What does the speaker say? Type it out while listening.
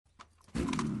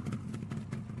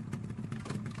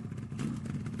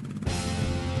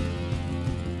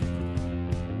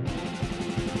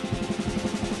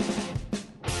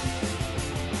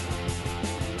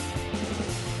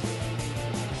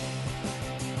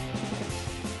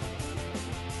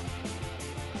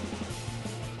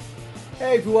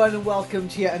Hey everyone, and welcome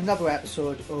to yet another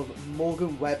episode of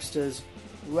Morgan Webster's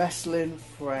Wrestling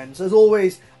Friends. As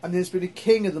always, I'm the undisputed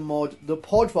king of the mod, the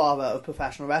podfather of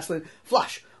professional wrestling,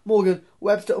 Flash Morgan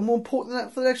Webster, and more important than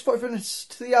that, for the next 45 minutes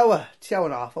to the hour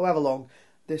and a half, however long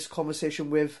this conversation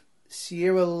with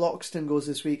Sierra Loxton goes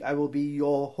this week, I will be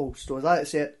your host, or as I like to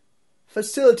say it,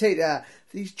 facilitator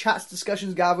for these chats,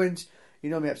 discussions, gatherings. You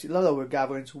know me, I absolutely love the word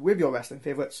gatherings with your wrestling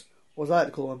favourites, or as I like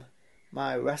to call them,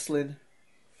 my wrestling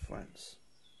friends.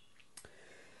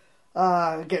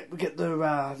 Get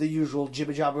the usual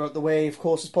jibber jabber out the way. Of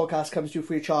course, this podcast comes to you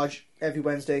free of charge every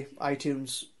Wednesday.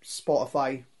 iTunes,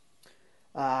 Spotify,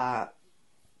 Buzzsprout,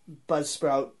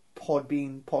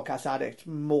 Podbean, Podcast Addict.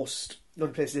 Most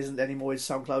other places isn't anymore is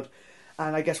SoundCloud.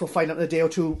 And I guess we'll find out in a day or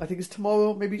two. I think it's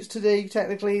tomorrow, maybe it's today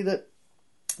technically, that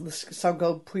the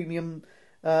SoundCloud Premium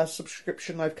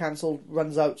subscription I've cancelled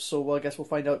runs out. So I guess we'll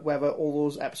find out whether all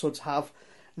those episodes have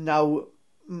now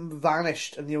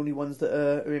vanished, and the only ones that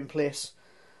are in place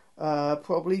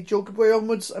probably Joker Boy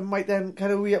onwards. I might then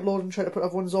kind of re-upload and try to put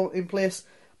other ones in place,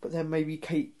 but then maybe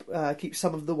keep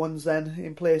some of the ones then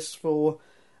in place for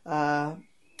on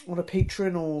a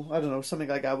Patreon, or I don't know, something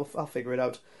like that. I'll figure it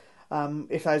out.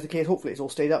 If that is the case, hopefully it's all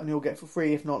stayed up and you'll get it for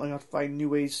free. If not, I'm going to find new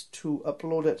ways to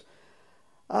upload it.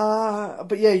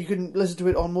 But yeah, you can listen to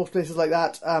it on most places like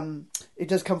that. It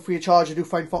does come free of charge. I do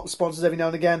find sponsors every now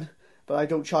and again, but I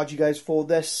don't charge you guys for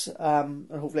this, and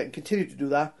hopefully I can continue to do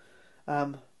that.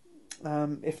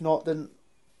 If not, then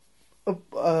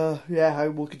I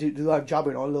will continue to do that. I'm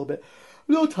jabbering on a little bit.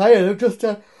 I'm a little tired. I've just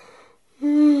sorry,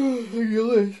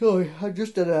 I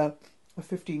just did a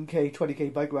 15k,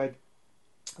 20k bike ride,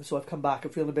 so I've come back.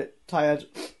 I'm feeling a bit tired.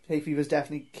 Hay fever's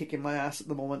definitely kicking my ass at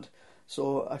the moment,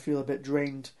 so I feel a bit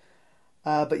drained.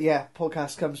 But yeah,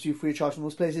 podcast comes to you free of charge from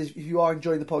those places. If you are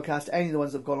enjoying the podcast, any of the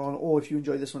ones that have gone on, or if you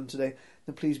enjoy this one today,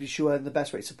 then please be sure, and the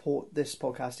best way to support this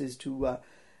podcast is to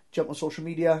jump on social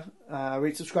media,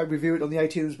 rate, subscribe, review it on the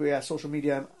iTunes. But yeah, social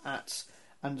media, I'm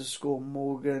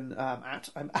 @_Morgan,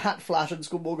 I'm at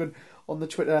Flash_Morgan on the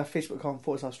Twitter,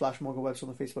 Facebook.com/Flash Morgan Webster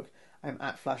on the Facebook. I'm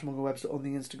at Flash Morgan Webster on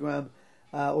the Instagram.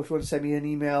 Or if you want to send me an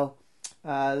email,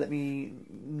 let me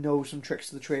know some tricks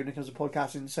to the trade when it comes to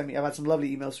podcasting. I've had some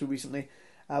lovely emails through recently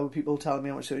with people telling me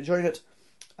how much they're enjoying it,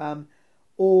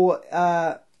 or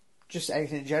just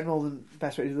anything in general. The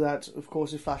best way to do that, of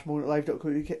course, is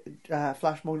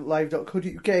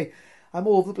flashmomentlive.co.uk. I'm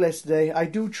all over the place today. I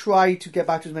do try to get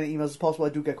back to as many emails as possible. I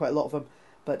do get quite a lot of them,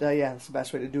 but yeah, that's the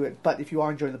best way to do it. But if you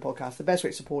are enjoying the podcast, the best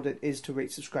way to support it is to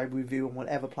rate, subscribe, review on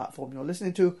whatever platform you're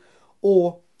listening to,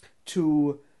 or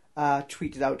to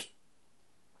tweet it out.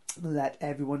 Let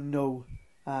everyone know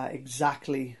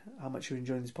exactly how much you're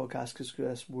enjoying this podcast,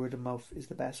 because word of mouth is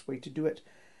the best way to do it.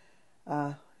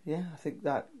 Yeah, I think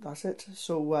that's it.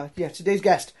 So yeah, today's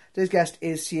guest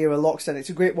is Sierra Loxton. It's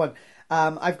a great one.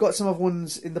 I've got some other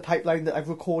ones in the pipeline that I've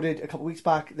recorded a couple of weeks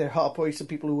back. There are probably some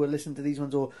people who are listening to these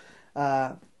ones or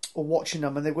watching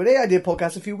them, and they're going, "Hey, I did a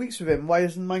podcast a few weeks with him. Why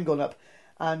hasn't mine gone up?"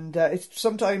 And it's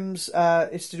sometimes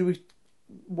it's to do with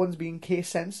ones being case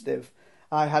sensitive.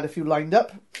 I had a few lined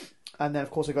up, and then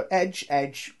of course I got Edge.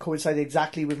 Edge coincided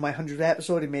exactly with my 100th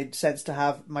episode. It made sense to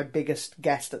have my biggest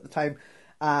guest at the time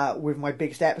with my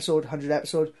biggest episode, 100th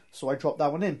episode, so I dropped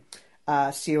that one in.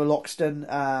 Sierra Loxton,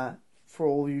 for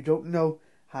all you don't know,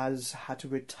 has had to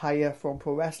retire from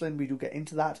pro wrestling. We do get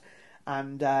into that,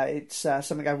 and it's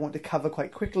something I want to cover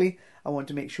quite quickly. I want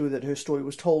to make sure that her story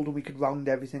was told and we could round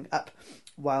everything up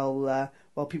while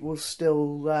people were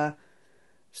still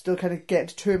kind of getting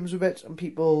to terms with it, and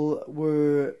people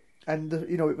were, and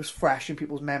it was fresh in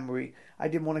people's memory. I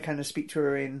didn't want to kind of speak to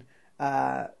her in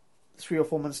 3 or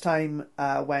 4 months' time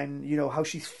when, how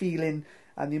she's feeling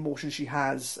and the emotions she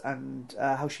has, and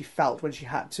how she felt when she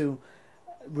had to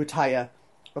retire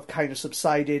have kind of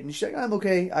subsided, and she's like, I'm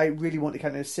okay. I really want to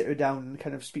kind of sit her down and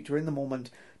kind of speak to her in the moment,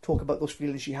 talk about those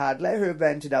feelings she had, let her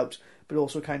vent it out, but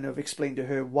also kind of explain to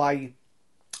her why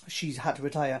she's had to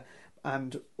retire,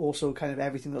 and also kind of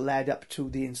everything that led up to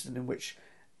the incident in which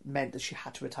meant that she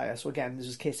had to retire. So again, this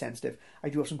is case sensitive. I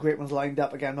do have some great ones lined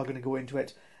up. Again, I'm not going to go into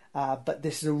it, but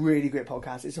this is a really great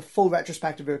podcast. It's a full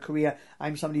retrospective of her career.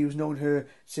 I'm somebody who's known her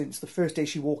since the first day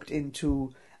she walked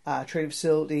into a training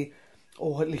facility,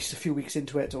 or at least a few weeks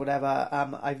into it or whatever.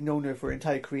 I've known her for her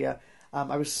entire career.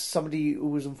 I was somebody who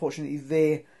was unfortunately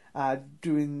there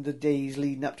during the days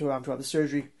leading up to her having the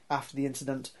surgery after the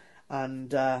incident,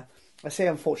 and I say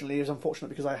unfortunately, it was unfortunate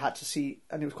because I had to see,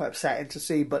 and it was quite upsetting to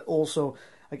see, but also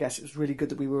I guess it was really good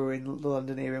that we were in the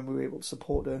London area and we were able to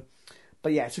support her.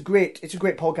 But yeah, it's a great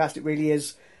podcast, it really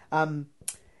is.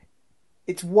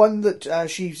 it's one that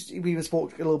we even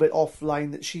spoke a little bit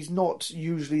offline, that she's not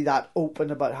usually that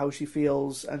open about how she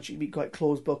feels, and she can be quite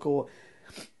closed book, or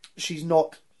she's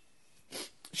not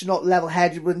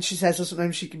level-headed when she says so.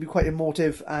 Sometimes she can be quite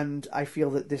emotive, and I feel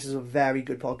that this is a very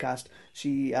good podcast.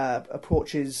 She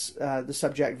approaches the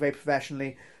subject very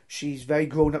professionally. She's very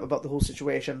grown up about the whole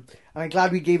situation, and I'm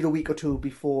glad we gave it a week or two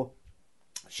before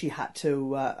she had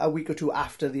to, a week or two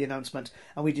after the announcement,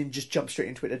 and we didn't just jump straight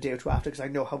into it a day or two after, because I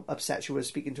know how upset she was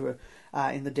speaking to her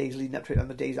in the days leading up to it and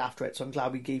the days after it. So I'm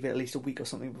glad we gave it at least a week or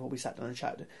something before we sat down and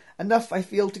chatted. Enough, I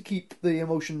feel, to keep the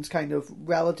emotions kind of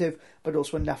relative, but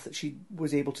also enough that she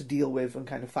was able to deal with and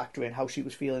kind of factor in how she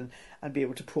was feeling and be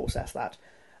able to process that.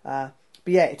 But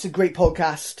yeah, it's a great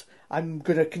podcast. I'm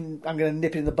gonna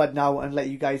nip it in the bud now and let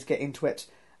you guys get into it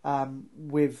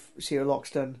with Ciara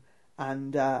Loxton.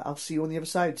 And I'll see you on the other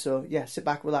side. So, yeah, sit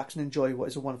back, relax, and enjoy what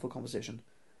is a wonderful conversation.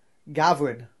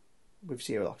 Gathering with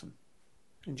Ciara Loxton.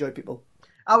 Enjoy, people.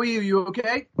 How are you? You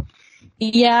okay?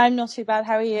 Yeah, I'm not too bad.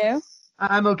 How are you?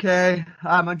 I'm okay.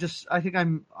 I'm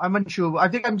unsure. I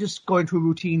think I'm just going through a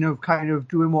routine of kind of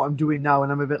doing what I'm doing now,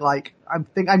 and I'm a bit like, I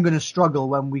think I'm going to struggle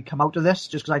when we come out of this,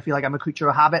 just because I feel like I'm a creature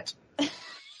of habit.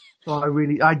 So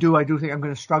I do think I'm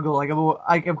going to struggle. Like,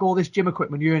 I've got all this gym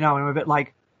equipment here now, and I'm a bit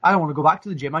like, I don't want to go back to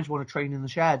the gym. I just want to train in the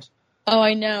shed. Oh,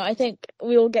 I know. I think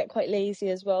we all get quite lazy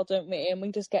as well, don't we? And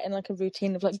we just get in like a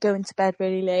routine of like going to bed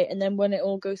really late, and then when it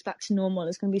all goes back to normal,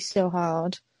 it's going to be so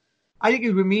hard. I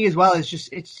think with me as well,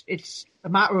 it's a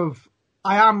matter of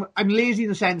I'm lazy in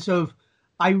the sense of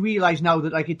I realise now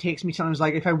that like it takes me sometimes,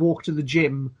 like if I walk to the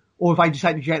gym or if I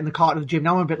decide to get in the car to the gym,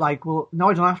 now I'm a bit like, well, no,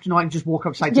 I don't have to. No, I can just walk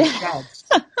outside the sheds.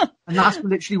 And that's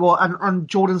literally what, and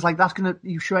Jordan's like,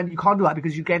 you can't do that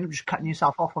because you end up just cutting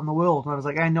yourself off from the world. And I was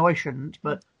like, I know I shouldn't,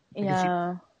 but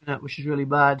yeah, which is really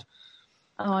bad.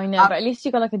 Oh, I know, but at least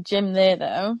you got like a gym there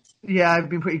though. Yeah, I've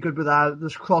been pretty good with that.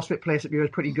 This CrossFit place up here is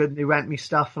pretty good. They rent me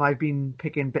stuff, and I've been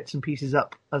picking bits and pieces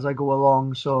up as I go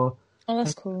along. So, oh,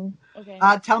 that's cool. Okay.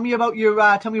 Tell me about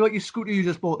your scooter you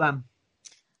just bought then.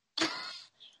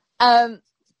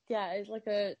 Yeah, it's like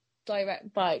a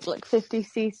direct bike, like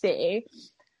 50cc.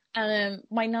 And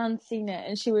my nan's seen it,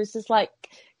 and she was just like,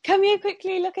 come here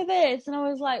quickly, look at this. And I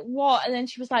was like, what? And then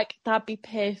she was like, that'd be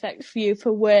perfect for you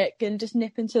for work, and just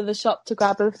nip into the shop to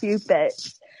grab a few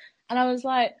bits. And I was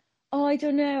like, oh, I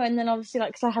don't know. And then obviously, like,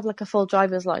 because I have like a full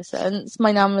driver's license,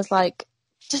 my nan was like,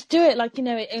 just do it. Like, you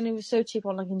know, it was so cheap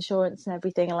on like insurance and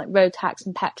everything, and like road tax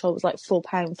and petrol was like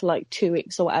 £4 for like 2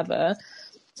 weeks or whatever.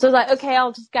 So I was like, okay,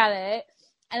 I'll just get it.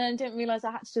 And then I didn't realise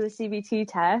I had to do a CBT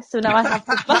test. So now I have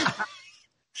to buy...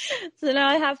 So now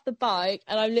I have the bike,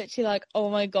 and I'm literally like, oh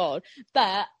my god.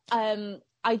 But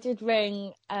I did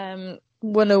ring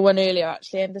 101 earlier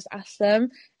actually and just asked them,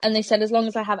 and they said as long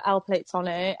as I have L plates on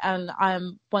it, and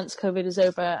once COVID is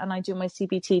over and I do my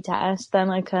CBT test, then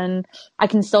I can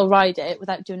still ride it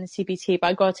without doing the CBT, but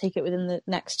I got to take it within the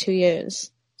next 2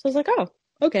 years. So I was like, oh,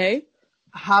 okay.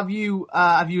 Have you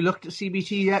looked at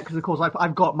CBT yet? Because of course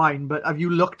I've got mine, but have you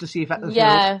looked to see if that?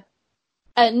 Yeah.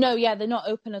 No, yeah, they're not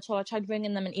open at all. I tried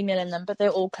ringing them and emailing them, but they're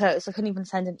all closed. I couldn't even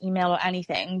send an email or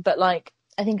anything. But like,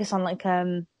 I think it's on like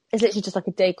it's literally just like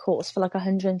a day course for like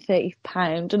 £130,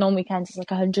 and on weekends it's like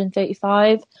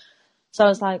 135. So I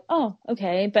was like, oh,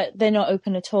 okay, but they're not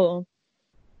open at all.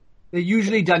 They're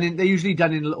usually done in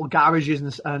little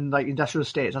garages and like industrial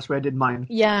estates. That's where I did mine.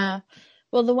 Yeah,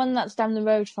 well, the one that's down the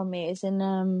road from me is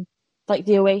in like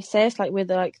the Oasis, like with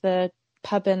the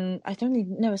pub, and I don't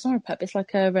even know, it's not a pub, it's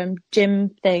like a gym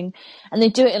thing, and they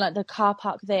do it in like the car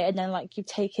park there, and then like you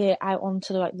take it out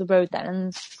onto the road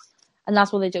then, and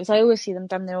that's what they do. So I always see them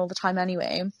down there all the time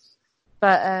anyway.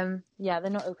 But yeah,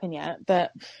 they're not open yet,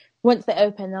 but once they're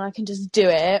open then I can just do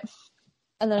it,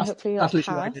 and then hopefully I'll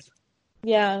pass.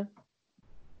 Yeah.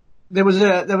 There was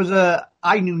a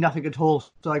I knew nothing at all.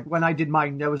 So like when I did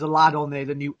mine, there was a lad on there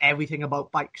that knew everything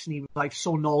about bikes, and he was like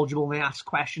so knowledgeable, and they asked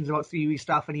questions about theory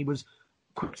stuff, and he was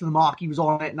quick to the mark. He was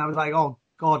on it, and I was like, oh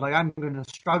god, like I'm going to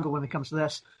struggle when it comes to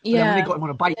this. But then when they got him on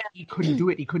a bike, he couldn't do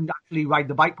it. He couldn't actually ride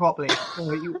the bike properly.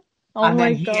 So oh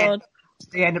my god!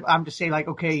 They end up having to say like,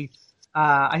 okay,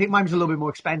 I think mine was a little bit more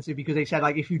expensive because they said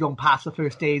like if you don't pass the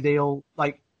first day, they'll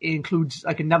like it includes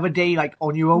like another day like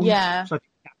on your own. Yeah. So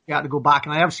you had to go back,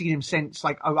 and I have seen him since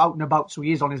like out and about. So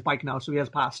he is on his bike now, so he has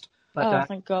passed. But,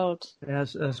 thank God. Yeah,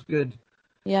 that's good.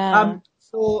 Yeah.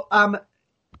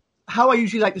 How I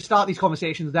usually like to start these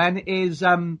conversations then is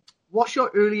what's your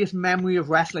earliest memory of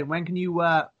wrestling? When can you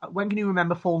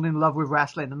remember falling in love with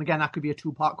wrestling? And again, that could be a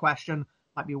 2-part question,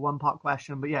 might be a 1-part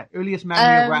question, but yeah, earliest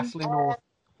memory of wrestling or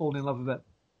falling in love with it.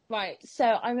 Right. So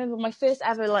I remember my first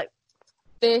ever like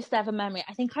first ever memory,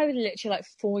 I think I was literally like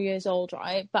 4 years old,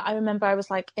 right? But I remember I was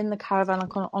like in the caravan,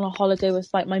 like on a holiday with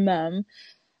like my mum,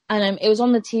 and it was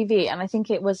on the TV, and I think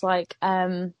it was like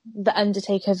The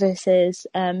Undertaker versus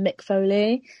Mick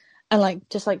Foley, and like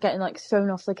just like getting like thrown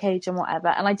off the cage and whatever,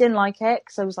 and I didn't like it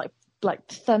because I was like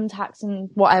thumbtacks and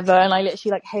whatever, and I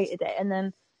literally like hated it, and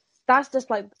then that's just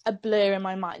like a blur in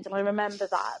my mind, and I remember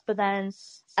that. But then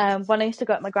when I used to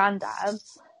go at my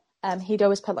granddad's, he'd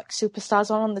always put like Superstars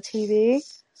on the TV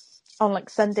on like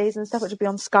Sundays and stuff, which would be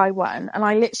on Sky One, and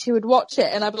I literally would watch it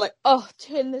and I'd be like, oh,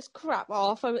 turn this crap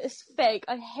off, it's fake,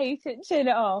 I hate it, turn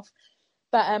it off.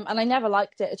 But and I never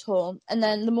liked it at all, and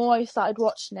then the more I started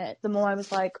watching it, the more I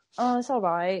was like, oh, it's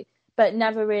alright, but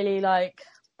never really like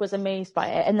was amazed by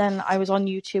it. And then I was on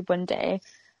YouTube one day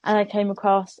and I came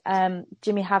across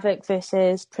Jimmy Havoc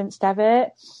versus Prince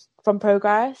Devitt from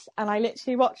Progress, and I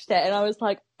literally watched it and I was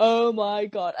like, oh my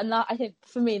god. And that, I think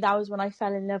for me, that was when I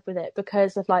fell in love with it,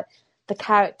 because of like the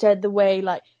character, the way,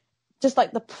 like just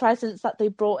like the presence that they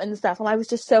brought and stuff, and I was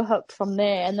just so hooked from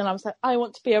there. And then I was like, I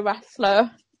want to be a wrestler.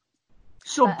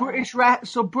 So British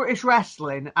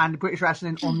wrestling and British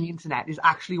wrestling on the internet is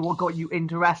actually what got you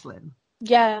into wrestling?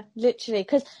 Yeah, literally.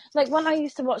 Because like when I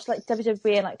used to watch like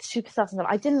WWE and like the Superstars and stuff,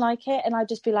 I didn't like it, and I'd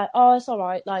just be like, oh, it's all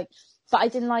right, like, but I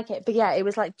didn't like it. But yeah, it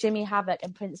was like Jimmy Havoc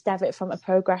and Prince Devitt from a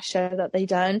Progress show that they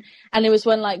done, and it was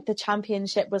when like the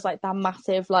championship was like that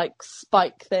massive like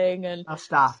spike thing and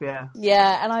Stuff, yeah.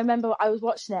 Yeah, and I remember I was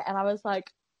watching it and I was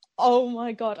like, oh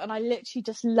my god, and I literally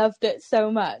just loved it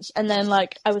so much. And then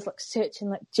like I was like searching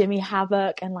like Jimmy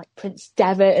Havoc and like Prince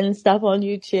Devitt and stuff on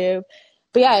YouTube.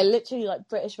 But yeah, literally like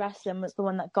British wrestling was the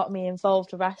one that got me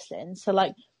involved with wrestling. So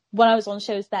like when I was on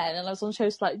shows then, and I was on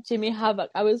shows like Jimmy Havoc,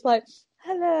 I was like,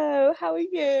 hello, how are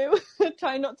you?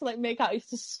 Trying not to like make out I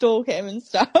used to stalk him and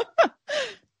stuff.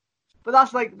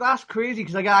 But that's crazy,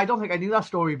 because like I don't think I knew that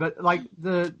story. But like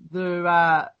the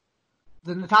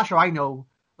Natasha I know,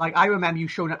 like I remember you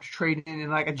showing up to training in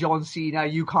like a John Cena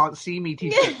 "You Can't See Me"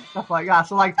 t-shirt and stuff like that.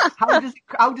 So like, how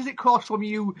does it cross from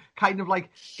you kind of like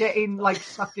getting like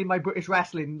sucked in by British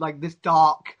wrestling, like this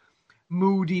dark,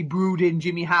 moody, brooding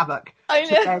Jimmy Havoc, I know,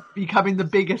 to then becoming the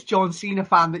biggest John Cena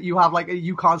fan that you have, like a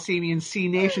 "You Can't See Me" and C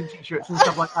Nation t-shirts and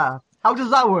stuff like that? How does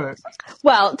that work?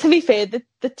 Well, to be fair,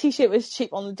 the t-shirt was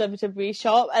cheap on the WWE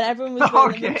shop, and everyone was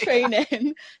wearing them in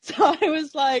training. So I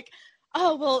was like,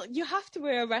 oh, well, you have to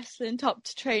wear a wrestling top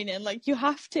to training, like, you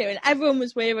have to, and everyone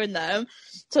was wearing them.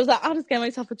 So I was like, I'll just get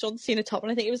myself a John Cena top,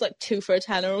 and I think it was like 2 for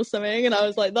 $10 or something, and I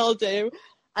was like, that'll do.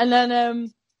 And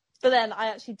then, but then I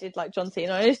actually did like John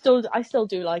Cena, and I still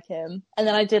do like him. And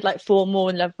then I did like fall more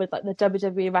in love with like the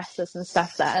WWE wrestlers and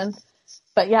stuff then.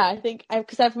 But yeah, I think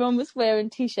because everyone was wearing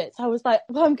t-shirts, I was like,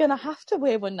 well, I'm gonna have to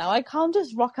wear one now. I can't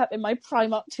just rock up in my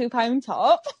Primark £2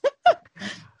 top.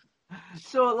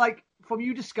 So like, from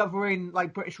you discovering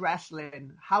like British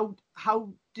wrestling, how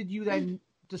did you then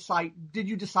decide? Did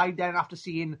you decide then after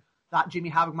seeing that Jimmy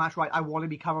Havoc match, right, I want to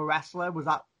become a wrestler? Was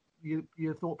that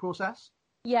your thought process?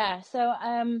 Yeah. So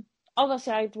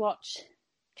obviously I'd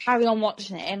carry on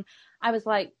watching it, and I was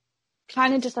like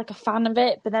kind of just like a fan of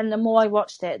it. But then the more I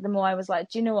watched it, the more I was like,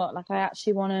 do you know what? Like, I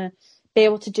actually want to be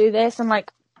able to do this. And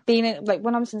like like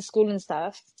when I was in school and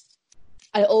stuff,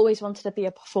 I always wanted to be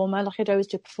a performer. Like, I'd always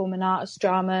do performing arts,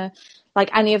 drama, like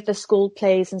any of the school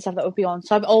plays and stuff that would be on.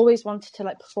 So I've always wanted to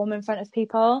like perform in front of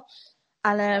people.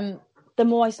 And the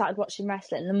more I started watching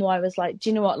wrestling, the more I was like, do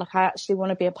you know what? Like, I actually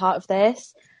want to be a part of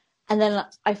this. And then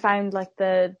I found like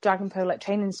the Dragon Pro like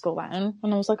training school one,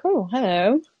 and I was like, oh,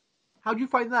 hello. How'd you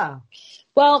find that?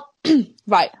 Well,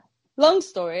 right. Long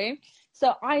story.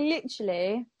 So I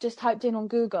literally just typed in on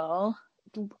Google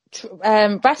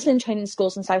wrestling training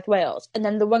schools in South Wales, and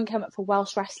then the one came up for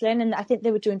Welsh wrestling, and I think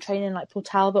they were doing training like Port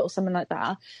Talbot or something like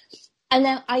that. And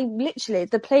then I literally,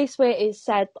 the place where it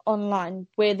said online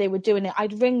where they were doing it,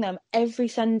 I'd ring them every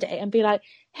Sunday and be like,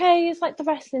 hey, it's like the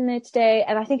wrestling there today.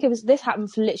 And I think this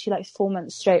happened for literally like 4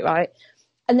 months straight, right?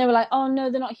 And they were like, oh no,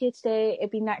 they're not here today,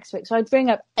 it'd be next week. So I'd ring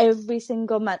up every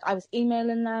single month. I was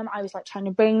emailing them, I was like trying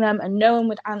to bring them, and no one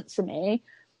would answer me.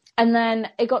 And then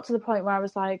it got to the point where I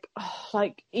was like, oh,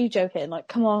 like, are you joking? Like,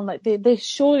 come on, like, there's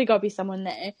surely got to be someone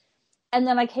there. And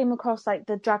then I came across like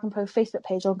the Dragon Pro Facebook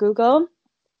page on Google.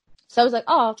 So I was like,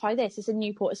 oh, I'll try this. It's in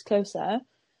Newport, it's closer.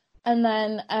 And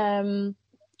then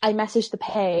I messaged the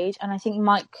page, and I think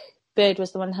Mike Bird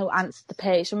was the one who answered the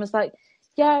page and was like,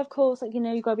 yeah, of course, like, you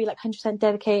know, you've got to be like 100%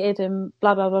 dedicated and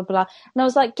blah, blah, blah, blah. And I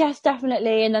was like, yes,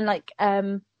 definitely. And then like,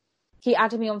 he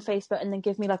added me on Facebook and then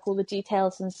gave me like all the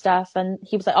details and stuff. And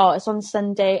he was like, oh, it's on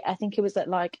Sunday. I think it was at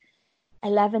like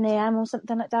 11 a.m. or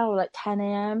something like that, or like 10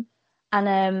 a.m.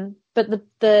 And, but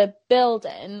the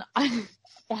building,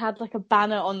 it had like a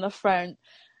banner on the front.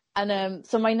 And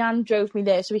so my nan drove me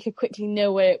there so we could quickly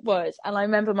know where it was. And I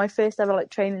remember my first ever like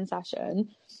training session.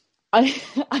 I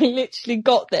literally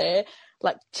got there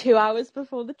like 2 hours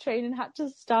before the training had to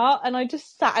start, and I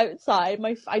just sat outside.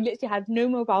 I literally had no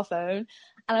mobile phone,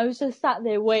 and I was just sat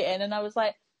there waiting. And I was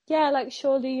like, yeah, like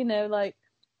surely, you know, like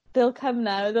they'll come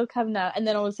now. And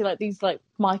then obviously like these like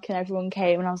Mike and everyone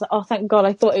came, and I was like, oh thank God.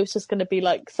 I thought it was just gonna be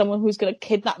like someone who's gonna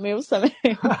kidnap me or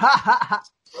something.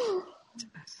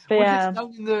 But yeah.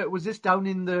 Was this down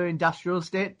in the industrial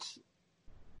estate?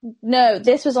 No,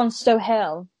 this was on Stowe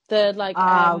Hill. The like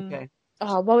okay.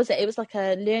 Oh, what was it? It was like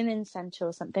a learning centre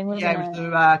or something, wasn't it?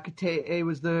 Yeah, it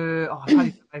was the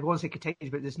I want to say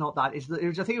cottage, but it's not that. I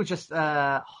think it was just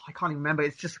I can't even remember.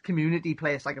 It's just a community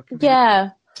place, like a community.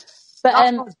 Yeah.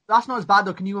 But that's not as bad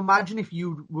though. Can you imagine if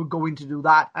you were going to do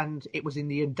that and it was in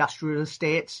the industrial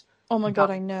estates? Oh my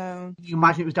God, I know. Can you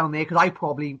imagine it was down there? Because I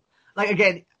probably, like,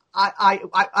 again, I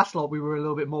thought we were a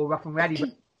little bit more rough and ready, but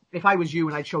if I was you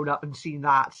and I'd showed up and seen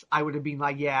that, I would have been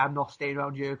like, yeah, I'm not staying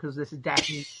around here because this is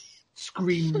definitely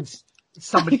screams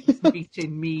somebody's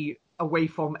beating me away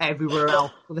from everywhere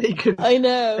else. So they can... I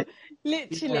know.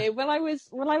 Literally, when I was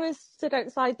stood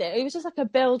outside there, it was just like a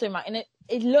building, right? And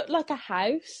it looked like a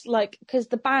house, like, because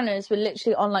the banners were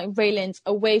literally on like railings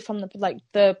away from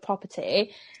the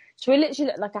property. So it literally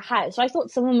looked like a house. So I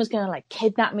thought someone was going to like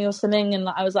kidnap me or something. And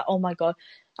like, I was like, oh my God.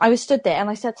 I was stood there and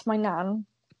I said to my nan,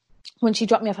 when she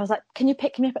dropped me off, I was like, can you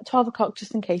pick me up at 12 o'clock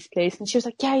just in case, please? And she was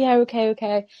like, yeah,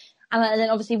 okay. And then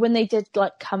obviously when they did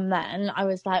like come then, I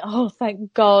was like, oh,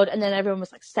 thank God. And then everyone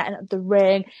was like setting up the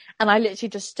ring. And I literally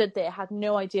just stood there, had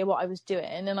no idea what I was doing.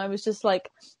 And I was just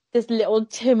like this little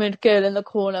timid girl in the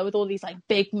corner with all these like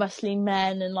big muscly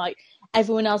men and like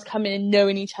everyone else coming and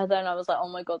knowing each other. And I was like, oh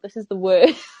my God, this is the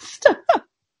worst.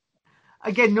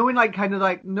 Again, knowing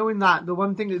that, the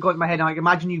one thing that got in my head, like,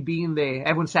 imagine you being there,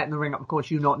 everyone setting the ring up, of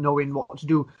course, you not knowing what to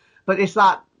do. But it's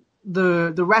that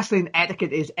the wrestling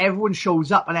etiquette is everyone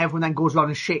shows up and everyone then goes around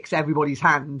and shakes everybody's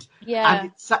hand. Yeah.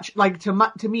 And it's such, like,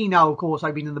 to me now, of course,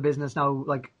 I've been in the business now,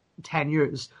 like, 10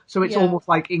 years. So it's almost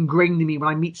like ingrained in me when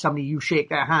I meet somebody, you shake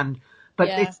their hand. But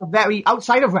it's a very,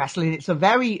 outside of wrestling,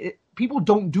 people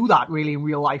don't do that really in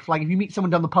real life. Like, if you meet someone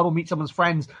down the pub or meet someone's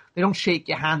friends, they don't shake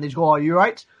your hand, they just go, are you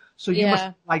right? So you must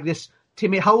be like this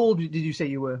timid. How old did you say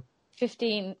you were?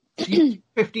 15.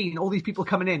 15. All these people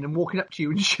coming in and walking up to you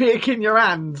and shaking your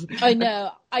hands. I know.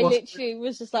 I literally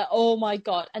was just like, oh my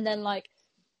God. And then like,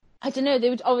 I don't know, they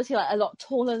were obviously like a lot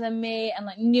taller than me and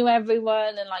like knew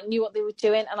everyone and like knew what they were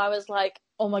doing. And I was like,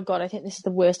 oh my God, I think this is the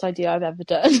worst idea I've ever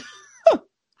done.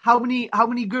 How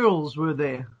many girls were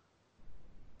there?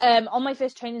 On my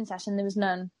first training session, there was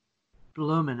none.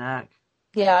 Bloomin' heck.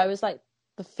 Yeah, I was like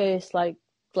the first like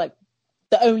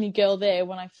the only girl there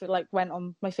when I went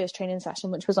on my first training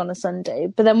session, which was on a Sunday.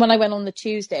 But then when I went on the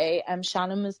Tuesday,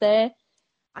 Shannon was there,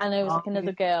 and there was like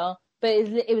another girl. But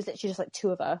it was literally just like two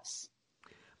of us.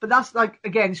 But that's like,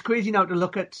 again, it's crazy now to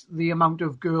look at the amount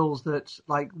of girls that,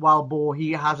 like, Wild Boar,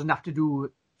 he has enough to do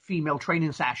female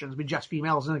training sessions with just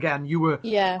females. And again, you were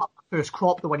the first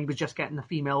crop, the when he was just getting the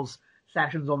females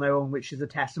sessions on their own, which is a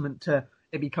testament to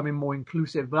it becoming more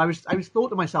inclusive. But I was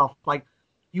thought to myself, like,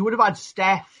 you would have had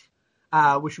Steph,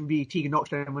 which would be Tegan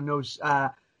Knox, everyone knows,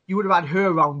 you would have had her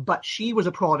around, but she was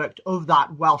a product of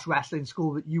that Welsh wrestling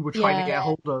school that you were trying to get a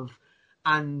hold of.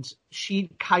 And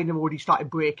she kind of already started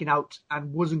breaking out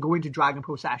and wasn't going to Dragon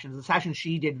Pro sessions. The sessions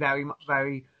she did very,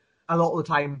 a lot of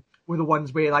the time were the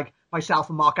ones where, like, myself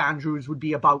and Mark Andrews would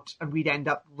be about and we'd end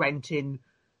up renting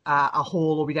a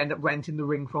hall, or we'd end up renting the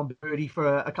ring from Birdie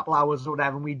for a couple hours or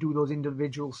whatever, and we'd do those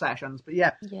individual sessions. But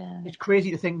yeah, it's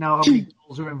crazy to think now how many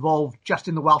girls are involved just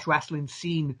in the Welsh wrestling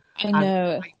scene. I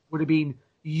know. And it would have been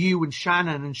you and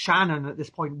Shannon at this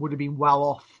point would have been well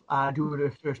off doing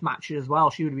her first matches as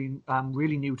well. She would have been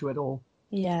really new to it all.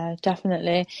 Yeah,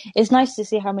 definitely. It's nice to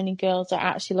see how many girls are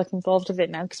actually like involved with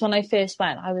it now, because when I first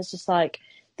went, I was just like,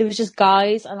 there was just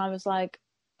guys, and I was like,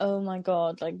 oh my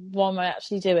God, like, what am I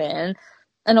actually doing?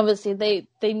 And obviously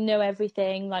they know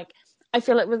everything. Like, I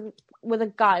feel like with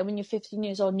a guy, when you're 15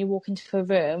 years old and you walk into a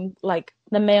room, like,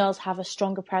 the males have a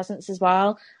stronger presence as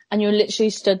well. And you're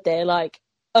literally stood there like,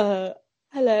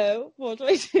 hello, what do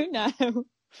I do now?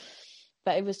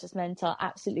 But it was just mental,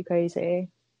 absolutely crazy.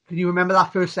 Can you remember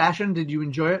that first session? Did you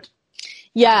enjoy it?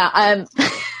 Yeah,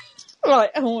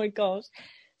 right, oh my gosh.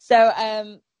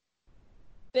 So,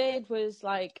 Bird was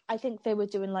like, I think they were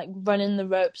doing like running the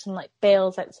ropes and like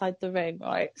bales outside the ring,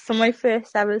 right? So my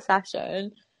first ever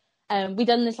session, we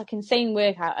done this like insane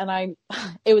workout, and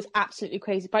it was absolutely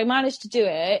crazy, but I managed to do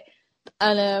it.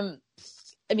 And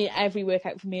I mean, every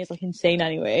workout for me is like insane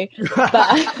anyway,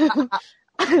 but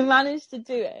I managed to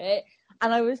do it,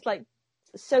 and I was like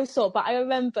so sore. But I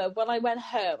remember when I went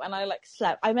home and I like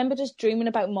slept, I remember just dreaming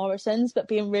about Morrison's but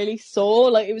being really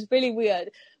sore. Like, it was really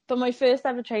weird. But my first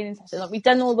ever training session, like, we'd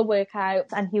done all the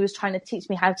workouts and he was trying to teach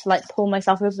me how to like pull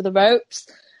myself over the ropes,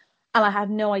 and I had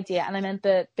no idea. And I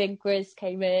remember Big Grizz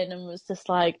came in and was just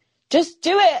like, just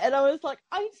do it. And I was like,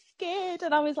 I'm scared.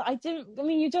 And I was like,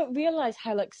 you don't realise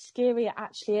how like scary it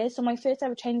actually is. So my first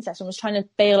ever training session was trying to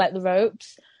bail out the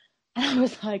ropes. And I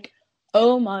was like,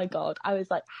 oh my God. I was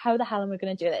like, how the hell am I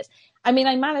going to do this? I mean,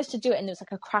 I managed to do it, and there was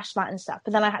like a crash mat and stuff,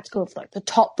 but then I had to go for like the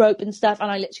top rope and stuff.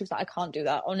 And I literally was like, I can't do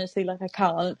that. Honestly, like, I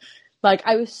can't. Like,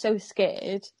 I was so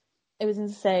scared. It was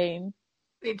insane.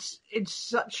 It's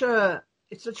such a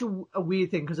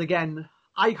weird thing, because again,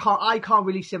 I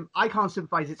can't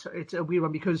sympathize. It's a weird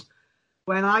one, because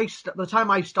when the time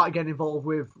I started getting involved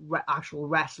with actual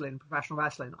wrestling, professional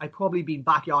wrestling, I'd probably been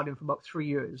backyarding for about 3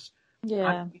 years.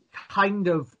 Yeah. And we kind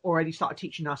of already started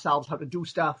teaching ourselves how to do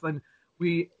stuff, and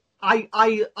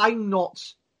I'm not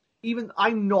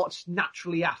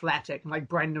naturally athletic, like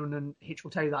Brendan and Hitch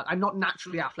will tell you that. I'm not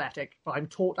naturally athletic, but I'm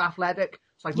taught athletic.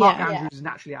 So like Mark Andrews is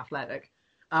naturally athletic.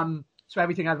 So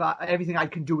everything I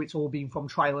can do, it's all been from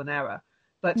trial and error.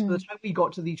 But by the time we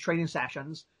got to these training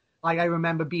sessions, like, I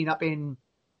remember being up in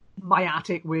my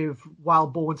attic with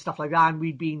Wild Boar and stuff like that, and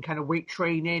we'd been kind of weight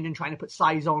training and trying to put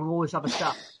size on and all this other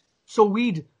stuff. So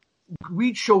we'd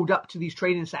showed up to these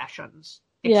training sessions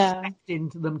expecting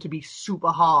them to be super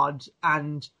hard,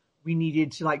 and we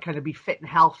needed to like kind of be fit and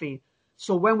healthy.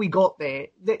 So when we got there,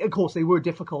 of course they were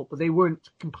difficult, but they weren't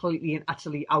completely and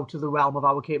utterly out of the realm of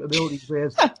our capabilities.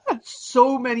 Whereas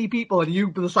so many people, and you,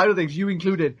 by the side of things, you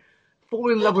included, fall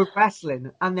in love with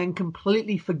wrestling and then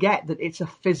completely forget that it's a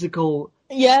physical.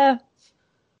 Yeah.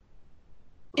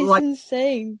 It's like,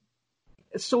 insane.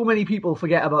 So many people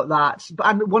forget about that.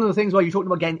 And one of the things while you're talking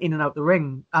about getting in and out the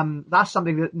ring, that's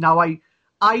something that now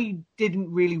I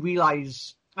didn't really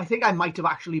realize. I think I might have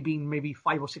actually been maybe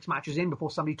 5 or 6 matches in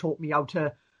before somebody taught me how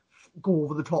to go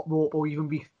over the top rope, or even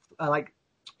be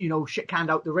shit canned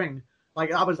out the ring.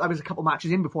 Like, I was a couple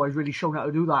matches in before I was really shown how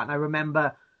to do that. And I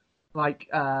remember like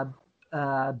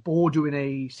Bo doing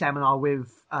a seminar with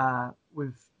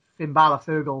Finn Balor,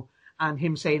 Fergal, and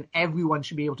him saying everyone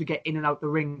should be able to get in and out the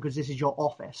ring because this is your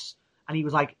office. And he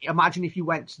was like, imagine if you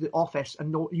went to the office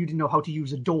and you didn't know how to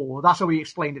use a door. That's how he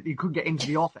explained it. You couldn't get into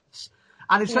the office.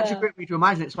 And it's such a great way to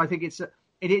imagine it. So I think it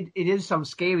is some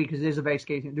scary, because it is a very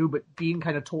scary thing to do. But being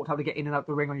kind of taught how to get in and out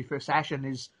the ring on your first session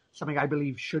is something I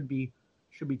believe should be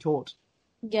taught.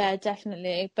 Yeah,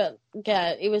 definitely. But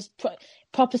yeah, it was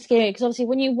proper scary, because obviously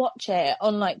when you watch it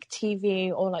on like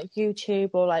TV or like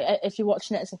YouTube, or like if you're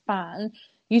watching it as a fan,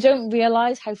 you don't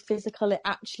realise how physical it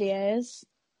actually is.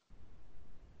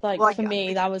 Like, for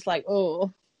me, that was like,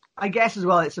 oh. I guess as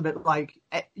well, it's a bit like,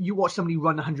 you watch somebody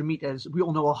run 100 meters, we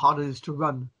all know how hard it is to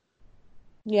run.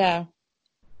 Yeah.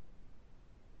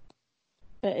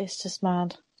 But it's just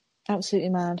mad. Absolutely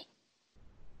mad.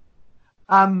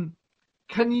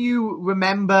 Can you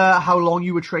remember how long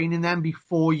you were training then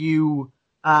before you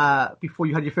had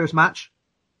your first match?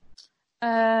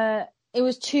 It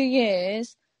was 2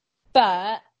 years,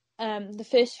 but the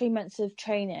first 3 months of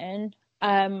training,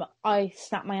 I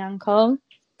snapped my ankle.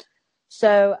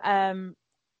 So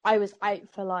I was out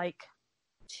for like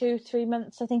 2-3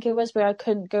 months, I think it was, where I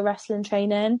couldn't go wrestling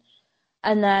training.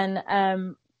 And then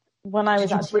when I was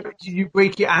did you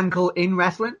break your ankle in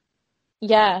wrestling?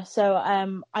 Yeah, so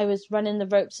I was running the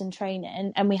ropes in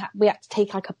training, and we had to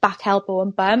take like a back elbow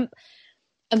and bump.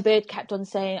 And Bird kept on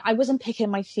saying I wasn't picking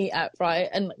my feet up, right,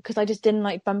 and because I just didn't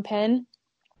like bumping.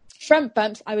 Front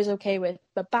bumps I was okay with,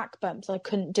 but back bumps I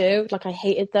couldn't do. Like, I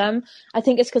hated them. I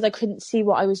think it's because I couldn't see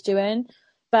what I was doing.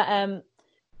 But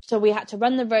so we had to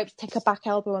run the ropes, take a back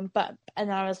elbow and bump, and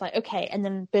then I was like, okay. And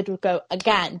then Bird would go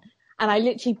again. And I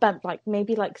literally bumped like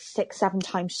maybe like 6-7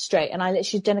 times straight, and I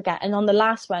literally did again. And on the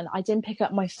last one, I didn't pick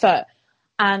up my foot,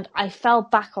 and I fell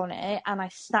back on it, and I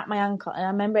snapped my ankle. And I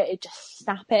remember it just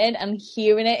snapping and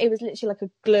hearing it. It was literally like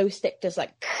a glow stick, just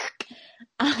like.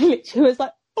 And I literally was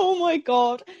like, oh my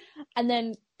God. And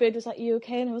then Bird was like, you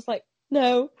okay? And I was like,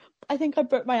 no, I think I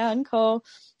broke my ankle.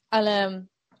 And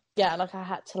yeah, like I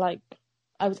had to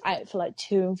I was out for like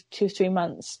 2-3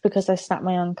 months because I snapped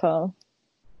my ankle.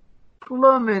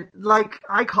 Blimey,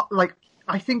 I can't,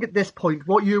 I think at this point,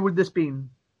 what year would this been?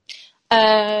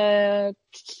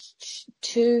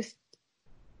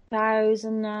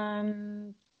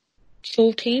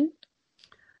 2014.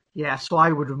 Yeah, so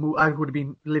I would have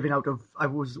been living I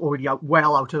was already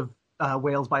well out of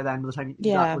Wales by then by the time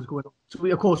that was going on. So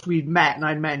of course we'd met, and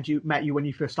I'd met you when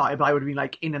you first started, but I would have been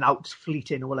like in and out,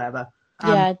 fleeting or whatever.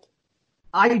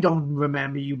 I don't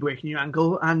remember you breaking your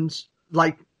ankle, and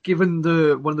like, given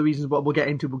one of the reasons what we'll get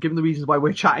into, but given the reasons why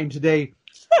we're chatting today,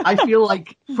 I feel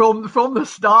like from the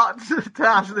start,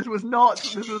 Tash,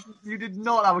 you did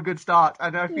not have a good start,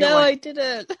 and I feel I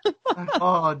didn't.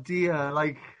 Oh dear,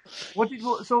 like,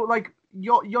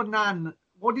 your nan,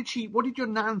 what did your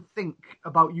nan think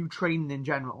about you training in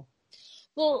general?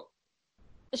 Well,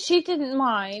 she didn't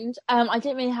mind. I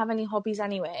didn't really have any hobbies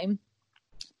anyway,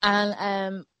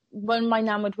 and when my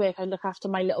nan would work, I'd look after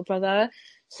my little brother,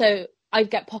 so I'd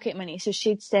get pocket money. So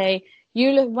she'd say,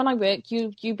 when I work,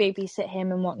 you babysit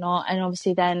him and whatnot, and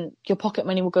obviously then your pocket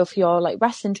money will go for your like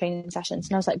wrestling training sessions.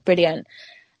 And I was like, brilliant.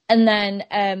 And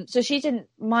then so she didn't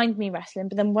mind me wrestling,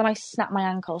 but then when I snapped my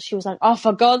ankle, she was like, oh,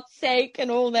 for God's sake,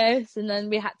 and all this. And then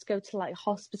we had to go to like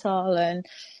hospital, and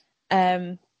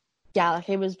yeah, like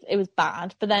it was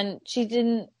bad. But then she's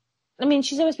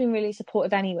always been really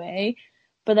supportive anyway.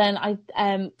 But then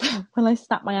when I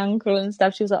snapped my ankle and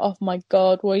stuff, she was like, oh my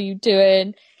God, what are you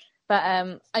doing? But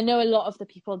I know a lot of the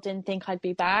people didn't think I'd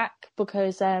be back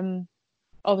because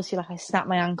obviously, like, I snapped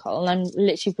my ankle and I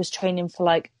literally was training for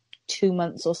like 2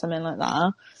 months or something like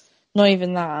that. Not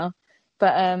even that.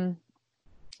 But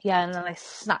yeah, and then I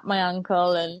snapped my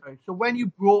ankle. And so when you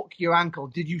broke your ankle,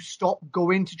 did you stop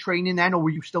going to training then, or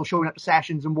were you still showing up to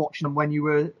sessions and watching them when you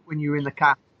were in the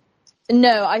cast?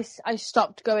 No, I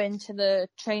stopped going to the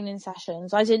training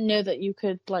sessions. I didn't know that you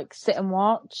could like sit and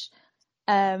watch.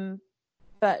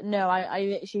 But no, I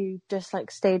literally just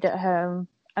like stayed at home.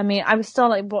 I mean, I was still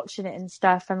like watching it and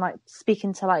stuff, and like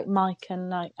speaking to like Mike and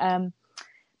like Ben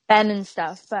and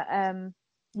stuff. But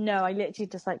no, I literally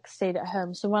just like stayed at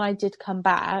home. So when I did come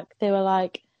back, they were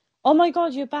like, "Oh my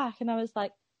God, you're back!" And I was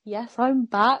like, "Yes, I'm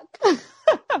back."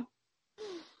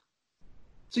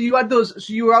 So you had those.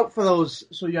 So you were out for those.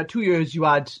 So you had 2 years. You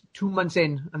had 2 months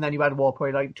in, and then you had a war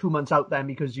period, like 2 months out then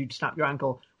because you'd snapped your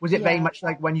ankle. Was it very much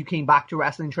like when you came back to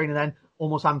wrestling training then,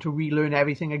 almost having to relearn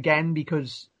everything again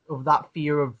because of that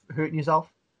fear of hurting yourself?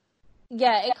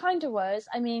 Yeah, it kind of was.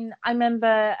 I mean, I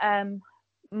remember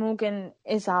Morgan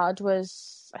Izzard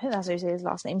I think that's his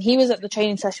last name. He was at the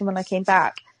training session when I came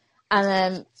back,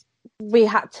 and we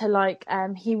had to like,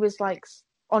 he was like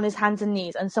on his hands and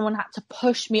knees, and someone had to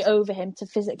push me over him to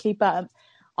physically bump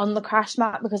on the crash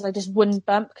mat because I just wouldn't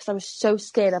bump because I was so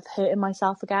scared of hurting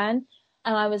myself again.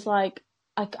 And I was like,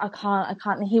 I can't.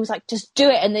 And he was like, just do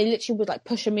it. And they literally was like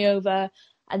pushing me over,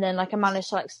 and then like I managed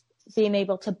to like being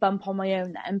able to bump on my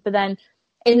own then. But then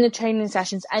in the training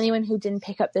sessions, anyone who didn't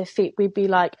pick up their feet, we'd be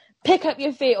like, pick up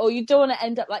your feet, or you don't want to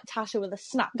end up like Tasha with a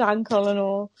snapped ankle and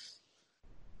all.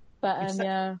 But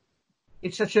yeah,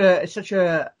 it's such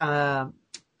a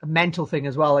mental thing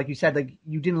as well. Like you said, like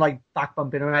you didn't like back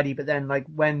bumping already, but then like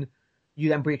when you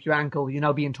then break your ankle, you're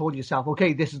now being told yourself,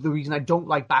 okay, this is the reason I don't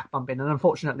like back bumping. And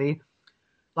unfortunately,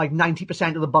 like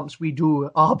 90% of the bumps we do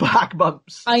are back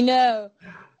bumps. I know.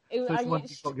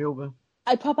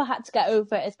 I proper had to get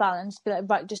over it as well and just be like,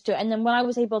 right, just do it. And then when I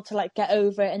was able to like get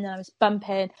over it and then I was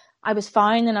bumping, I was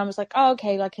fine, and I was like, oh,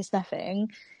 okay, like it's nothing.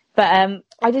 But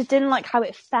I just didn't like how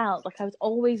it felt. Like I was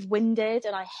always winded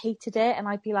and I hated it, and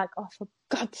I'd be like, oh, for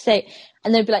God's sake.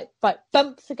 And they'd be like, right,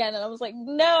 bumps again. And I was like,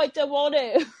 no, I don't want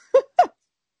to.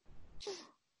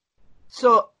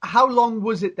 So how long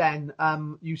was it then?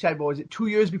 You said, what was it, 2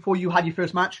 years before you had your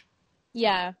first match?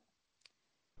 Yeah.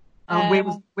 Where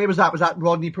was that? Was that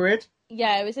Rodney Parade?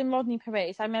 Yeah, it was in Rodney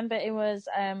Parade. I remember it was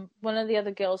one of the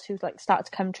other girls who like started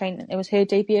to come training. It was her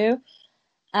debut.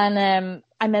 And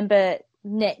I remember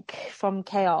Nick from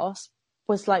Chaos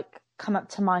was like, come up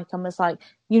to Mike and was like,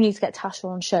 you need to get Tasha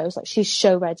on shows. Like, she's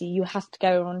show ready. You have to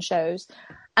get her on shows.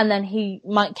 And then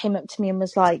Mike came up to me and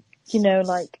was like, you know,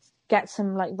 like, get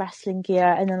some like wrestling gear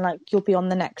and then like you'll be on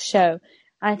the next show.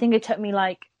 And I think it took me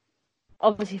like,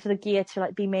 obviously for the gear to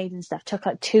like be made and stuff took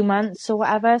like 2 months or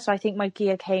whatever. So I think my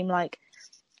gear came like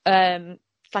a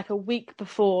week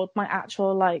before my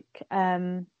actual like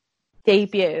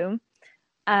debut.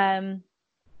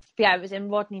 Yeah, it was in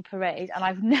Rodney Parade, and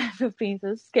I've never been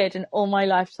so scared in all my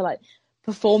life to like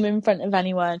perform in front of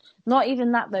anyone. Not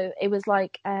even that though. It was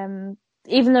like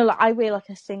even though like I wear like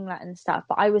a singlet and stuff,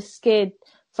 but I was scared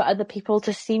for other people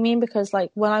to see me because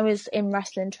like when I was in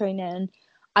wrestling training,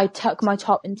 I tuck my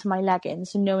top into my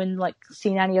leggings, so no one like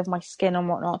seeing any of my skin and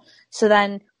whatnot. So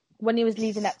then when he was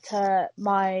leading up to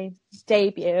my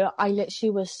debut, I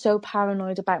literally was so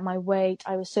paranoid about my weight.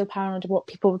 I was so paranoid of what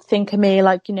people would think of me,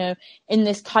 like, you know, in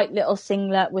this tight little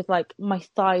singlet with like my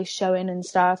thighs showing and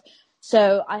stuff.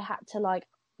 So I had to like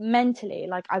mentally,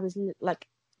 like I was like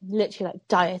literally like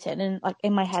dieting, and like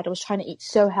in my head I was trying to eat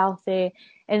so healthy,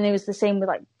 and it was the same with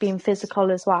like being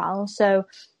physical as well. So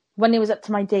when it was up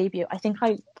to my debut, I think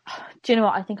I do you know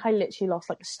what? I think I literally lost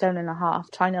like 1.5 stone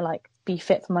trying to like be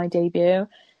fit for my debut.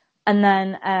 And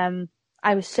then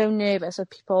I was so nervous of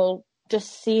people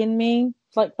just seeing me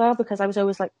like that, because I was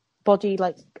always like body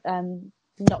like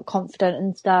not confident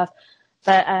and stuff.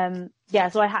 But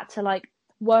so I had to like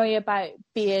worry about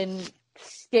being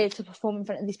scared to perform in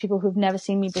front of these people who've never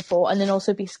seen me before, and then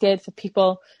also be scared for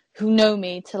people who know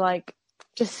me to like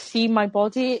just see my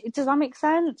body. Does that make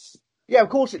sense? Yeah, of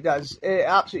course it does. It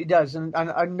absolutely does. And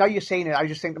now you're saying it, I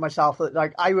just think to myself that,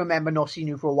 like, I remember not seeing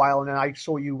you for a while, and then I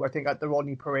saw you, I think, at the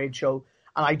Rodney Parade show,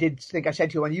 and I did think I said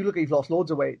to you, and you look like you've lost loads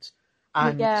of weight.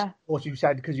 And of course you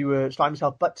said because you were starting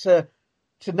yourself. But to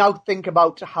now think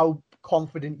about how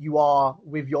confident you are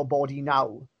with your body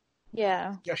now,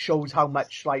 just shows how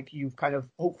much, like, you've kind of,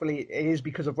 hopefully it is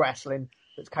because of wrestling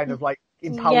that's kind of like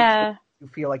empowered you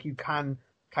feel like you can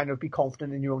kind of be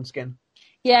confident in your own skin.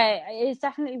 Yeah, it's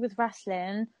definitely with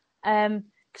wrestling. Because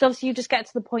obviously you just get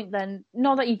to the point then,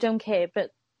 not that you don't care,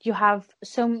 but you have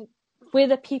where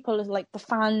the people, like the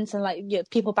fans and like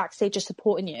people backstage are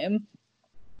supporting you,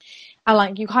 and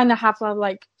like you kind of have that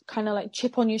like kind of like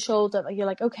chip on your shoulder, like you're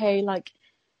like, okay, like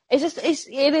it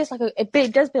is like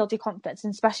it does build your confidence,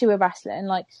 and especially with wrestling,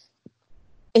 like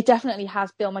it definitely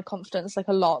has built my confidence like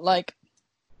a lot. Like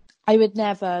I would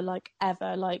never like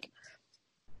ever like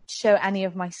show any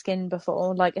of my skin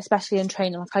before, like especially in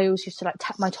training. Like I always used to like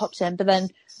tap my tops in, but then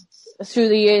through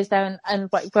the years then, and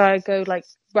like where I go like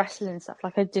wrestling and stuff,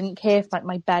 like I didn't care if like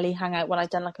my belly hang out when I'd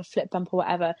done like a flip bump or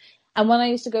whatever. And when I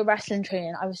used to go wrestling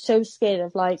training, I was so scared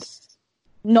of like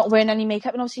not wearing any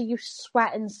makeup, and obviously you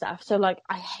sweat and stuff, so like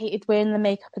I hated wearing the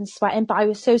makeup and sweating, but I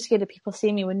was so scared of people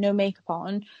seeing me with no makeup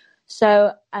on.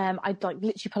 So I'd like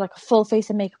literally put like a full face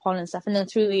of makeup on and stuff, and then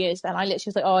through the years then I literally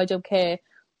was like, oh, I don't care,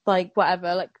 like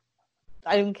whatever, like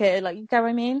I don't care, like, you get what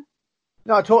I mean?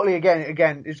 No, totally.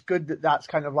 Again, it's good that that's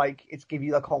kind of like, it's give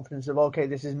you the confidence of, okay,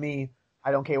 this is me.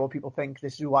 I don't care what people think.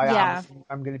 This is who I am.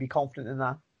 I'm going to be confident in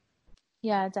that.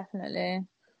 Yeah, definitely.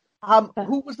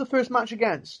 Who was the first match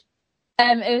against?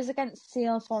 It was against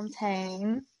Ciel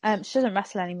Fontaine. She doesn't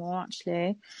wrestle anymore,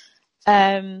 actually.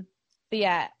 But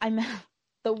yeah,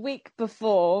 the week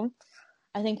before,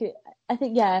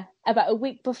 about a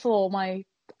week before my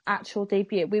actual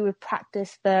debut, we would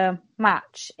practice the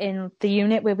match in the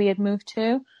unit where we had moved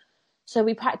to. So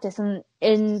we practiced, and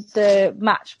in the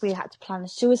match we had to plan a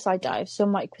suicide dive. So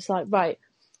Mike was like, right,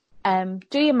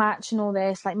 do your match and all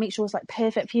this, like make sure it's like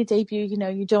perfect for your debut, you know,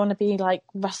 you don't want to be like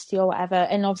rusty or whatever.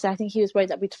 And obviously I think he was worried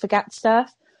that we'd forget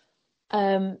stuff.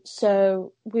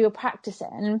 So we were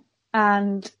practicing,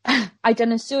 and I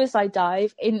done a suicide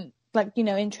dive in like, you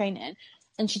know, in training,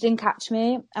 and she didn't catch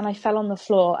me, and I fell on the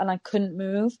floor and I couldn't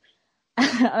move.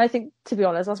 And I think, to be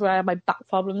honest, that's where I had my back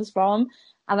problems from.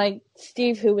 And like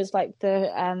Steve, who was like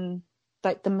the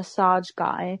massage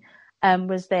guy,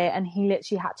 was there, and he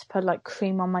literally had to put like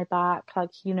cream on my back, like,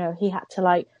 you know, he had to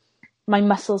like, my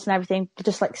muscles and everything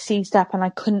just like seized up, and I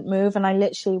couldn't move, and I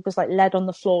literally was like led on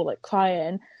the floor like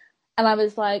crying. And I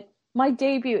was like, my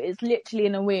debut is literally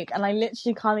in a week, and I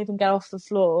literally can't even get off the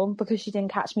floor because she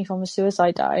didn't catch me from a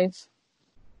suicide dive.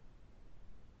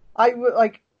 I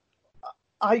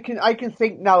can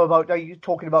think now about you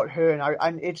talking about her,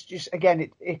 and it's just,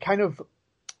 again, it kind of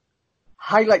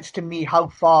highlights to me how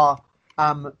far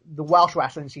the Welsh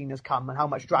wrestling scene has come, and how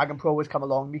much Dragon Pro has come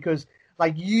along. Because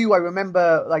like you, I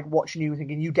remember like watching you and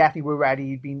thinking you definitely were ready.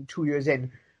 You'd been 2 years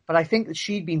in, but I think that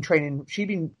she'd been training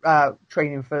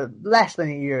for less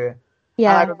than a year.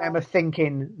 Yeah, and I remember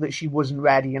thinking that she wasn't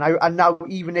ready. And now,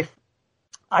 even if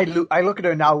I look at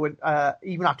her now,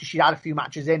 even after she'd had a few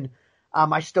matches in,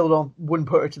 I still wouldn't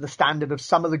put her to the standard of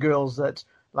some of the girls that,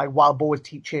 like, Wild Boar is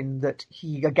teaching, that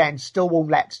he, again, still won't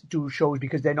let do shows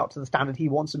because they're not to the standard he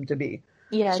wants them to be.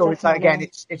 Yeah, so definitely. It's like, again,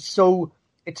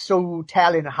 it's so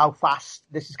telling how fast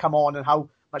this has come on, and how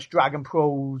much Dragon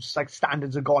Pro's like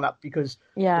standards have gone up, because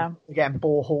again,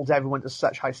 Boar holds everyone to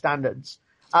such high standards.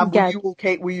 Were you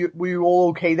okay? Were you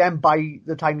all okay then by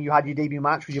the time you had your debut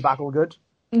match? Was your back all good?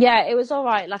 Yeah, it was all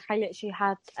right. Like, I literally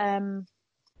had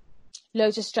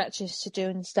loads of stretches to do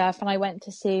and stuff, and I went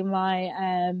to see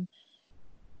my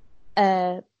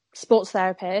sports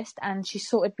therapist, and she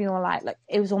sorted me all out. Like,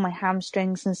 it was all my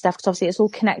hamstrings and stuff, because obviously it's all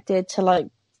connected to like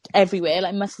everywhere,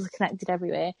 like muscles are connected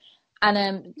everywhere.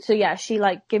 And so yeah, she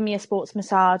like gave me a sports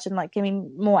massage and like gave me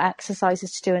more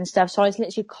exercises to do and stuff. So I was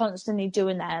literally constantly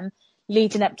doing them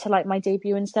leading up to like my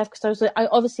debut and stuff, because I was like,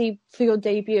 obviously for your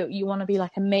debut you want to be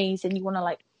like amazing, you want to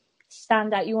like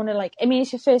stand out, you want to like, I mean,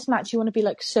 it's your first match, you want to be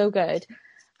like so good.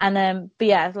 And but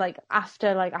yeah, like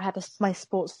after like I had my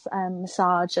sports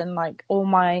massage and like all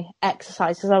my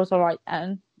exercises, I was all right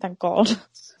then, thank God.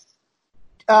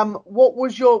 What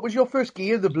was your first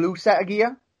gear? The blue set of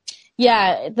gear?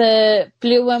 Yeah, the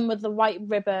blue one with the white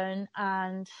ribbon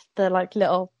and the like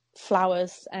little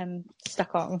flowers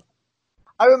stuck on.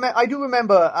 I do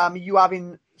remember you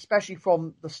having, especially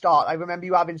from the start, I remember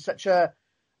you having such a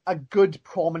good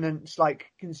prominence,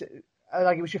 like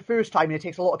it was your first time, and it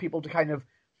takes a lot of people to kind of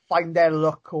find their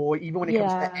look, or even when it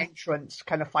comes to the entrance,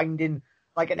 kind of finding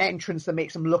like an entrance that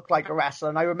makes them look like a wrestler.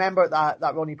 And I remember that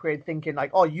Ronnie Parade thinking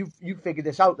like, oh, you figured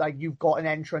this out, like you've got an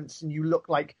entrance and you look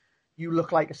like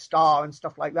a star and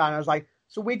stuff like that. And I was like,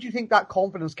 so where do you think that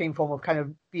confidence came from, of kind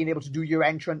of being able to do your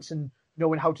entrance and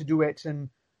knowing how to do it and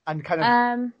kind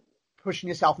of pushing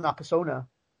yourself in that persona?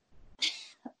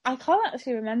 I can't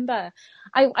actually remember.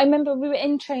 I remember we were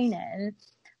in training,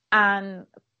 and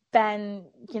Ben,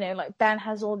 Ben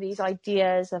has all these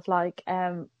ideas of like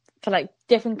for like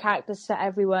different characters for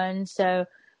everyone. So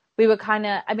we were I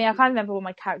can't remember what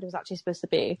my character was actually supposed to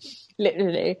be,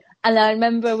 literally. And then I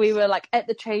remember we were like at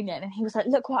the training, and he was like,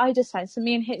 "Look what I just found." So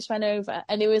me and Hitch went over,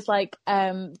 and it was like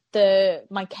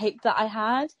my cape that I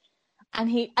had,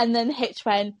 and then Hitch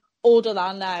went, "Order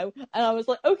that now," and I was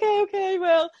like, "Okay, I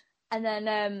will." And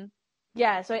then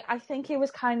so I think it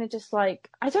was kind of just like,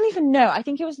 I don't even know. I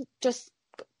think it was just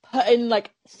putting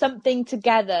like something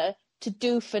together to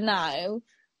do for now,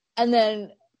 and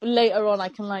then later on I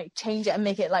can like change it and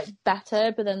make it like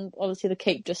better. But then obviously the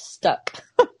cape just stuck.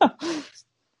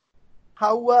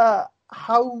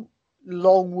 How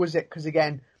long was it? Because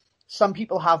again, some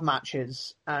people have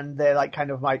matches and they're like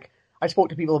kind of like, I spoke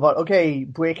to people about, okay,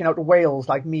 breaking out to Wales,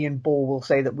 like me and Bo will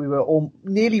say that we were all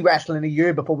nearly wrestling a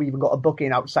year before we even got a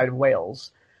booking outside of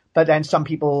Wales. But then some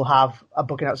people have a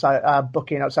booking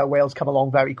outside Wales come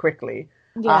along very quickly.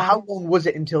 Yeah. How long was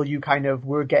it until you kind of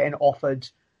were getting offered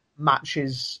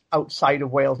matches outside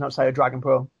of Wales and outside of Dragon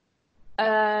Pro?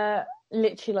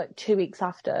 Literally like 2 weeks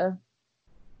after.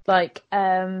 Like,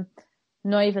 not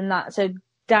even that. So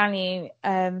Danny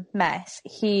Mess,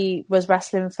 he was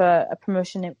wrestling for a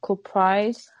promotion called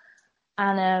Pride,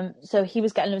 and so he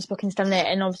was getting those bookings done there,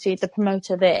 and obviously the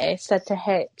promoter there said to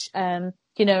Hitch,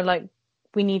 like,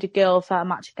 we need a girl for a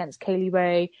match against Kaylee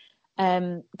Ray,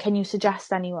 can you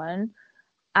suggest anyone?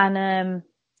 And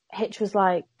Hitch was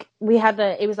like,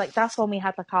 that's when we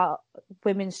had like our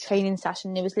women's training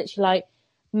session. It was literally like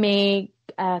me,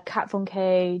 Kat Von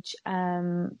Cage,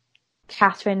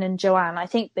 Catherine and Joanne. I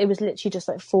think it was literally just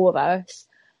like 4 of us,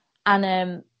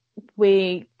 and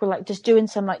we were like just doing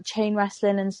some like chain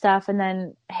wrestling and stuff, and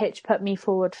then Hitch put me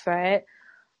forward for it,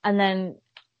 and then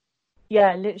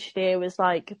literally it was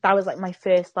like, that was like my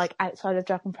first like outside of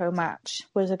Dragon Pro match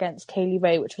was against Kaylee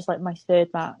Ray, which was like my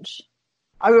 3rd match.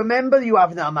 I remember you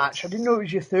having that match. I didn't know it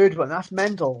was your 3rd one. That's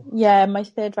mental. Yeah, my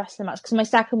 3rd wrestling match, because my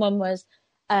 2nd one was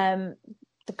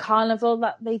the carnival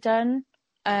that they done.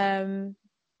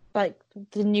 Like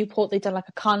the Newport, they done like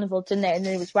a carnival, didn't they? And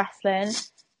then it was wrestling,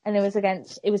 and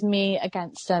it was me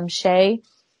against Shay,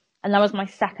 and that was my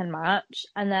 2nd match.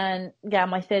 And then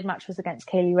my 3rd match was against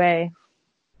Kaylee Ray.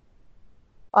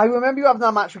 I remember you having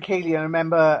that match with Kaylee, and I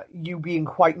remember you being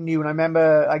quite new, and I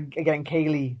remember again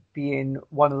Kaylee being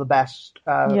one of the best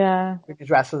women's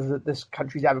wrestlers that this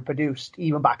country's ever produced,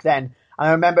 even back then. And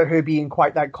I remember her being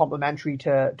quite like complimentary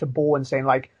to Bo and saying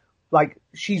like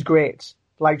she's great.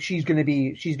 Like she's gonna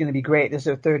be great. This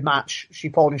is her 3rd match. She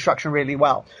followed instruction really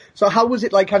well. So how was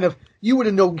it like? Kind of, you would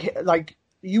have known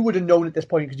at this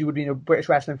point, because you would have been a British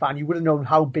wrestling fan. You would have known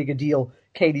how big a deal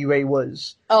Kaylee Ray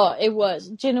was. Oh, it was.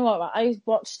 Do you know what? I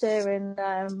watched her in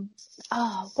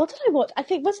what did I watch? I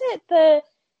think, was it the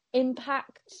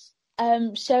Impact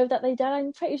show that they done?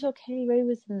 I'm pretty sure Kaylee Ray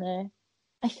was in there,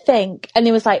 I think. And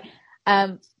it was like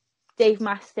Dave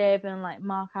Mastiff and like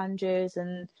Mark Andrews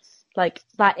and like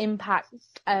that Impact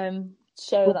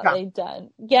show that they've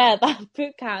done. Yeah, that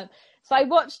boot camp. So I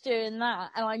watched her in that,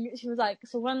 and she was like,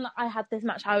 so when I had this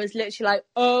match, I was literally like,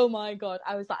 oh my God.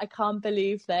 I was like, I can't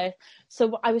believe this.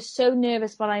 So I was so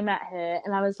nervous when I met her,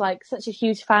 and I was like such a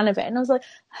huge fan of it. And I was like,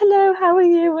 hello, how are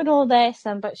you? And all this.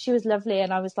 But she was lovely.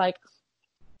 And I was like,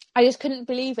 I just couldn't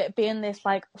believe it, being this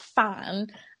like fan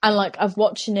and like of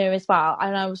watching her as well.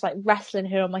 And I was like wrestling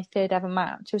her on my 3rd ever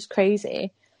match. It was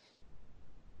crazy.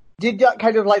 Did that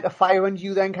kind of light the fire under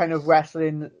you then, kind of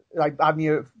wrestling, like having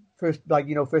your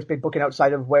first big booking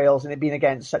outside of Wales and it being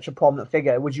against such a prominent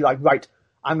figure? Would you like, right,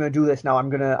 I'm going to do this now.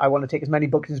 I want to take as many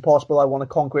bookings as possible. I want to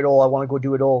conquer it all. I want to go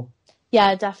do it all.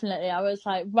 Yeah, definitely. I was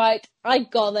like, right, I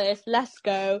got this. Let's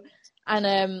go. And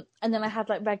then I had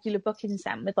like regular bookings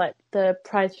then with like the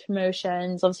Pride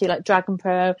promotions, obviously like Dragon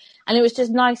Pro, and it was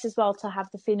just nice as well to have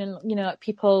the feeling, like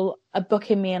people are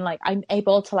booking me and like I'm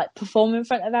able to like perform in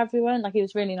front of everyone. Like it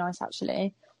was really nice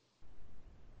actually.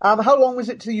 How long was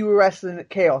it till you were wrestling at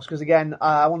Chaos? Because again,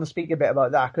 I want to speak a bit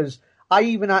about that, because I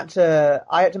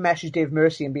had to message Dave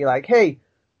Mercy and be like, hey,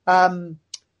 I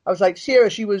was like, Sierra,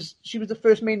 she was the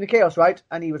first main in the Chaos, right?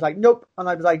 And he was like, nope. And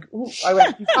I was like, ooh. I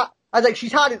was like,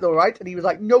 she's had it though, right? And he was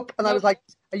like, nope. And I was like,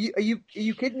 are you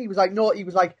kidding? He was like, no. He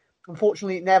was like,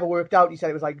 unfortunately, it never worked out. He said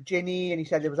it was like Ginny, and he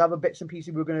said there was other bits and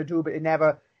pieces we were going to do, but it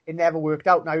never worked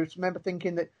out. And I just remember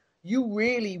thinking that you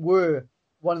really were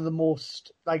one of the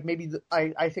most, like,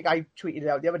 I think I tweeted it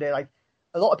out the other day, like,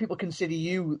 a lot of people consider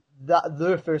you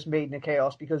the first maiden of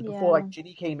Chaos, because before like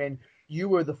Ginny came in, you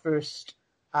were the first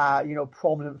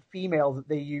prominent female that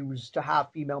they used to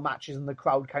have female matches and the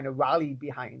crowd kind of rallied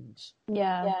behind.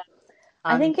 Yeah. And,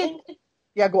 I think it...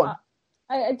 Yeah, go on.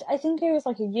 I think it was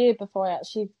like a year before I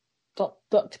actually got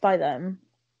booked by them.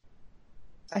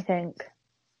 I think.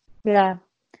 Yeah.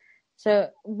 So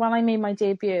when I made my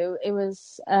debut, it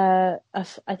was, I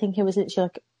think it was literally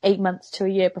like 8 months to a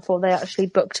year before they actually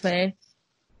booked me.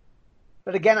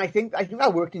 But again, I think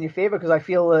that worked in your favour, because I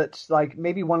feel that like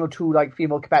maybe one or two like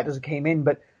female competitors that came in,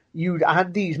 but you'd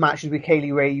had these matches with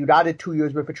Kaylee Ray, you'd added 2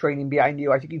 years worth of training behind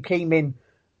you. I think you came in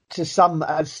to some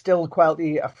as still quite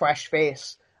a fresh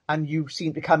face, and you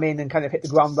seemed to come in and kind of hit the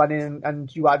ground running,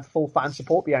 and you had full fan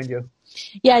support behind you.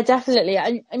 Yeah, definitely.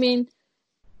 I mean,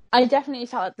 I definitely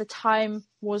felt like the time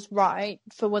was right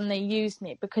for when they used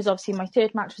me, because obviously my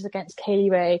third match was against Kaylee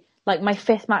Ray. Like my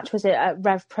fifth match was at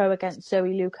Rev Pro against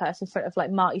Zoe Lucas in front of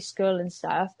like Marty Skull and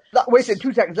stuff. Wait a second,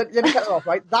 2 seconds. Let me cut it off,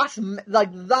 right? That's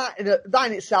like that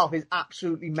in itself is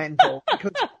absolutely mental.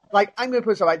 Because like I'm going to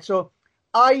put this right. So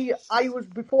I was,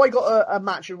 before I got a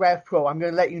match at Rev Pro, I'm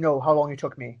going to let you know how long it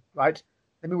took me, right?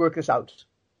 Let me work this out.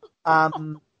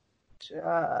 2000.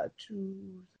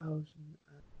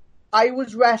 I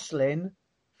was wrestling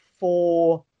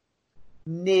for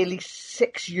nearly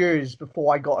 6 years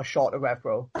before I got a shot at Rev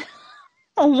Pro.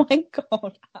 Oh my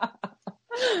god.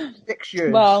 6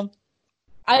 years. Well,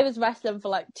 I was wrestling for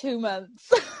like 2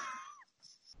 months.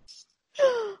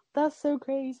 That's so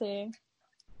crazy.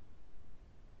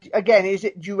 Again,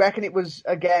 do you reckon it was,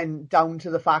 again, down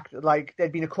to the fact that like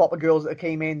there'd been a crop of girls that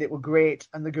came in that were great,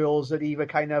 and the girls that either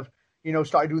kind of,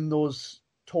 started doing those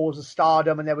tours of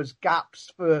stardom, and there was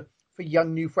gaps for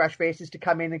young, new, fresh faces to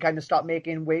come in and kind of start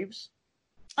making waves?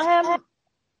 I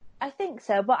think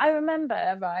so, but I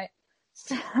remember, right,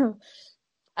 so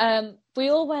we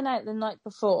all went out the night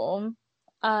before,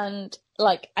 and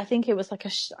like I think it was like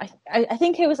I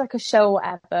think it was like a show or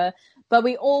whatever, but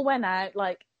we all went out,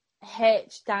 like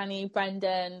Hitch, Danny,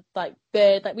 Brendan, like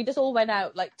Bird, like we just all went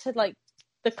out like to like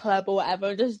the club or whatever,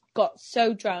 and just got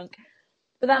so drunk.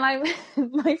 But then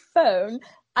my phone,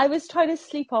 I was trying to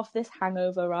sleep off this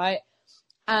hangover, right?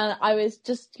 And I was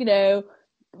just,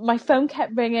 my phone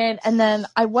kept ringing, and then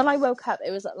when I woke up,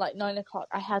 it was at like 9 o'clock.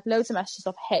 I had loads of messages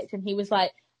off Hitch, and he was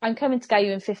like, I'm coming to get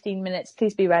you in 15 minutes,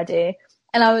 please be ready.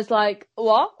 And I was like,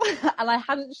 what? And I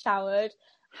hadn't showered,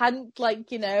 hadn't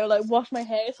washed my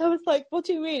hair. So I was like, what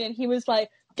do you mean? And he was like,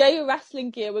 get your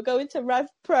wrestling gear, we're going to Rev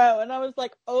Pro. And I was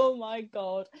like, oh my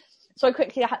god. So I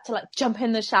quickly had to like jump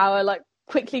in the shower, like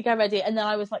quickly get ready. And then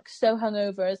I was like so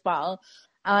hungover as well.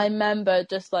 And I remember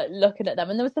just like looking at them.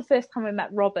 And it was the first time I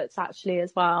met Roberts actually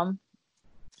as well.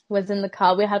 Was in the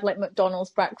car. We had like McDonald's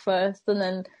breakfast, and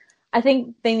then I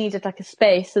think they needed like a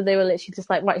space. So they were literally just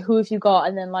like, right, who have you got?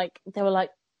 And then like, they were like,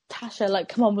 Tasha, like,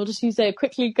 come on, we'll just use it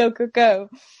quickly. Go, go, go.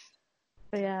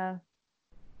 But yeah.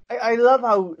 I love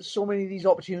how so many of these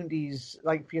opportunities,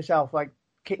 like for yourself, like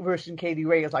versus Kaylee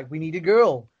Ray, is like, we need a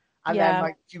girl. And then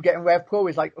like you get in Rev Pro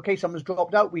is like, okay, someone's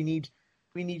dropped out. We need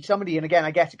somebody. And again,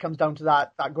 I guess it comes down to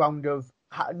that ground of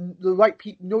the right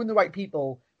knowing the right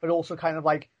people, but also kind of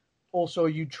like, also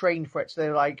you train for it. So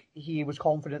they're like, he was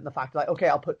confident in the fact that like, okay,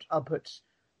 I'll put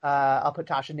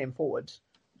Tasha's name forward.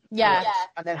 Yeah.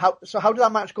 And then how did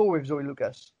that match go with Zoe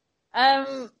Lucas?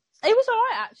 It was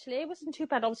alright actually. It wasn't too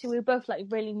bad. Obviously we were both like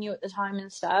really new at the time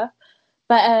and stuff.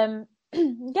 But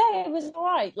yeah, it was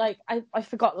alright. Like I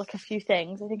forgot like a few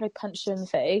things. I think I punched her in the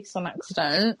face on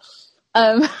accident.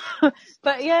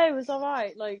 But yeah, it was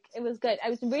alright. Like it was good. I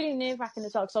was really nerve-wracking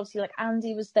as well, because obviously like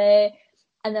Andy was there,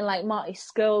 and then like Marty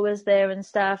Skull was there and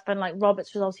stuff, and like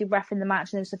Roberts was obviously reffing the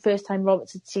match, and it was the first time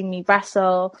Roberts had seen me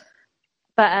wrestle.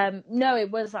 But no, it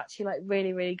was actually like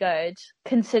really, really good,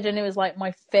 considering it was like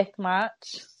my fifth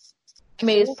match. I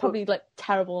mean, it's probably like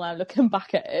terrible now looking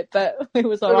back at it, but it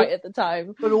was alright at the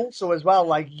time. But also as well,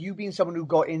 like you being someone who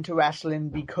got into wrestling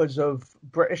because of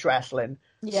British wrestling,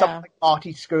 something like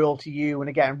Marty Skull to you, and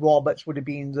again, Roberts would have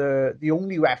been the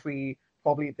only referee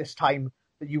probably at this time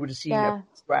that you would have seen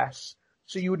progress.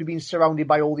 So you would have been surrounded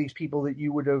by all these people that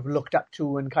you would have looked up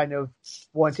to and kind of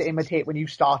wanted to imitate when you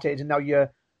started, and now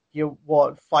you're you're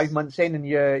 5 months in, and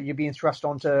you're being thrust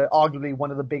onto arguably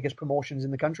one of the biggest promotions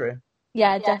in the country.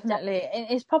 Yeah, definitely.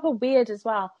 It's proper weird as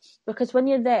well, because when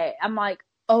you're there, I'm like,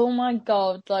 oh my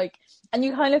God, like, and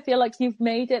you kind of feel like you've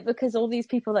made it, because all these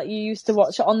people that you used to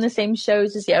watch are on the same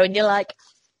shows as you, and you're like,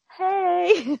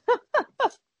 hey.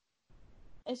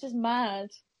 It's just mad.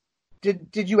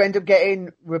 Did you end up getting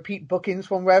repeat bookings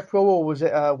from RevPro, or was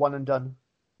it one and done?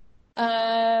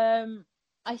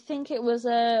 I think it was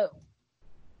a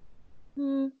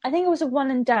one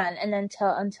and done, and then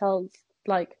until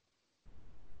like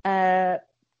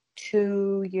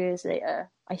 2 years later,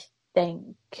 I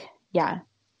think. Yeah.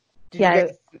 Did you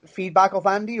get feedback off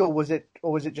Andy, or was it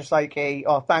just like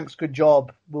thanks, good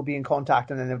job, we'll be in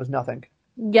contact, and then there was nothing?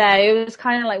 Yeah, it was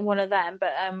kind of like one of them,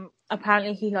 but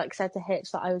apparently he like said to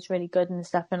Hitch that I was really good and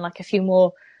stuff, and like a few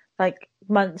more like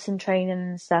months in training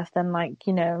and stuff, then like,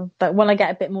 you know, but when I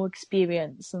get a bit more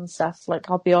experience and stuff,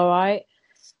 like I'll be all right.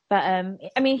 But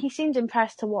I mean, he seemed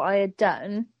impressed to what I had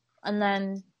done, and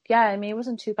then yeah, I mean, it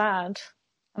wasn't too bad.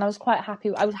 And I was quite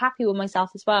happy. I was happy with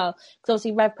myself as well, because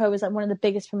obviously RevPro was like one of the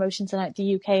biggest promotions in like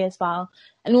the UK as well,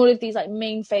 and all of these like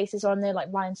main faces are on there, like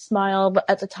Ryan Smile, but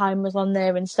at the time was on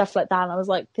there and stuff like that. And I was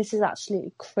like, this is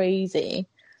absolutely crazy.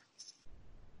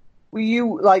 Were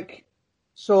you like,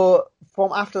 so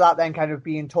from after that then kind of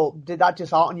being told, did that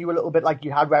dishearten you a little bit, like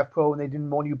you had RevPro and they didn't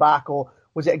want you back, or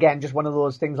was it again just one of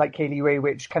those things like Kaylee Ray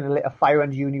which kind of lit a fire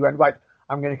under you and you went, right,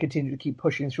 I'm going to continue to keep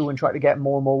pushing through and try to get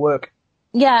more and more work?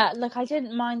 Yeah, like I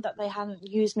didn't mind that they hadn't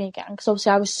used me again, because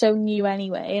obviously I was so new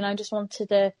anyway, and I just wanted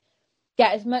to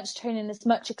get as much training, as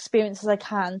much experience as I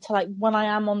can, to like when I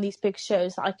am on these big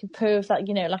shows that I can prove that,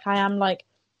 you know, like I am like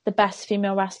the best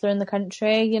female wrestler in the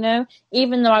country, you know,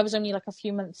 even though I was only like a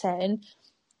few months in,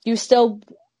 you still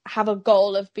have a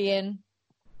goal of being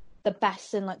the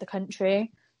best in like the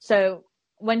country. So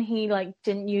when he like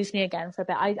didn't use me again for a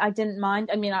bit, I didn't mind.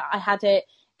 I mean, I had it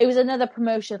was another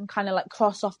promotion kind of like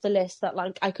cross off the list that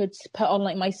like I could put on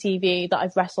like my CV that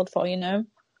I've wrestled for, you know.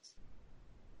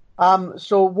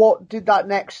 So what did that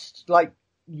next like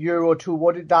year or two,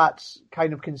 what did that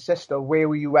kind of consist of? Where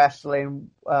were you wrestling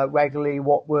regularly?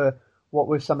 What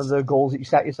were some of the goals that you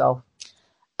set yourself?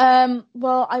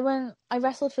 Well, I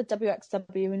wrestled for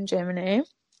WXW in Germany.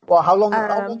 Well, how long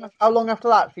after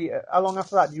that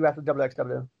did you wrestle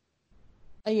WXW?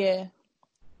 A year.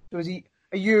 So was a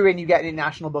year in, you get an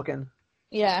international booking?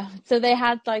 Yeah. So they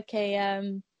had like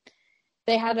a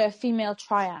female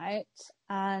tryout,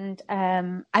 and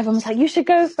everyone was like, you should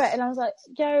go for it, and I was like,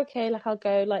 yeah, okay, like I'll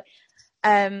go. Like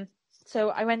so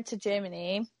I went to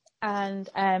Germany and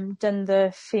done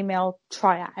the female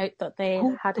tryout that they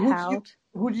had held.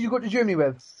 Who did you go to Germany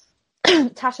with?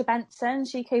 Tasha Benson.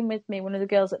 She came with me, one of the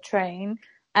girls that train.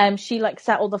 She like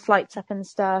set all the flights up and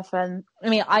stuff, and I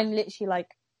mean, I'm literally like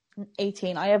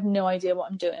 18. I have no idea what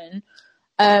I'm doing.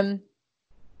 But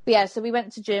yeah, so we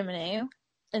went to Germany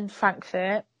in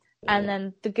Frankfurt, and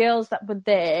then the girls that were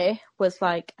there was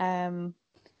like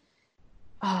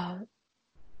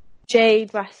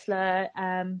Jade wrestler.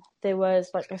 There was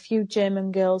like a few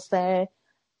German girls there.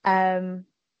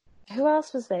 Who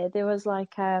else was there? There was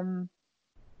like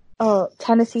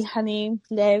Tennessee Honey,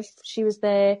 Liv, she was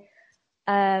there.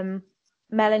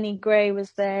 Melanie Gray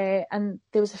was there, and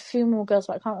there was a few more girls,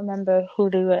 but I can't remember who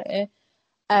they were.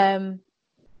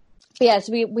 But yeah,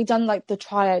 so we done like the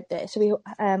tryout there. So we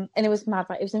and it was mad,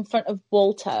 right? It was in front of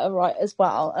Walter, right, as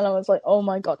well. And I was like, oh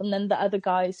my God. And then the other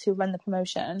guys who run the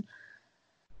promotion.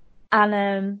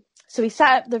 And so we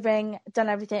set up the ring, done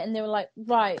everything, and they were like,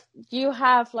 right, you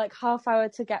have like half hour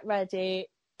to get ready,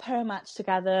 put a match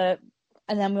together,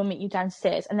 and then we'll meet you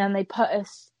downstairs. And then they put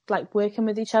us like working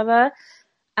with each other.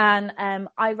 And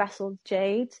I wrestled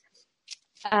Jade.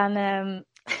 And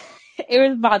it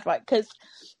was mad, right? Because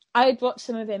I had watched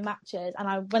some of her matches,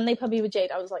 and when they put me with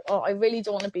Jade, I was like, oh, I really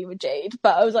don't want to be with Jade.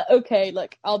 But I was like, okay,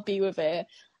 like, I'll be with her.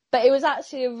 But it was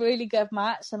actually a really good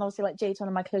match, and obviously, like, Jade's one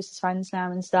of my closest friends now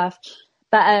and stuff.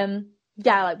 But,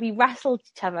 yeah, like, we wrestled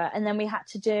each other, and then we had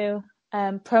to do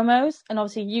promos, and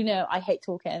obviously, you know, I hate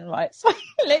talking, right? So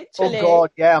literally... Oh, God,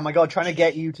 yeah, oh my God, trying to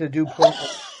get you to do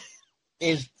promos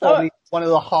is probably one of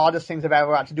the hardest things I've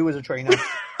ever had to do as a trainer.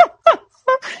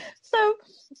 So...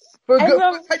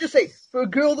 Can I just say, for a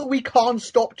girl that we can't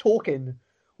stop talking,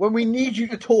 when we need you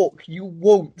to talk, you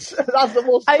won't. That's the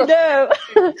most... I know.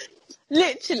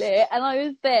 Literally. And I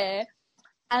was there,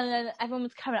 and then everyone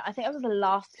was coming. I think I was the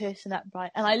last person up,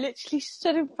 right? And I literally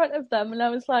stood in front of them, and I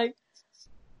was like,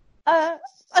 and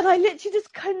I literally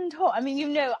just couldn't talk. I mean, you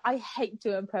know, I hate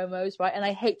doing promos, right? And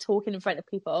I hate talking in front of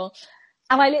people.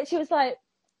 And I literally was like,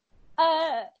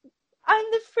 I'm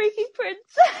the freaky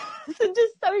princess, and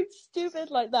just so stupid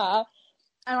like that.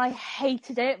 and I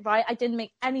hated it, right? I didn't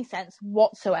make any sense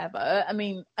whatsoever. I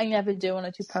mean, I never do when I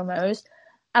do promos.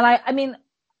 And I mean,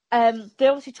 they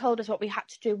obviously told us what we had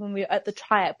to do when we were at the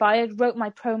tryout, but I had wrote my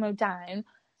promo down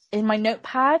in my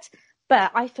notepad,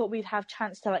 but I thought we'd have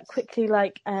chance to like quickly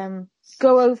like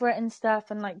go over it and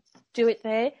stuff and like do it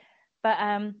there. But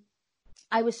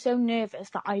I was so nervous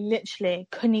that I literally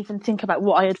couldn't even think about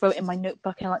what I had wrote in my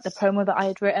notebook and like the promo that I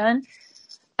had written.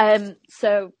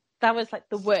 So that was like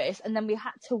the worst. And then we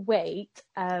had to wait,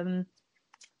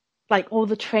 like all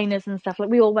the trainers and stuff, like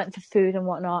we all went for food and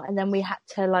whatnot. And then we had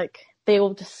to like, they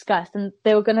all discussed and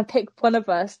they were going to pick one of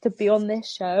us to be on this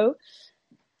show.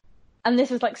 And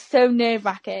this was like so nerve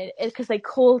wracking because they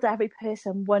called every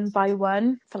person one by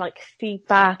one for like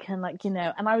feedback and like, you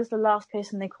know, and I was the last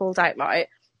person they called out, right?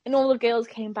 And all the girls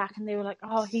came back and they were like,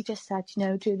 oh, he just said, you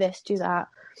know, do this, do that.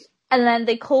 And then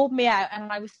they called me out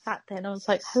and I was sat there and I was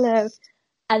like, hello.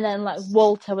 And then like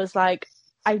Walter was like,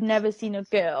 I've never seen a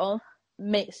girl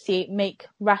make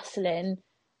wrestling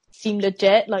seem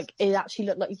legit. Like it actually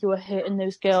looked like you were hurting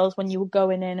those girls when you were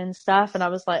going in and stuff. And I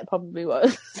was like, it probably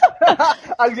was.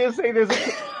 I was gonna say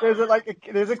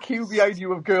there's a queue behind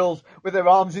you of girls with their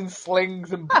arms in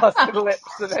slings and busted lips,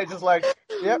 and they're just like,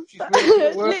 yep, she's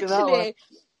really working that one.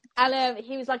 And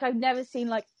he was like, I've never seen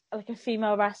like a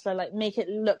female wrestler like make it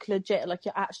look legit, like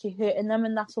you're actually hurting them,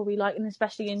 and that's what we like. And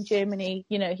especially in Germany,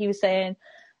 you know, he was saying,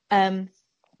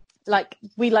 like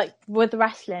we like with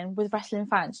wrestling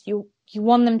fans, you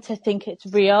want them to think it's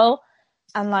real,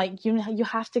 and like you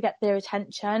have to get their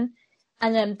attention.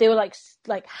 And then they were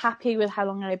like happy with how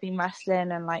long I'd been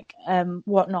wrestling and like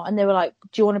whatnot, and they were like,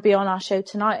 do you want to be on our show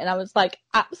tonight? And I was like,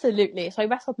 absolutely. So I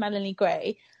wrestled Melanie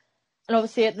Gray, and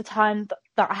obviously at the time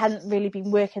that I hadn't really been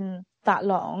working that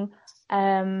long,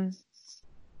 I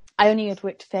only had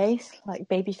worked face, like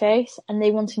baby face, and they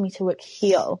wanted me to work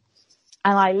heel.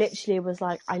 And I literally was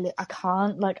like, I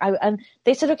can't, like, and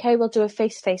they said, okay, we'll do a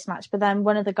face-to-face match. But then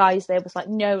one of the guys there was like,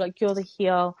 no, like, you're the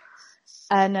heel.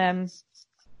 And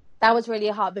that was really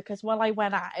hard because when I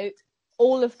went out,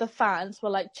 all of the fans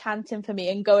were like chanting for me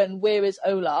and going, where is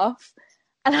Olaf?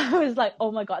 And I was like,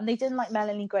 oh my God. And they didn't like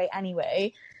Melanie Gray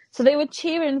anyway. So they were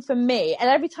cheering for me.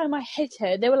 And every time I hit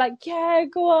her, they were like, yeah,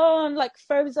 go on, like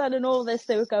Frozen and all this,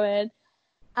 they were going.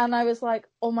 And I was like,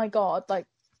 oh my God, like,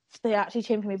 they actually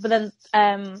cheered for me. But then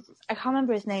I can't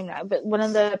remember his name now, but one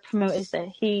of the promoters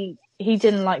there, he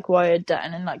didn't like what I had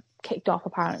done and like kicked off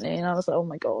apparently, and I was like, oh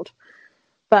my God.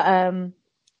 But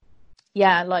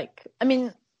yeah, like, I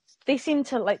mean, they seemed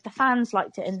to like, the fans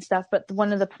liked it and stuff, but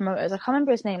one of the promoters, I can't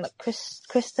remember his name, like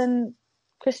Christian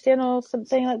or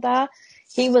something like that,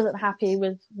 he wasn't happy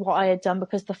with what I had done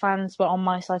because the fans were on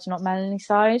my side and not Melanie's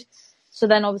side. So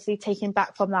then obviously taking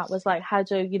back from that was like, how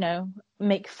do, you know,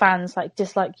 make fans like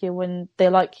dislike you when they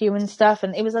like you and stuff.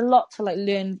 And it was a lot to like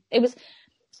learn. It was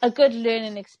a good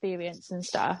learning experience and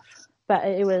stuff, but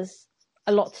it was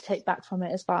a lot to take back from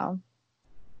it as well.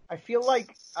 I feel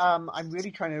like I'm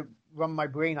really trying to run my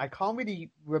brain. I can't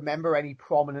really remember any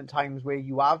prominent times where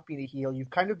you have been a heel. You've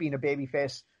kind of been a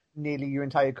babyface nearly your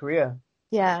entire career.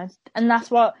 Yeah. And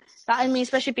that's what, I mean,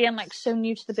 especially being like so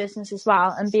new to the business as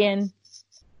well and being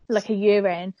like a year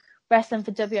in wrestling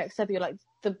for WXW, like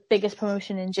the biggest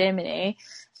promotion in Germany,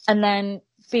 and then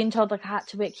being told like I had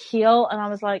to work heel, and I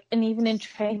was like, and even in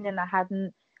training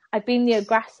I'd been the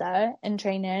aggressor in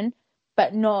training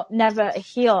but never a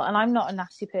heel, and I'm not a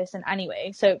nasty person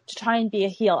anyway, so to try and be a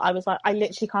heel, I was like, I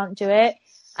literally can't do it.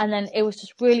 And then it was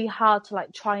just really hard to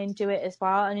like try and do it as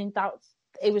well. I mean,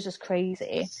 it was just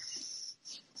crazy.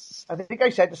 I think I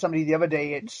said to somebody the other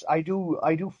day, I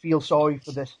do feel sorry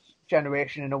for this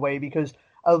generation in a way, because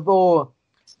although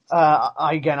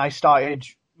I started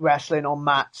wrestling on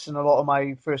mats, and a lot of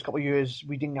my first couple of years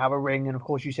we didn't have a ring, and of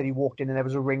course you said he walked in and there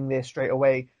was a ring there straight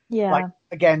away. Yeah. Like,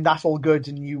 again, that's all good,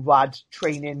 and you had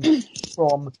training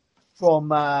from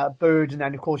Bird, and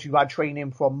then of course you had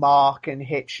training from Mark and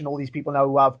Hitch and all these people now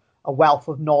who have a wealth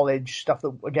of knowledge, stuff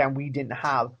that again we didn't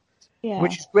have. Yeah.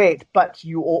 Which is great, but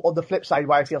on the flip side,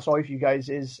 why I feel sorry for you guys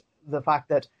is the fact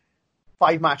that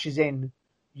 5 matches in,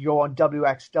 you're on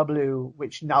WXW,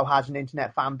 which now has an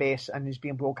internet fan base and is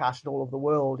being broadcasted all over the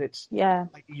world. It's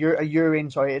like a year in.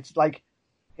 Sorry, it's like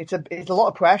it's a lot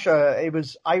of pressure.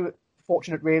 I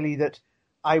fortunate really that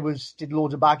I did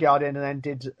loads of backyard in and then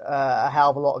did a hell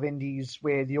of a lot of indies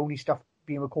where the only stuff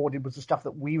being recorded was the stuff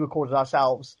that we recorded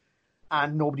ourselves,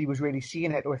 and nobody was really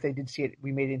seeing it, or if they did see it,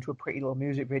 we made it into a pretty little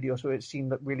music video, so it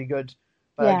seemed really good.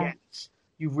 But again,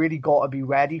 you've really got to be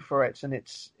ready for it, and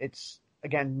it's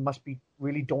again, must be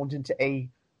really daunting to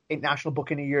international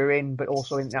booking a year in, but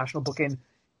also international booking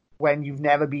when you've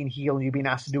never been heel and you've been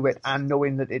asked to do it, and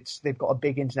knowing that they've got a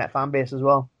big internet fan base as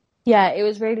well. Yeah, it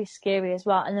was really scary as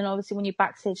well. And then obviously when you're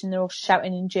backstage and they're all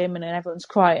shouting in German and everyone's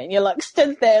crying, you're like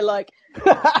stood there like,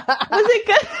 was it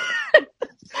good?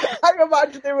 I can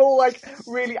imagine they were all like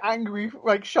really angry,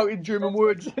 like shouting German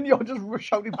words, and you're just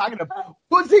shouting back at them.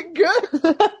 Was it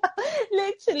good?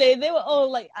 Literally, they were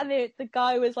all like, and the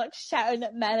guy was like shouting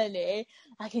at Melanie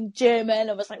like in German.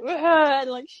 I was like, and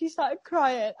like she started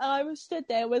crying, and I was stood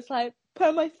there, was like,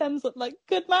 put my thumbs up, like,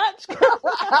 good match.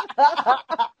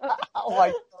 Oh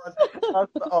my god!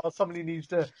 Somebody needs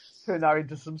to turn that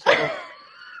into some sort of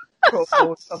promo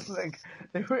or something.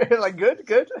 Like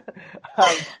good.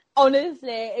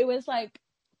 Honestly, it was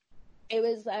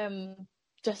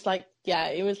just like, yeah,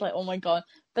 it was like, oh my god.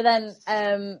 But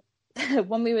then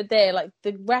when we were there, like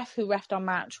the ref who refed our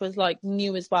match was like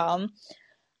new as well,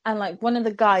 and like one of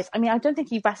the guys, I mean, I don't think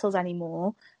he wrestles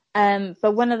anymore,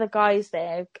 but one of the guys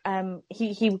there,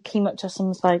 he came up to us and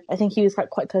was like, I think he was like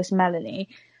quite close to Melanie,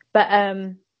 but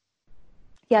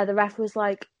yeah, the ref was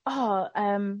like, oh,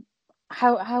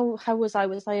 how was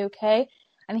I okay?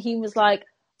 And he was like,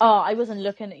 oh, I wasn't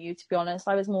looking at you, to be honest.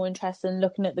 I was more interested in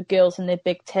looking at the girls and their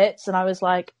big tits. And I was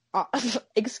like,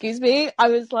 excuse me? I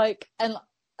was like, and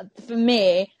for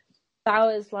me, that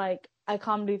was like, I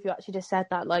can't believe you actually just said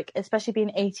that. Like, especially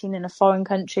being 18 in a foreign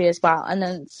country as well. And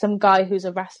then some guy who's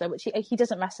a wrestler, which he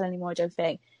doesn't wrestle anymore, I don't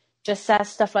think, just says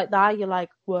stuff like that. You're like,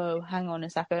 whoa, hang on a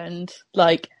second.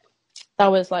 Like,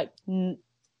 that was like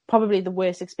probably the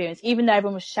worst experience. Even though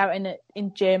everyone was shouting it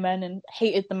in German and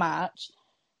hated the match,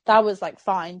 that was like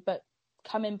fine, but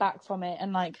coming back from it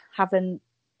and like having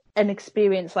an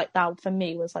experience like that for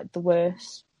me was like the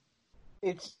worst.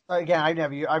 It's again, I've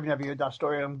never heard that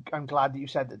story. I'm glad that you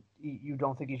said that you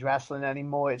don't think he's wrestling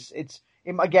anymore. It's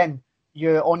again,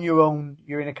 you're on your own.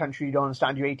 You're in a country you don't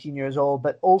understand. You're 18 years old,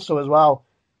 but also as well,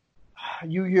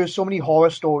 you hear so many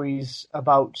horror stories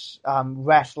about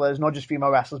wrestlers, not just female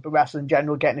wrestlers, but wrestlers in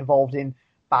general getting involved in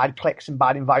bad cliques and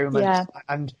bad environments. Yeah.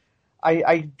 And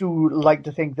I do like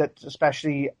to think that,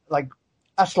 especially like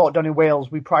us lot down in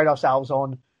Wales, we pride ourselves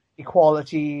on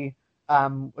equality.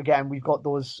 Again, we've got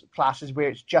those classes where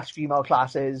it's just female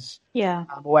classes. Yeah.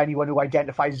 Or anyone who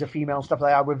identifies as a female and stuff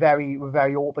like that. We're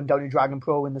very open down in Dragon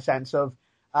Pro in the sense of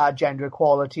gender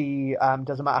equality.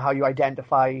 Doesn't matter how you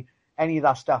identify, any of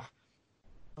that stuff.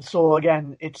 So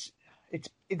again, it's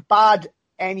bad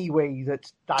anyway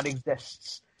that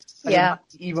exists. And yeah.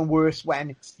 Even worse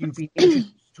when you've been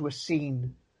introduced to a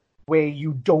scene where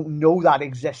you don't know that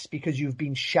exists because you've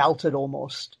been sheltered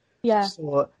almost. Yeah.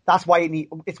 So that's why it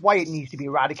needs to be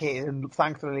eradicated, and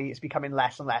thankfully it's becoming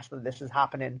less and less that this is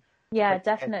happening. Yeah,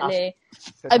 definitely.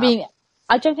 I mean,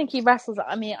 I don't think he wrestles.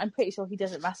 I mean, I'm pretty sure he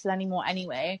doesn't wrestle anymore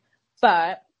anyway.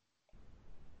 But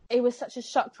it was such a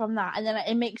shock from that, and then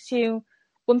it makes you,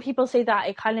 when people say that,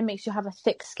 it kind of makes you have a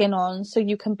thick skin on, so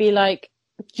you can be like,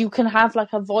 you can have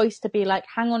like a voice to be like,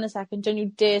 hang on a second, don't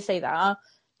you dare say that.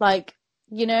 Like,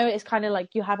 you know, it's kind of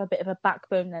like you have a bit of a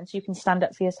backbone then, so you can stand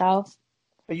up for yourself.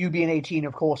 But you being 18,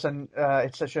 of course, and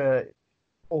it's such a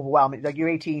overwhelming. Like, you're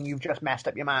 18, you've just messed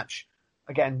up your match.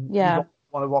 Again, yeah. You don't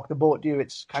want to rock the boat, do you?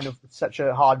 It's kind of such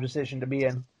a hard decision to be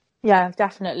in. Yeah,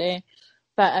 definitely.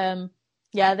 But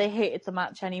yeah, they hated the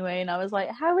match anyway, and I was like,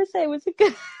 how was it? Was it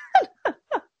good?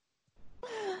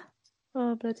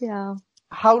 Oh, bloody hell.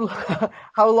 How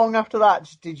long after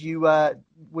that did you?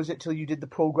 Was it till you did the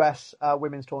Progress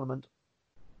women's tournament?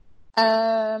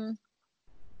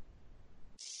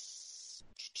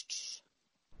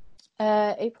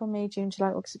 April, May, June, July,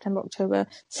 August, September, October.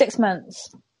 6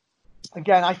 months.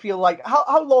 Again, I feel like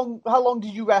how long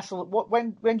did you wrestle?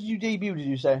 When did you debut? Did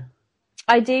you say?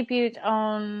 I debuted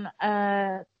on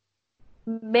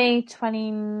May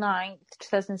 29th,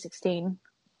 2016.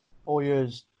 4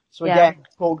 years. So again,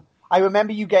 I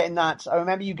remember you getting that.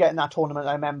 Tournament.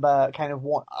 I remember kind of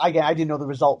I didn't know the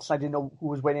results. I didn't know who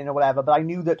was winning or whatever, but I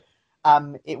knew that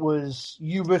it was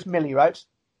you versus Millie, right?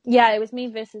 Yeah, it was me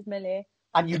versus Millie.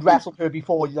 And you'd wrestled her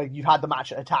before. Like, you had the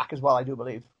match at Attack as well, I do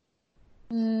believe.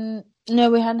 No,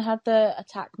 we hadn't had the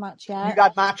Attack match yet. You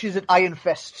had matches at Iron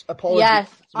Fist. Apologies. Yes,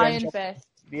 Iron Fist.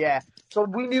 Yeah. So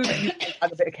we knew that you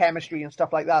had a bit of chemistry and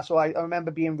stuff like that. So I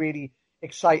remember being really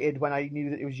excited when I knew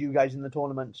that it was you guys in the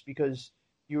tournament, because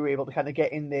you were able to kind of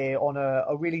get in there on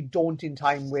a really daunting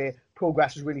time where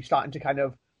Progress was really starting to kind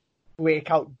of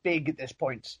break out big at this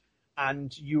point.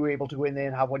 And you were able to go in there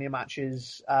and have one of your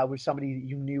matches with somebody that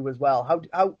you knew as well.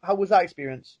 How was that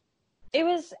experience? It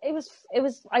was.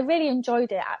 I really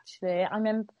enjoyed it, actually. I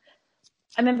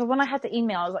remember when I had the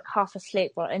email, I was like half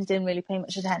asleep and didn't really pay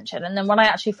much attention. And then when I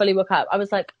actually fully woke up, I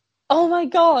was like, "Oh my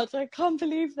god, I can't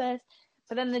believe this!"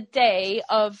 But then the day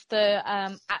of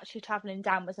the actually travelling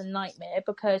down was a nightmare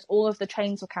because all of the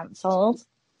trains were cancelled.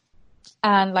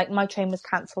 And like my train was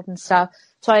cancelled and stuff.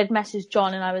 So I had messaged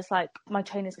John and I was like, my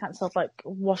train is cancelled, like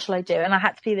what shall I do? And I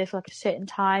had to be there for like a certain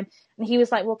time. And he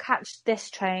was like, well, catch this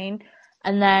train.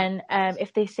 And then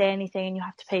if they say anything and you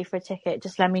have to pay for a ticket,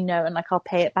 just let me know and like I'll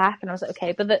pay it back. And I was like,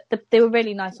 okay. But they were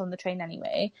really nice on the train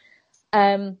anyway.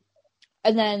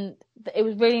 And then it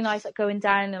was really nice like going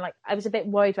down and like I was a bit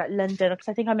worried about London because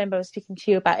I think I remember I was speaking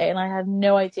to you about it and I had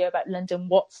no idea about London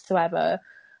whatsoever.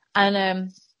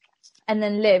 And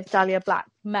then Liv, Dahlia Black,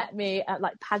 met me at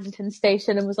like Paddington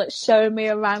Station and was like showing me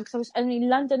around because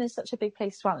London is such a big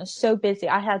place as well and it's so busy.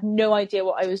 I had no idea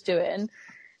what I was doing.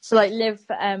 So like Liv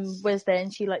was there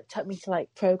and she like took me to like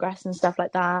Progress and stuff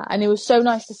like that. And it was so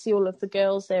nice to see all of the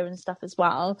girls there and stuff as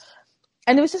well.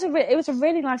 And it was just it was a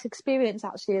really nice experience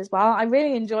actually as well. I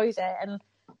really enjoyed it.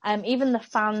 And even the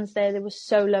fans there, they were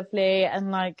so lovely.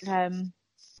 And like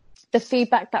the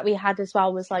feedback that we had as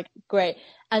well was like great.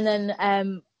 And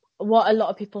then what a lot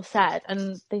of people said,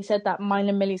 and they said that mine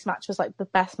and Millie's match was like the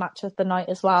best match of the night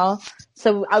as well.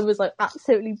 So I was like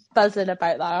absolutely buzzing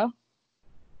about that.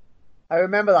 I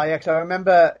remember that, yeah, because I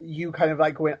remember you kind of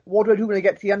like going, what do I do when I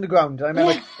get to the underground? And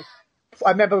I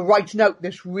remember writing out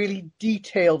this really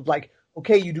detailed, like,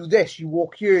 okay, you do this, you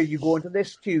walk here, you go into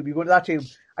this tube, you go into that tube.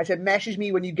 I said, message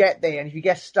me when you get there, and if you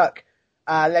get stuck,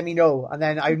 let me know. And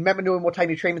then I remember knowing what time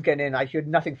your train was getting in. I heard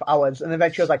nothing for hours. And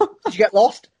eventually I was like, did you get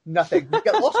lost? Nothing. Did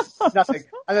you get lost? Nothing.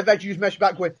 And eventually you just messaged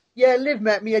back going, yeah, Liv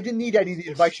met me. I didn't need any of the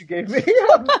advice you gave me.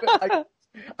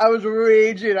 I was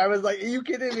raging. I was like, are you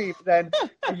kidding me? But then,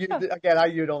 again, I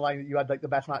heard online that you had like the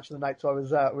best match of the night. So I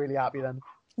was really happy then.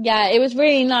 Yeah, it was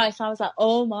really nice. I was like,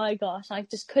 oh my gosh. I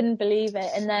just couldn't believe it.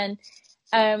 And then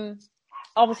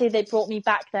obviously they brought me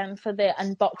back then for the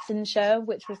unboxing show,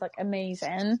 which was like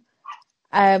amazing.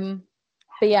 But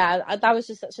yeah, that was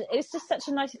just it's just such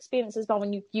a nice experience as well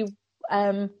when you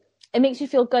it makes you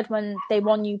feel good when they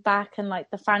want you back and like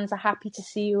the fans are happy to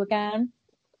see you again.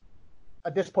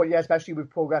 At this point, yeah, especially with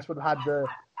Progress would have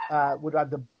had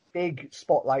the big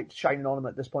spotlight shining on them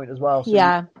at this point as well. So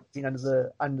yeah, being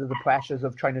under the pressures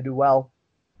of trying to do well.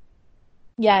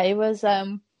 Yeah, it was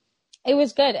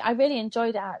good. I really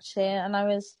enjoyed it actually, and I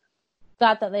was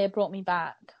glad that they had brought me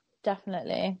back.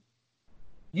 Definitely.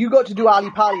 You got to do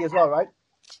Ali Pali as well, right?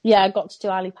 Yeah, I got to do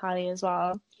Ali Pali as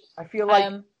well. I feel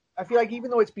like even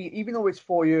though it's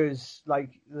 4 years,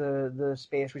 like the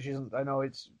space, which isn't, I know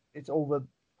it's over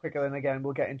quicker than, again,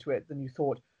 we'll get into it, than you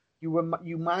thought.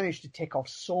 You managed to tick off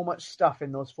so much stuff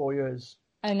in those 4 years.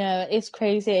 I know, it's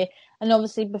crazy. And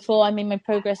obviously before I made my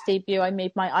Progress debut, I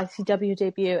made my ICW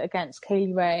debut against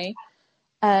Kaylee Ray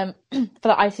for the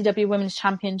ICW Women's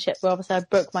Championship, where obviously I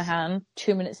broke my hand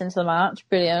 2 minutes into the match.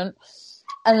 Brilliant.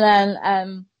 And then,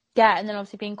 and then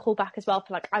obviously being called back as well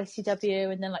for like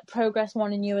ICW and then like Progress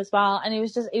wanting you as well. And it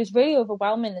was really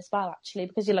overwhelming as well, actually,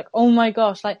 because you're like, oh my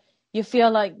gosh, like you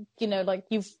feel like, you know, like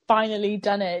you've finally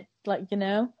done it, like, you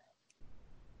know.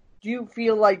 Do you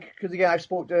feel like, because again, I've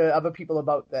spoke to other people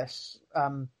about this,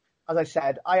 as I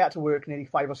said, I had to work nearly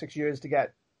 5 or 6 years to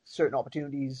get certain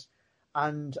opportunities.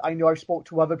 And I know I've spoke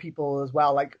to other people as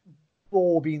well, like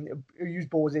use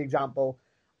Bo as the example.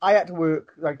 I had to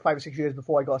work like 5 or 6 years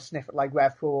before I got a sniff at like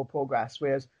Rev Pro or Progress,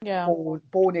 whereas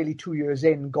Bo nearly 2 years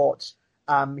in got,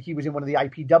 he was in one of the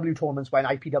IPW tournaments when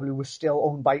IPW was still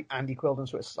owned by Andy Quildan,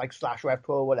 so it's like / Rev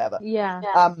Pro or whatever. Yeah.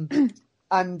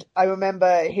 And I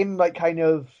remember him like kind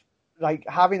of like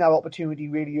having that opportunity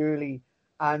really early,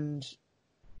 and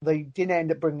they didn't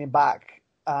end up bringing him back,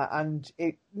 and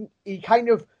it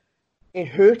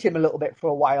hurt him a little bit for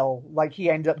a while. Like he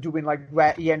ended up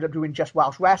doing just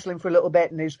Welsh wrestling for a little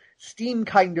bit, and his steam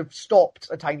kind of stopped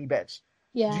a tiny bit.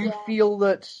 Yeah. Do you feel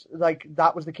that like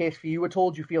that was the case for you at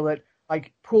all? Do you feel that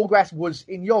like Progress was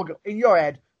in your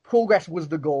head? Progress was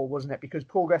the goal, wasn't it? Because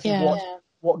Progress is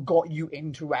what got you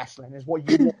into wrestling, is what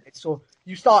you wanted. So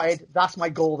you started, that's my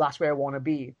goal, that's where I want to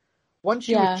be. Once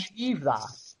you achieve that,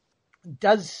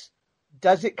 does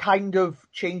it kind of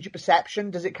change your perception?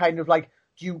 Does it kind of like,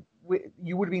 you would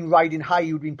have been riding high,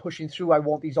 you would have been pushing through, I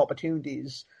want these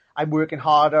opportunities, I'm working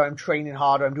harder, I'm training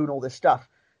harder, I'm doing all this stuff.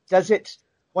 Does it,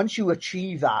 once you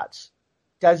achieve that,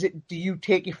 do you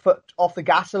take your foot off the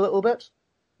gas a little bit?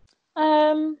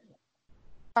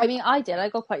 I mean, I did. I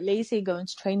got quite lazy going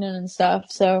to training and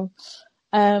stuff. So,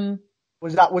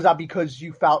 was that because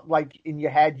you felt like in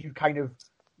your head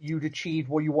you'd achieved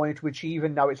what you wanted to achieve,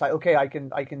 and now it's like, okay, I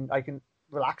can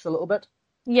relax a little bit?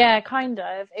 Yeah, kind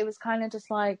of. It was kind of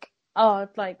just like, oh,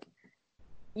 like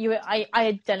I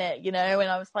had done it, you know,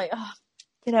 and I was like, oh,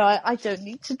 you know, I don't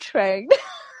need to train.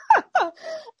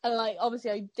 And like,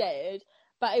 obviously I did,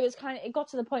 But it got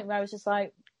to the point where I was just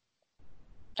like,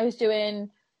 I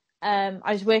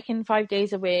was working 5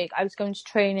 days a week. I was going to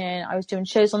training. I was doing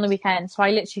shows on the weekend. So I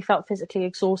literally felt physically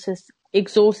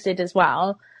exhausted as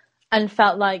well, and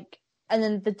felt like, and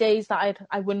then the days that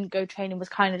I wouldn't go training was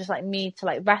kind of just like me to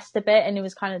like rest a bit. And it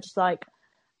was kind of just like,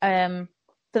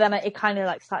 but then it kind of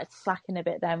like started slacking a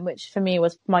bit then, which for me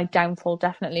was my downfall,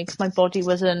 definitely, because my body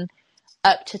wasn't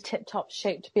up to tip-top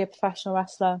shape to be a professional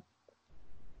wrestler.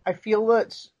 I feel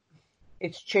that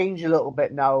it's changed a little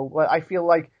bit now. I feel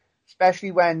like,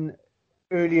 especially when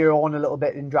earlier on a little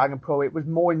bit in Dragon Pro, it was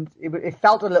more, it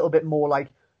felt a little bit more like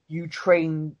you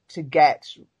train to get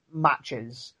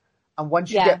matches. And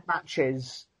once you get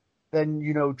matches, then,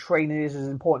 you know, training is as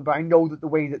important. But I know that the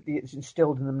way that it's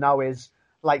instilled in them now is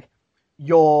like,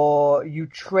 you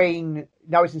train,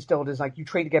 now it's instilled as like, you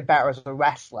train to get better as a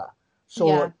wrestler.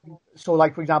 So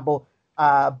like, for example,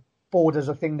 Border's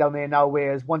a thing down there now,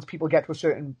 whereas once people get to a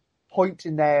certain point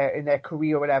in their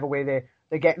career or whatever, where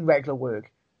they're getting regular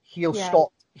work, he'll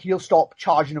stop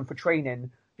charging them for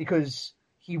training, because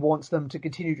he wants them to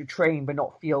continue to train but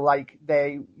not feel like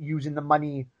they're using the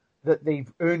money that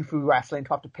they've earned through wrestling to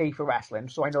have to pay for wrestling.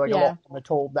 So I know like a lot of them are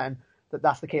told then that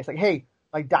that's the case. Like, hey,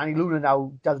 like Danny Luna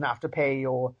now doesn't have to pay,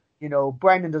 or, you know,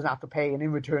 Brendan doesn't have to pay, and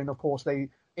in return, of course,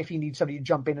 if he needs somebody to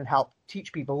jump in and help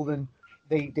teach people, then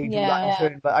they do that in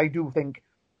return. But I do think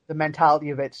the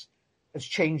mentality of it has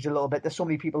changed a little bit. There's so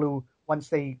many people who, once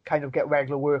they kind of get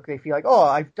regular work, they feel like, oh,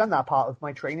 I've done that part of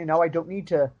my training, now I don't need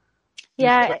to.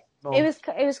 Yeah, it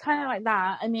was kind of like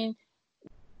that. I mean,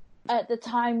 at the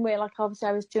time where, like, obviously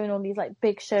I was doing all these like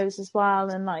big shows as well,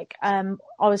 and like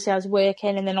obviously I was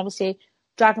working, and then obviously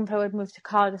Dragon Pro had moved to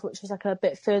Cardiff, which was like a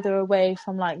bit further away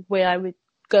from like where I would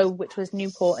go, which was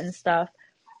Newport and stuff.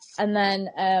 And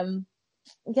then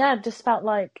just felt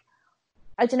like,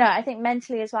 I don't know, I think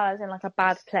mentally as well, I was in like a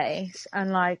bad place,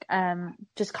 and like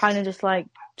just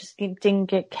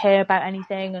didn't care about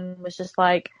anything, and was just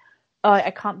like, oh,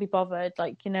 I can't be bothered,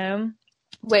 like, you know,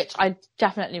 which I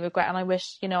definitely regret. And I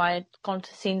wish, you know, I had gone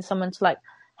to seen someone to like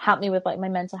help me with like my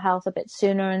mental health a bit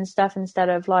sooner and stuff, instead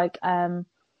of like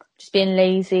just being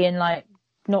lazy and like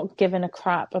not giving a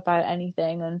crap about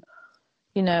anything. And,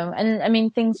 you know, and I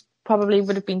mean, things probably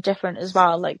would have been different as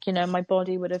well. Like, you know, my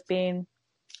body would have been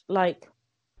like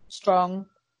strong,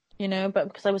 you know, but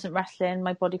because I wasn't wrestling,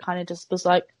 my body kind of just was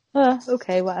like,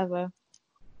 okay, whatever.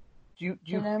 Do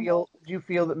you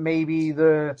feel that maybe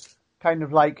the kind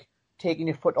of like taking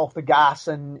your foot off the gas,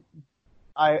 and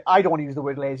I don't want to use the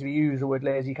word lazy, but you use the word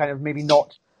lazy, kind of maybe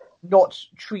not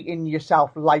treating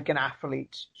yourself like an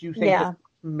athlete? Do you think that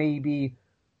maybe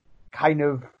kind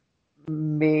of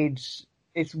made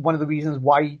it's one of the reasons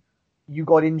why you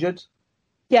got injured?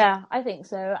 Yeah, I think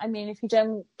so. I mean, if you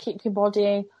don't keep your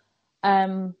body,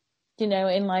 you know,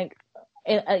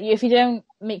 if you don't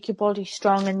make your body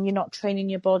strong, and you're not training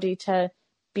your body to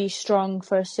be strong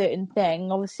for a certain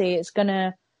thing, obviously it's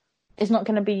not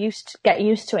gonna get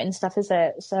used to it and stuff, is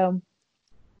it? So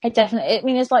I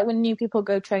mean, it's like when new people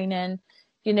go training,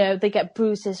 you know, they get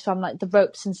bruises from like the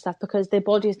ropes and stuff, because their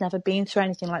body's never been through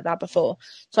anything like that before.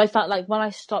 So I felt like when I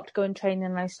stopped going training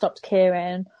and I stopped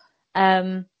caring,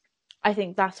 I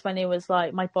think that's when it was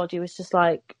like my body was just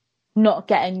like not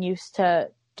getting used to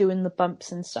doing the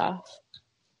bumps and stuff.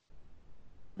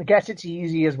 I guess it's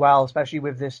easy as well, especially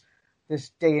with this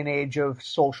day and age of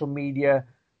social media,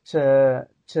 to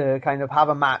kind of have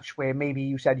a match where maybe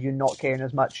you said you're not caring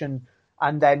as much, and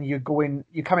then you're coming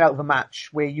out of a match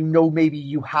where, you know, maybe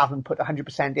you haven't put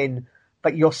 100% in,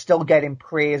 but you're still getting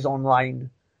praise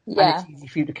online. Yeah. And it's easy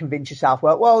for you to convince yourself,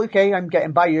 well, okay, I'm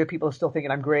getting by here. People are still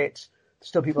thinking I'm great.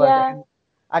 Still people are getting,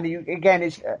 and again,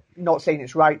 it's not saying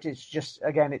it's right. It's just,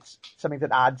 again, it's something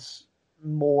that adds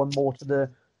more and more to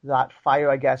that fire,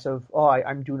 I guess, of, oh,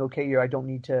 I'm doing okay here. I don't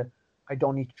need to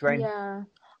train. Yeah.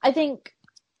 I think,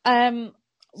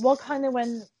 what kind of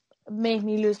made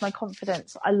me lose my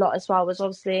confidence a lot as well was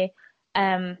obviously,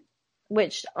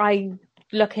 which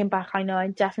looking back, I know I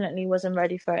definitely wasn't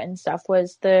ready for it and stuff,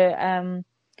 was the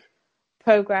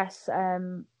Progress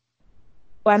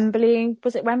Wembley.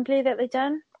 Was it Wembley that they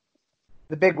done?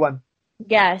 The big one.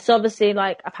 Yeah, so obviously,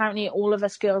 like, apparently all of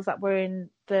us girls that were in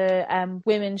the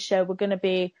women's show were going to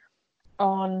be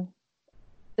on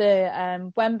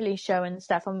the Wembley show and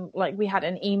stuff, and like we had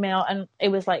an email and it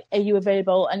was like, are you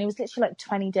available? And it was literally like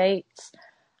 20 dates,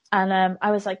 and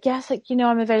I was like, yes, like, you know,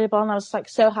 I'm available, and I was like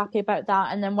so happy about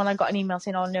that. And then when I got an email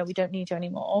saying, oh no, we don't need you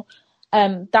anymore,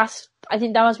 I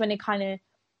think that was when it kind of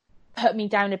put me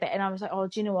down a bit, and I was like, oh,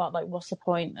 do you know what, like, what's the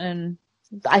point? And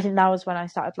I think that was when I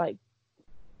started like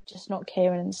just not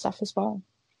caring and stuff as well. I guess it's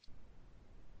not saying it's right. It's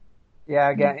just, again, it's something that adds more and more to that fire, I guess, of, oh, I'm doing okay here. I don't need to train. I think that was when I started like just not caring and stuff as well. Yeah,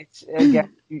 again,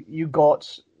 you got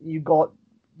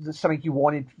something you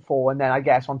wanted for, and then I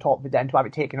guess on top of it, then to have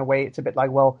it taken away, it's a bit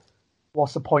like, well,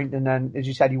 what's the point? And then, as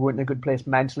you said, you weren't in a good place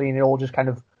mentally, and it all just kind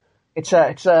of, it's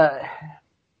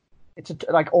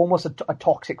like almost a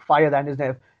toxic fire, then, isn't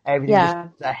it? Everything just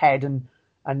goes ahead, and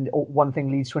one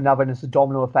thing leads to another, and it's a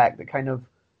domino effect that kind of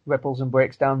ripples and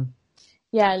breaks down.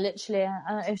 Yeah, literally,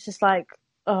 and it's just like,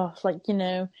 oh, like, you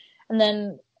know, and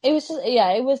then it was just,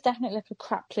 yeah, it was definitely like a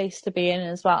crap place to be in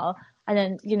as well. And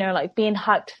then, you know, like being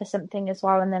hyped for something as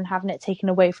well, and then having it taken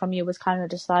away from you was kind of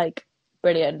just like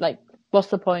brilliant. Like, what's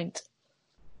the point?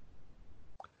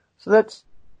 So let's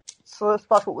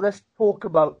talk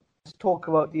about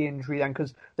the injury then,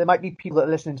 because there might be people that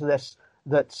are listening to this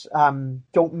that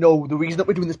don't know the reason that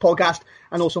we're doing this podcast,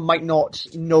 and also might not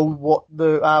know what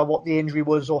the injury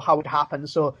was or how it happened.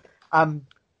 So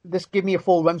just give me a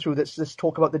full run through. Let's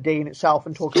talk about the day in itself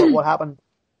and talk about what happened.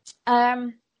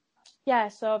 Yeah,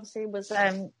 so obviously it was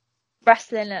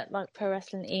wrestling at like Pro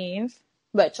Wrestling Eve,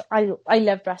 which I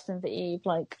loved wrestling for Eve.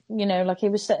 Like, you know, like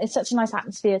it's such a nice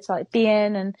atmosphere to like be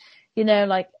in, and you know,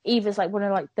 like Eve is like one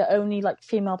of like the only like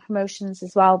female promotions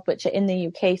as well, which are in the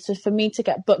UK. So for me to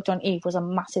get booked on Eve was a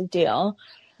massive deal.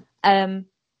 So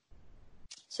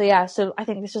yeah, so I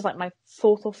think this was like my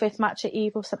 4th or 5th match at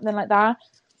Eve or something like that,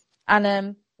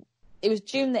 and it was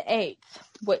June the 8th,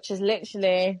 which is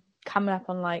literally coming up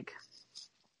on like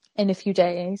in a few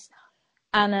days.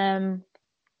 And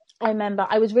I remember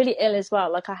I was really ill as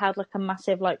well. Like I had like a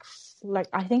massive like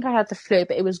I think I had the flu,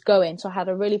 but it was going. So I had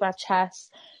a really bad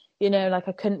chest, you know, like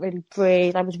I couldn't really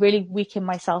breathe. I was really weak in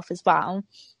myself as well.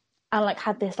 And like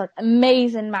had this like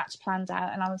amazing match planned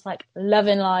out, and I was like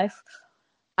loving life.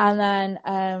 And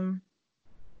then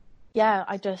yeah,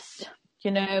 I just,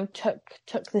 you know,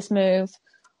 took this move,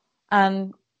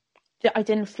 and I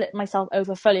didn't flip myself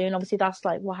over fully. And obviously that's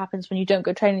like what happens when you don't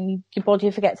go training. Your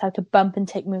body forgets how to bump and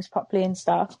take moves properly and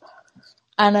stuff.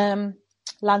 And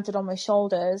landed on my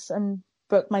shoulders and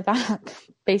broke my back,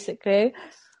 basically.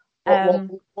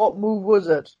 What move was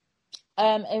it?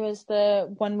 It was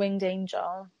the One-Winged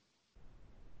Angel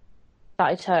that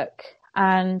I took.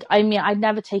 And I mean, I'd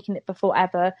never taken it before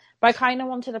ever, but I kind of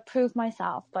wanted to prove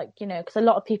myself, like, you know, because a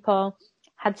lot of people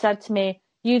had said to me,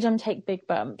 you don't take big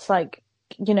bumps, like,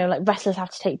 you know, like wrestlers have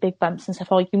to take big bumps and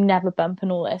stuff, or you never bump and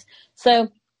all this. So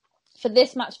for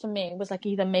this match for me, it was like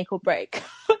either make or break,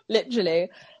 literally,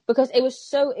 because it was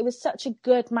such a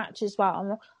good match as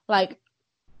well. Like,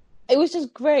 it was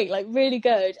just great, like really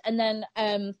good. And then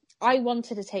I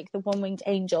wanted to take the One-Winged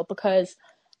Angel because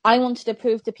I wanted to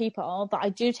prove to people that I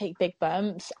do take big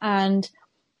bumps, and,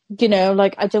 you know,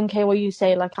 like, I don't care what you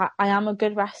say, like, I am a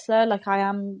good wrestler, like, I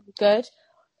am good.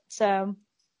 So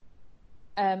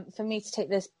for me to take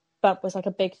this bump was like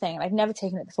a big thing. I'd never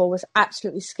taken it before, was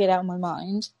absolutely scared out of my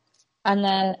mind. And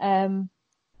then,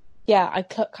 yeah,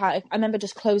 I remember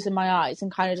just closing my eyes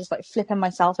and kind of just like flipping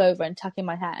myself over and tucking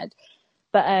my head.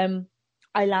 But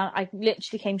I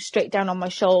literally came straight down on my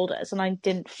shoulders, and I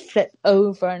didn't flip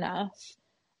over enough.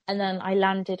 And then I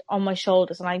landed on my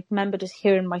shoulders, and I remember just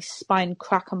hearing my spine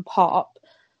crack and pop.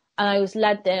 And I was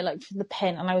led there like for the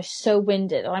pin, and I was so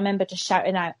winded. And I remember just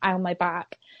shouting out on my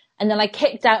back. And then I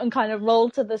kicked out and kind of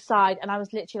rolled to the side, and I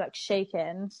was literally like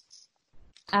shaking.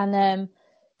 And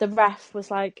the ref was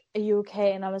like, "Are you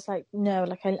okay?" And I was like, "No,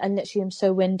 like I literally am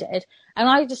so winded." And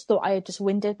I just thought I had just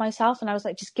winded myself, and I was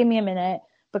like, "Just give me a minute,"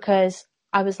 because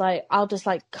I was like, "I'll just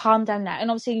like calm down now." And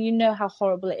obviously, you know how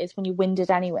horrible it is when you're winded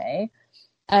anyway.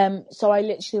 So I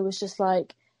literally was just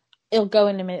like, it'll go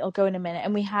in a minute.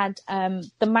 And we had,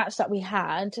 the match that we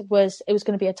had it was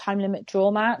going to be a time limit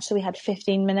draw match. So we had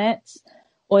 15 minutes,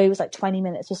 or it was like 20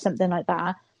 minutes or something like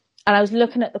that. And I was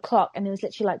looking at the clock, and it was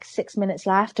literally like 6 minutes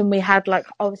left. And we had like,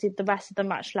 obviously the rest of the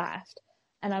match left.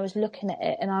 And I was looking at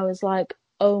it, and I was like,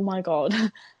 oh my God.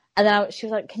 And then she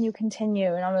was like, can you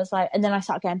continue? And I was like, and then I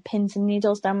started getting pins and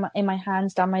needles in my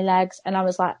hands, down my legs. And I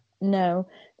was like, no,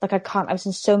 like I can't, I was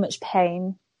in so much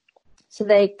pain. So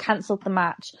they cancelled the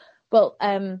match. Well,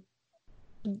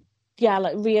 yeah,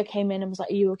 like Rhea came in and was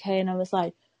like, are you okay? And I was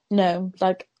like, no,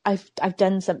 like I've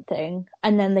done something.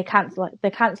 And then they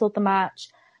cancelled the match.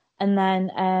 And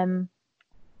then,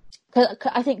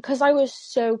 I think because I was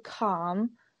so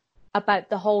calm about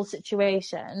the whole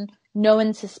situation, no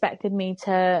one suspected me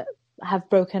to have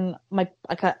broken my,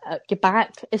 like your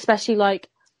back, especially like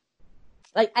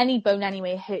any bone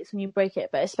anyway hurts when you break it,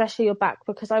 but especially your back,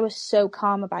 because I was so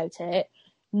calm about it.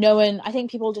 I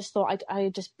think people just thought I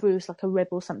just bruised like a rib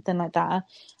or something like that.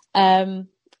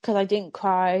 Because I didn't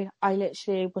cry. I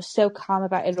literally was so calm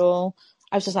about it all.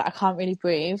 I was just like, I can't really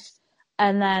breathe.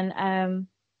 And then,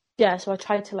 yeah, so I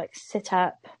tried to like sit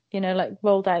up, like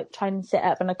rolled out, trying to sit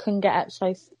up, and I couldn't get up, so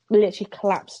I literally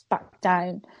collapsed back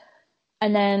down.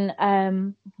 And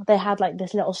then they had like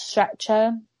this little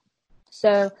stretcher,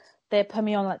 so they put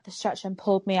me on like the stretcher and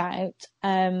pulled me out.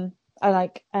 I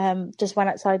just went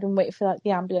outside and waited for like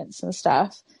the ambulance and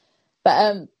stuff.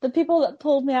 But the people that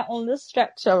pulled me out on the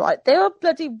stretcher, right, they were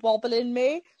bloody wobbling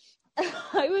me.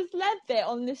 I was led there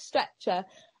on this stretcher,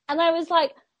 and I was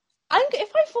like,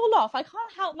 if I fall off, I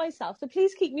can't help myself, so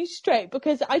please keep me straight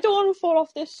because I don't want to fall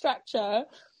off this stretcher.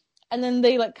 And then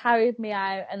they like carried me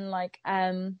out and like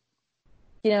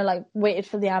waited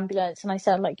for the ambulance, and I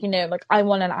said like, I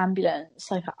want an ambulance.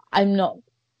 Like I'm not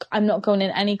going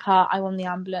in any car. I want the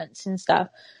ambulance and stuff.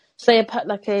 So they put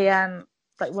like a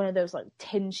like one of those like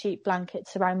tin sheet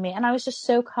blankets around me, and I was just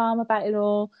so calm about it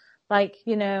all. Like,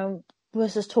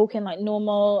 was just talking like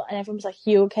normal, and everyone was like,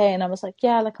 "You okay?" And I was like,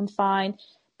 "Yeah, like I'm fine."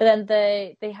 But then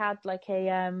they had like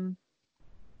a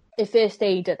first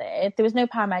aider there. There was no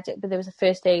paramedic, but there was a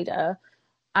first aider,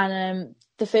 and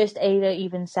the first aider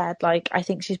even said like, "I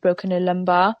think she's broken her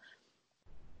lumbar,"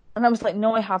 and I was like,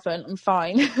 "No, I haven't. I'm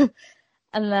fine."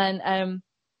 And then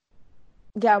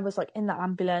I was like in the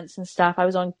ambulance and stuff. I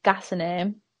was on gas and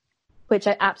air, which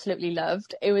I absolutely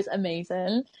loved. It was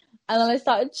amazing. And then I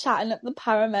started chatting at the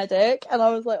paramedic, and I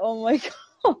was like, "Oh my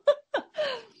God."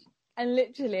 And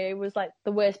literally it was like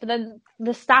the worst. But then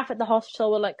the staff at the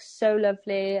hospital were like so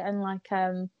lovely and like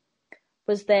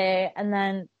was there. And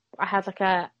then I had like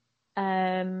a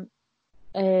CT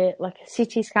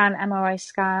scan, MRI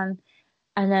scan,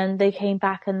 and then they came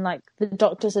back and like the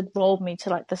doctors had rolled me to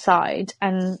like the side,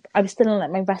 and I was still in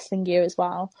like my wrestling gear as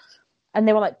well. And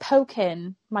they were like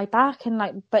poking my back, and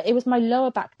like, but it was my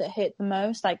lower back that hurt the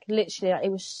most. Like literally, like,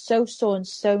 it was so sore and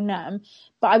so numb.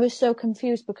 But I was so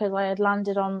confused because I had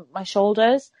landed on my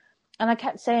shoulders, and I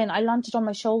kept saying I landed on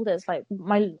my shoulders, but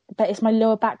it's my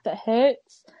lower back that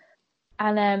hurts.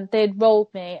 And they had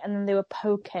rolled me, and then they were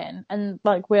poking, and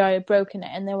like where I had broken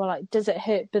it, and they were like, "Does it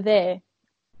hurt there?"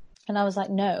 And I was like,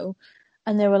 "No."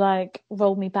 And they were like,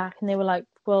 rolled me back, and they were like,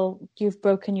 "Well, you've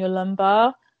broken your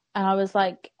lumbar." And I was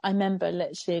like, I remember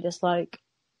literally just like,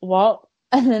 what?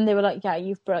 And then they were like, "Yeah,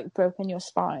 you've broken your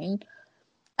spine."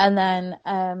 And then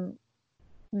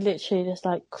literally just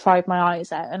like cried my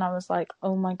eyes out. And I was like,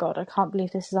 oh my God, I can't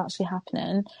believe this is actually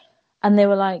happening. And they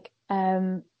were like,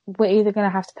 we're either going to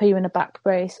have to put you in a back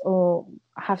brace or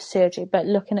have surgery. But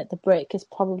looking at the break, it's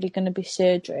probably going to be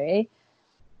surgery.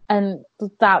 And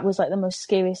that was like the most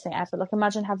scariest thing ever. Like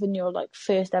imagine having your like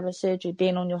first ever surgery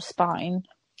being on your spine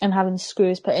and having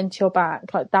screws put into your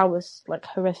back. Like that was like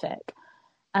horrific.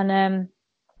 And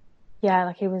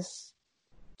like it was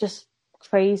just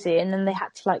crazy. And then they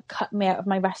had to like cut me out of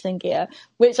my wrestling gear,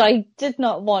 which I did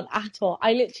not want at all.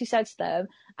 I literally said to them,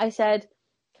 I said,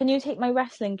 "Can you take my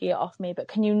wrestling gear off me, but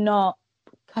can you not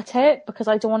cut it? Because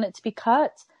I don't want it to be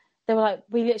cut." They were like,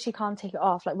 "We literally can't take it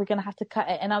off. Like, we're going to have to cut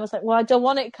it." And I was like, "Well, I don't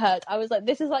want it cut." I was like,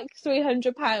 "This is like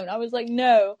 £300. I was like,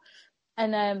 "No."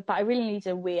 And but I really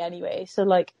needed a wee anyway, so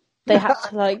like they had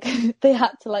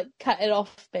to cut it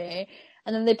off me,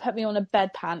 and then they put me on a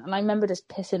bedpan, and I remember just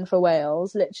pissing for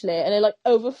Wales, literally, and it like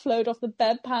overflowed off the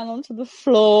bedpan onto the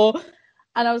floor,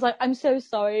 and I was like, "I'm so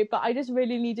sorry, but I just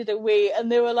really needed a wee,"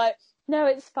 and they were like, "No,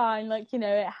 it's fine, like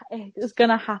it's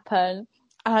gonna happen."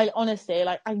 And I honestly,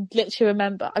 like, I literally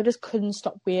remember I just couldn't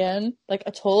stop weeing, like,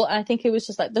 at all, and I think it was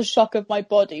just like the shock of my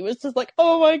body was just like,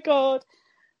 oh my God.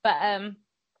 But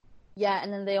yeah,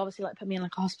 and then they obviously like put me in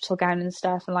like a hospital gown and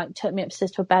stuff, and like took me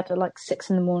upstairs to a bed at like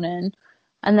 6 a.m.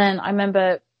 And then I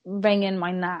remember ringing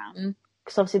my nan,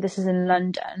 because obviously this is in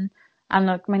London, and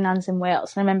like my nan's in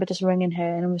Wales, and I remember just ringing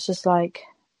her, and it was just like,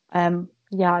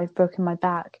 yeah, I've broken my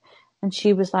back. And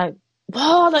she was like,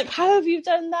 "Whoa, like how have you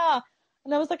done that?"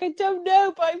 And I was like, "I don't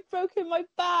know, but I've broken my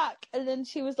back." And then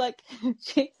she was like,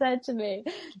 she said to me,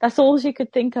 that's all she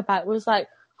could think about was like,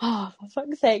 "Oh, for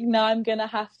fuck's sake, now I'm gonna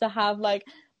have like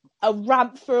a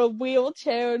ramp for a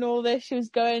wheelchair and all this." She was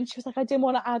like, "I didn't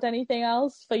want to add anything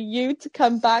else for you to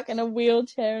come back in a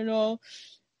wheelchair and all."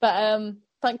 But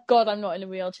thank God I'm not in a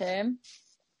wheelchair.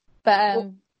 But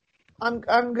well, I'm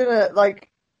gonna like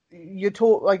you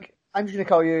talk like I'm just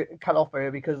gonna cut off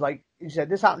here because like you said,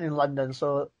 this happened in London,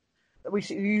 so we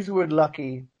use the word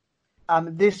lucky.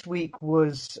 This week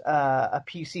was a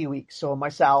PC week, so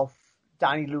myself,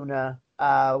 Danny Luna,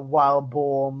 Wild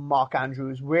Boar, Mark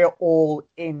Andrews, we're all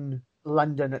in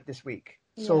London at this week.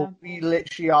 So we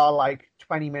literally are like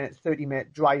 20 minutes,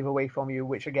 30-minute drive away from you,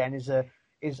 which again is a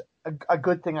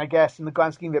good thing, I guess, in the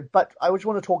grand scheme of it. But I just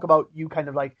want to talk about you kind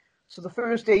of like, so the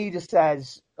first aider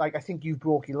says, like, I think you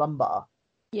broke your lumbar.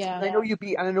 Yeah. And I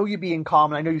know you're being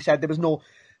calm, and I know you said there was no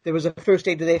there was a first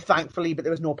aider there, thankfully, but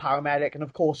there was no paramedic. And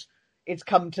of course, it's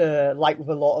come to light with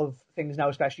a lot of things now,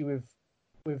 especially with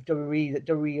WWE, that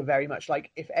WWE are very much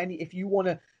like, if you want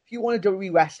a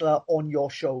WWE wrestler on your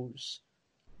shows,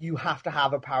 you have to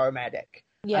have a paramedic.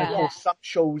 Yeah. And of course, some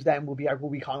shows then will be like, well,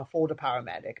 we can't afford a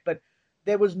paramedic. But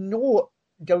there was no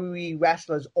WWE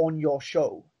wrestlers on your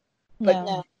show.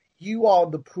 But you are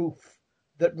the proof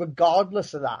that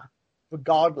regardless,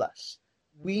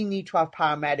 we need to have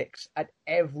paramedics at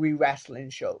every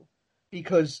wrestling show.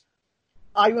 Because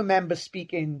I remember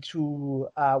speaking to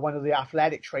one of the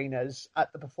athletic trainers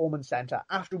at the Performance Center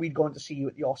after we'd gone to see you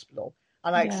at the hospital.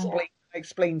 And I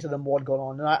explained to them what had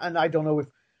gone on. And I don't know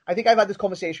I think I've had this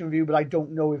conversation with you, but I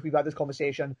don't know if we've had this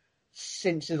conversation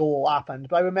since it all happened.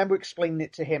 But I remember explaining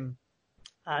it to him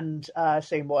and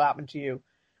saying what happened to you.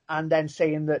 And then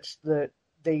saying that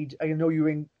I know you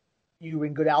were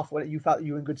in good health, you felt that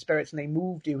you were in good spirits, and they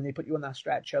moved you and they put you on that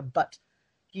stretcher. But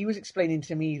he was explaining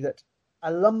to me that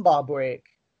a lumbar break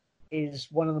is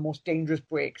one of the most dangerous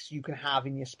breaks you can have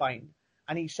in your spine.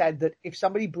 And he said that if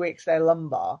somebody breaks their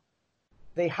lumbar,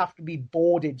 they have to be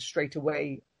boarded straight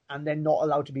away and they're not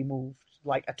allowed to be moved,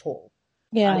 like, at all.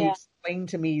 Yeah. And he explained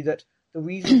to me that the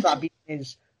reason for that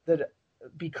is that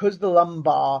because the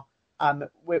lumbar,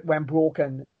 when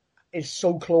broken, is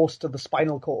so close to the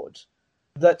spinal cord,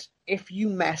 that if you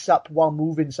mess up while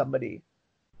moving somebody,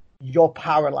 you're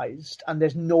paralyzed, and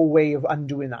there's no way of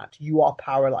undoing that. You are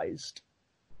paralyzed.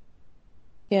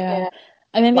 Yeah.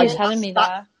 I remember you telling me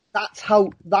that. That's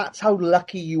how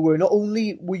lucky you were. Not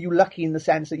only were you lucky in the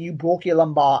sense that you broke your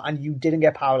lumbar and you didn't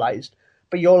get paralyzed,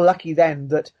 but you're lucky then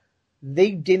that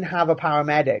they didn't have a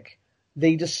paramedic.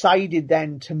 They decided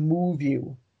then to move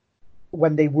you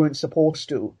when they weren't supposed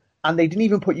to. And they didn't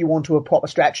even put you onto a proper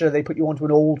stretcher. They put you onto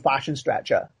an old-fashioned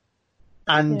stretcher,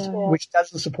 which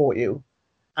doesn't support you.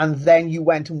 And then you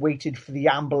went and waited for the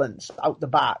ambulance out the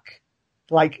back.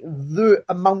 Like, the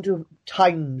amount of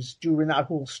times during that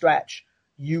whole stretch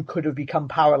you could have become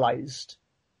paralyzed.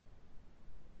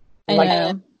 I know.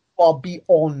 You are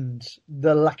beyond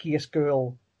the luckiest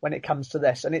girl when it comes to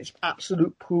this. And it's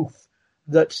absolute proof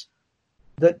that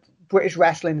British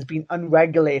wrestling's been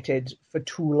unregulated for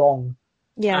too long.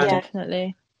 Yeah,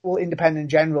 definitely. Well, independent in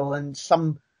general, and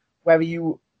whether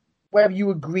you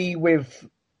agree with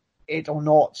it or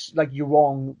not, like, you're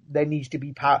wrong. There needs to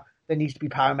be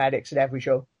paramedics at every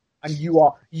show, and you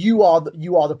are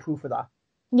the proof of that.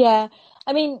 Yeah,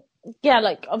 I mean,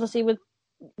 like, obviously with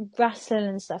wrestling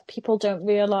and stuff, people don't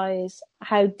realise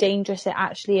how dangerous it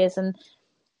actually is. And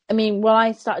I mean, when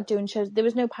I started doing shows, there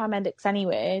was no paramedics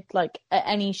anyway, like, at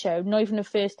any show, not even a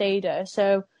first aider.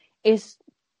 So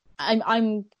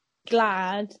I'm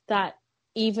glad that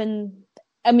with the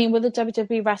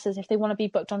WWE wrestlers, if they want to be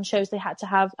booked on shows, they had to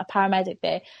have a paramedic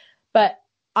there. But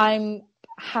I'm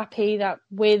happy that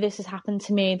where this has happened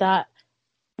to me, that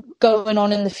going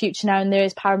on in the future now, and there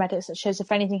is paramedics at shows,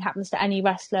 if anything happens to any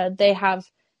wrestler, they have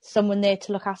someone there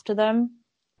to look after them.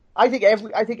 I think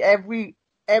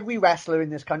every wrestler in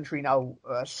this country now,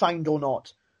 signed or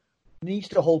not, needs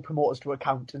to hold promoters to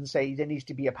account and say there needs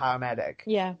to be a paramedic.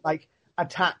 Yeah. Like,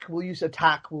 we'll use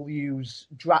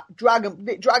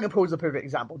Dragon Pro is a perfect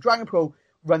example. Dragon Pro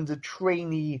runs a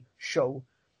trainee show.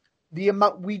 We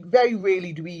very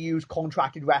rarely do we use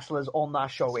contracted wrestlers on that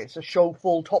show. It's a show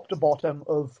full top to bottom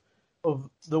of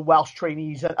the Welsh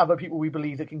trainees and other people we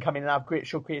believe that can come in and have great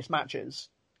showcase matches.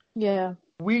 Yeah.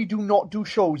 We do not do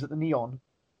shows at the Neon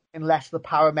unless the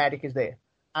paramedic is there.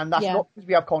 And that's not because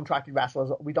we have contracted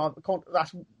wrestlers.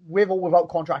 That's with or without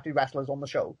contracted wrestlers on the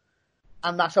show.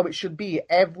 And that's how it should be.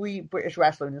 Every British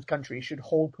wrestler in this country should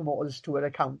hold promoters to an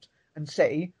account and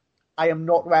say, I am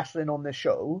not wrestling on this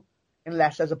show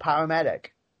unless there's a paramedic.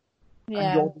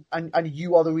 Yeah. And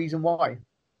you are the reason why.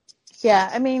 Yeah,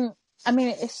 I mean,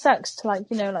 it sucks to, like,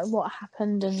 like what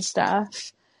happened and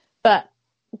stuff. But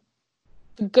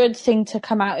the good thing to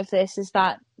come out of this is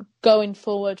that going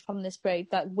forward from this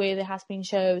break, that where there has been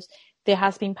shows, there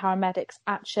has been paramedics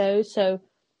at shows. So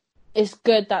it's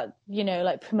good that,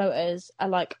 like, promoters are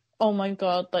like, oh my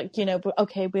God, like,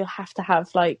 okay, we'll have to have,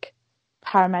 like,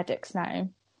 paramedics now.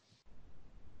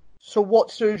 So what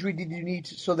surgery did you need?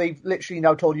 So they've literally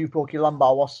now told you broke your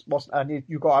lumbar. And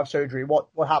you've got to have surgery. What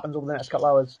happens over the next couple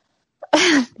of hours?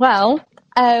 Well,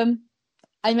 I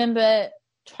remember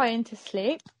trying to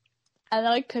sleep and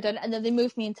I couldn't. And then they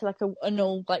moved me into, like, an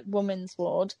old, like, woman's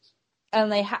ward.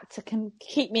 And they had to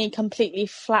keep me completely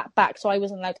flat back. So I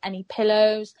wasn't allowed any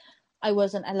pillows. I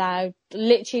wasn't allowed,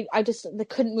 literally, they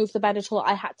couldn't move the bed at all.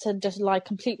 I had to just lie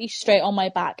completely straight on my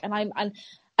back. And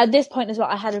at this point as well,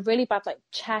 I had a really bad, like,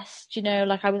 chest,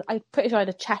 like, I'm pretty sure I had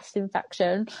a chest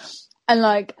infection. And,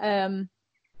 like,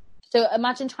 So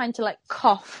imagine trying to like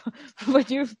cough when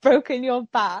you've broken your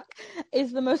back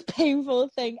is the most painful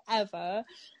thing ever.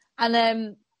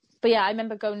 And but yeah, I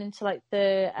remember going into like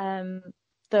the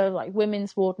like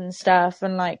women's ward and stuff,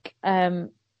 and like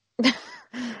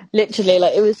literally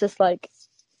like it was just like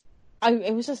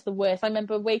it was just the worst. I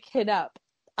remember waking up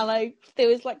and there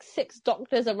was like 6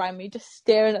 doctors around me just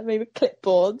staring at me with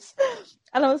clipboards,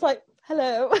 and I was like,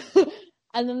 hello.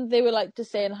 And then they were like just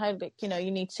saying how, like, you know,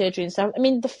 you need surgery and stuff. I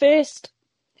mean, the first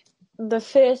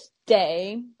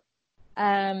day,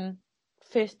 like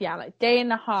day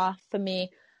and a half for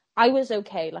me, I was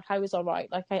okay. Like I was all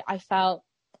right. Like I felt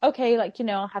okay. Like, you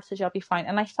know, I'll have surgery, I'll be fine.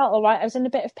 And I felt all right. I was in a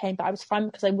bit of pain, but I was fine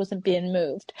because I wasn't being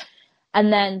moved.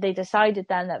 And then they decided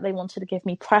then that they wanted to give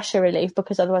me pressure relief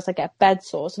because otherwise I get bed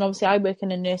sores. And obviously I work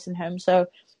in a nursing home, so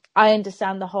I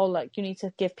understand the whole, like, you need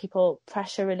to give people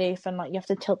pressure relief and, like, you have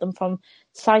to tilt them from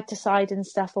side to side and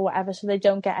stuff or whatever so they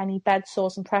don't get any bed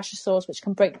sores and pressure sores, which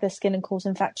can break their skin and cause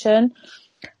infection.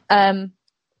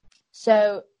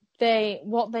 So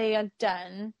what they had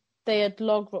done, they had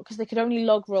log roll, because they could only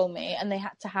log roll me, and they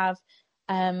had to have,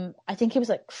 I think it was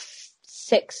like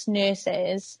 6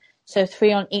 nurses, so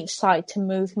 3 on each side to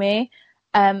move me.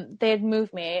 They had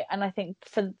moved me, and I think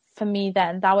for me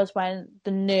then, that was when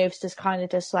the nerves just kind of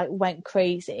just like went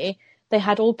crazy. They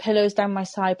had all pillows down my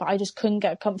side, but I just couldn't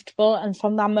get comfortable. And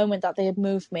from that moment that they had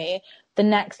moved me, the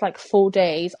next like 4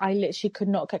 days, I literally could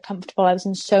not get comfortable. I was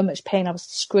in so much pain. I was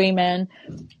screaming.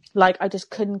 Like, I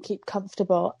just couldn't keep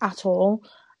comfortable at all.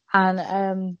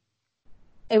 And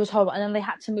it was horrible. And then they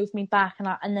had to move me back,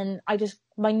 and then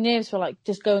my nerves were like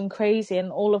just going crazy,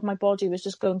 and all of my body was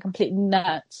just going completely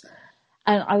nuts.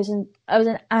 And I was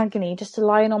in agony. Just to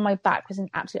lying on my back was in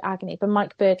absolute agony. But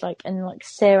Mike Bird, like, and like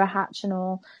Sarah Hatch and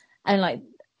all, and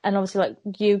obviously like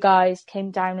you guys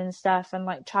came down and stuff, and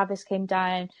like Travis came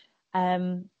down,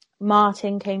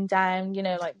 Martin came down, you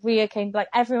know, like Ria came, like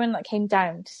everyone that came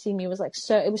down to see me was like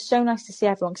it was so nice to see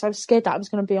everyone, because I was scared that I was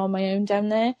going to be on my own down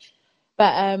there.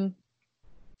 But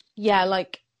yeah,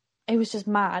 like it was just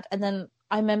mad. And then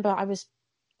I remember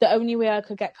the only way I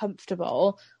could get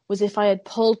comfortable was if I had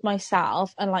pulled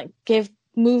myself and like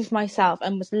moved myself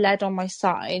and was led on my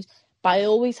side. But I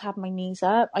always had my knees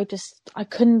up. I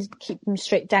couldn't keep them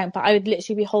straight down, but I would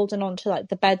literally be holding on to like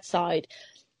the bedside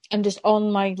and just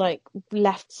on my like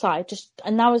left side,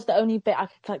 and that was the only bit I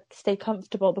could like stay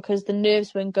comfortable, because the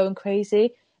nerves weren't going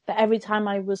crazy. But every time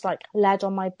I was like led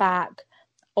on my back,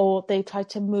 or they tried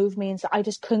to move me, and so I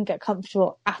just couldn't get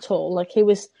comfortable at all. Like it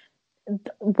was,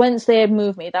 once they had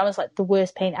moved me, that was like the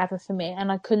worst pain ever for me,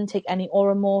 and I couldn't take any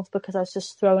Oromorph because I was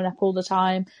just throwing up all the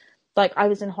time. Like I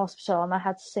was in hospital and I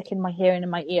had sick in my hearing in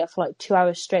my ear for like 2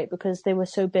 hours straight because they were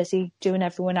so busy doing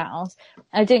everyone else.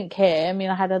 I didn't care. I mean,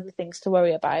 I had other things to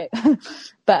worry about.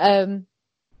 But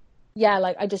yeah,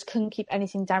 like I just couldn't keep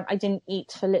anything down. I didn't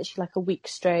eat for literally like a week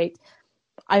straight.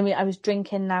 I mean, I was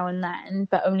drinking now and then,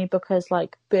 but only because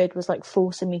like Bird was like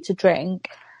forcing me to drink.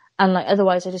 And like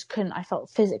otherwise I just couldn't. I felt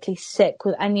physically sick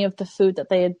with any of the food that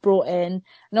they had brought in.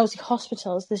 And obviously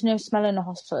hospitals, there's no smell in a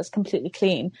hospital. It's completely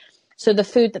clean. So the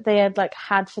food that they had like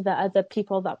had for the other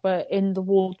people that were in the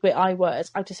ward where I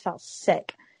just felt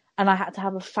sick. And I had to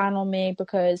have a fan on me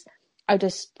because I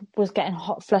just was getting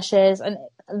hot flushes. And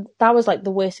that was like the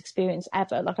worst experience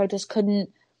ever. Like I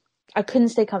couldn't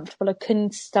stay comfortable. I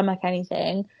couldn't stomach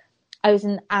anything. I was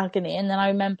in agony. And then I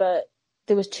remember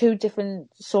there was 2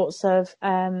 different sorts of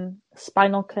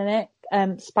spinal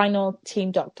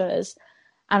team doctors,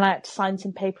 and I had to sign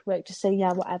some paperwork to say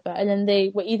yeah, whatever. And then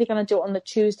they were either going to do it on the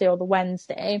Tuesday or the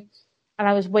Wednesday, and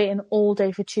I was waiting all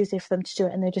day for Tuesday for them to do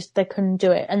it, and they couldn't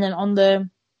do it. And then on the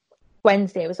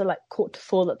Wednesday, it was like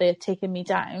 3:45 that they had taken me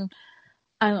down.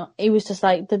 And it was just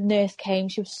like, the nurse came,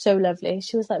 she was so lovely.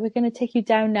 She was like, we're going to take you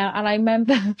down now. And I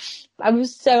remember, I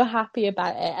was so happy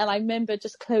about it. And I remember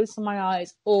just closing my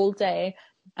eyes all day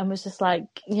and was just like,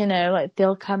 you know, like,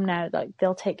 they'll come now, like,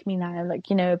 they'll take me now,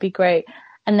 like, you know, it'd be great.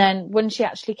 And then when she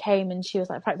actually came and she was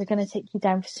like, right, we're going to take you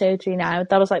down for surgery now.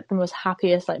 That was like the most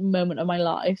happiest like moment of my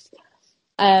life.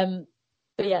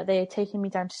 But yeah, they had taken me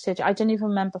down to surgery. I don't even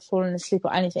remember falling asleep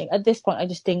or anything. At this point, I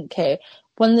just didn't care.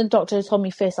 When the doctor told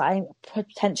me first that I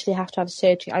potentially have to have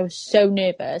surgery, I was so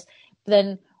nervous. But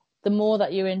then the more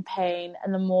that you're in pain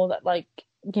and the more that, like,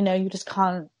 you know, you just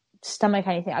can't stomach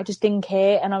anything, I just didn't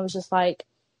care. And I was just like,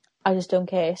 I just don't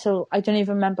care. So I don't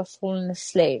even remember falling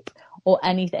asleep or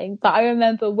anything. But I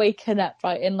remember waking up,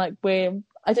 right, in like where,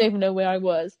 I don't even know where I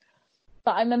was.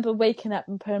 But I remember waking up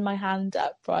and putting my hand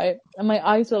up, right, and my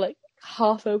eyes were like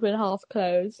half open, half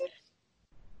closed.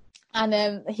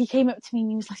 And he came up to me and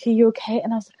he was like, "Are you okay?"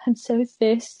 And I was like, "I'm so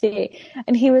thirsty."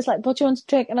 And he was like, "What do you want to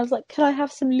drink?" And I was like, "Can I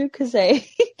have some Lucozade?"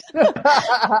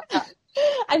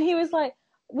 And he was like,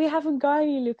 "We haven't got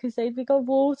any Lucozade, we got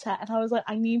water." And I was like,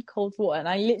 "I need cold water." And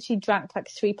I literally drank like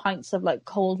 3 pints of like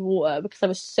cold water because I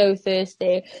was so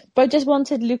thirsty. But I just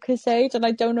wanted Lucozade, and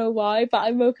I don't know why, but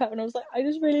I woke up and I was like, "I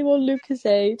just really want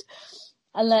Lucozade."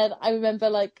 And then I remember,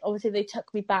 like, obviously they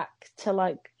took me back to,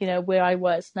 like, you know, where I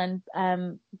was. And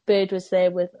then Bird was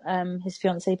there with his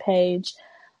fiancée Paige.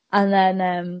 And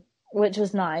then, which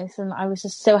was nice. And I was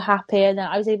just so happy. And then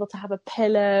I was able to have a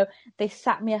pillow. They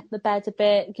sat me up in the bed a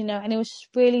bit, you know, and it was just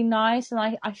really nice. And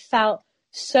I felt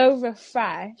so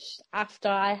refreshed after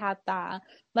I had that.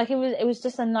 Like, it was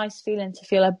just a nice feeling to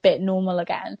feel a bit normal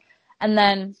again. And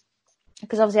then,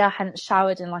 because obviously I hadn't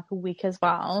showered in like a week as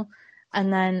well.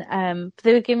 And then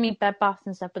they were giving me bed baths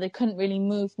and stuff, but they couldn't really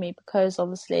move me because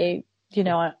obviously, you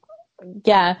know,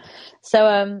 yeah.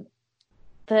 So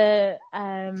the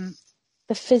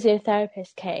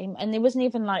physiotherapist came, and it wasn't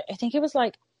even like, I think it was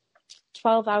like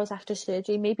 12 hours after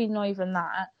surgery, maybe not even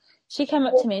that. She came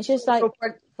up to me and she was like... So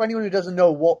for anyone who doesn't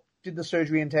know, what did the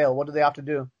surgery entail? What did they have to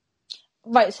do?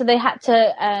 Right, so they had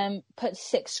to put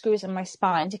 6 screws in my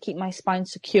spine to keep my spine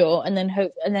secure, and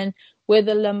then where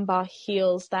the lumbar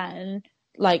heals, then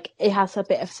like it has a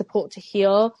bit of support to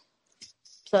heal.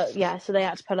 So yeah, so they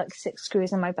had to put like 6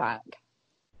 screws in my back.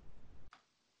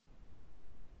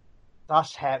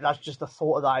 That's heavy. That's just the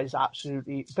thought of that is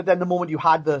absolutely. But then the moment you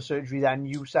had the surgery, then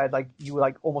you said like you were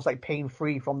like almost like pain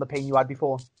free from the pain you had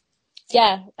before.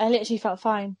 Yeah, I literally felt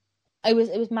fine. It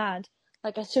was mad.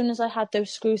 Like, as soon as I had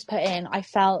those screws put in, I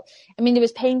felt, I mean, it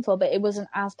was painful, but it wasn't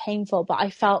as painful, but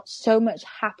I felt so much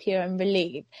happier and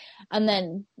relieved. And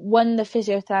then when the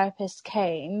physiotherapist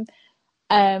came,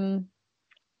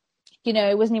 you know,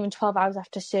 it wasn't even 12 hours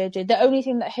after surgery. The only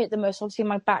thing that hurt the most, obviously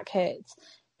my back hurts,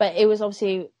 but it was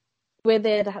obviously where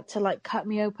they had to like cut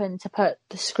me open to put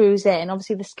the screws in.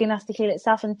 Obviously the skin has to heal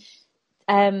itself,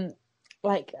 and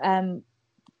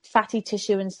fatty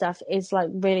tissue and stuff is like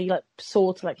really like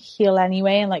sore to like heal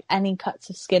anyway, and like any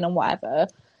cuts of skin and whatever.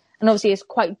 And obviously it's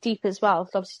quite deep as well,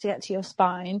 obviously, to get to your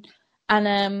spine.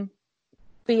 And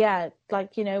but yeah,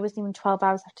 like, you know, it wasn't even 12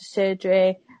 hours after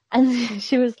surgery, and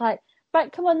she was like,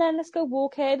 "Right, come on then, let's go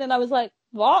walking." And I was like,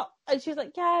 "What?" And she was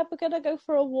like, "Yeah, we're gonna go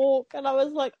for a walk." And I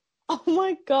was like, oh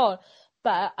my God.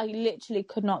 But I literally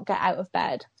could not get out of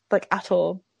bed, like, at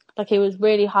all. Like, it was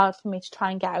really hard for me to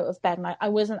try and get out of bed. And I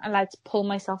wasn't allowed to pull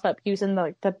myself up using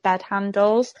like the bed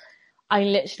handles. I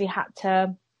literally had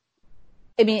to,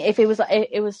 I mean, if it was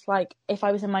like if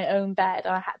I was in my own bed,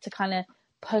 I had to kind of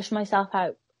push myself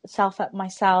up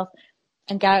myself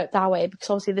and get out that way, because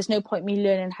obviously there's no point me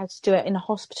learning how to do it in a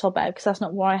hospital bed, because that's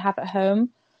not what I have at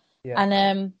home. Yeah.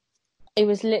 And it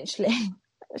was literally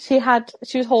she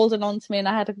was holding on to me, and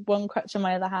I had one crutch in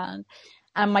my other hand,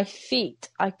 and my feet,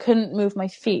 I couldn't move my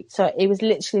feet, so it was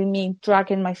literally me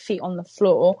dragging my feet on the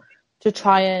floor to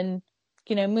try and,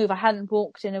 you know, move. I hadn't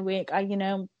walked in a week.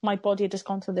 My body had just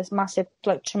gone through this massive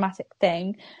like traumatic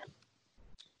thing,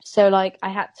 so like I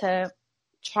had to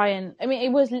try and, I mean,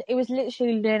 it was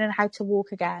literally learning how to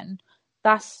walk again.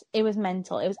 It was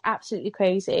mental. It was absolutely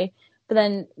crazy. But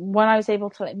then when I was able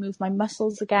to like move my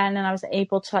muscles again, and I was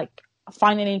able to like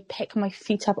finally pick my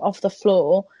feet up off the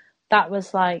floor, that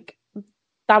was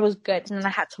good. And then I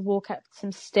had to walk up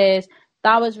some stairs.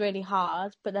 That was really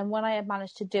hard. But then when I had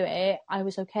managed to do it, I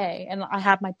was okay. And I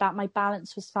had my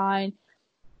balance was fine.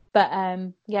 But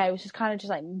yeah, it was just kind of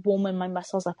just like warming my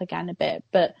muscles up again a bit.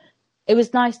 But it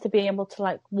was nice to be able to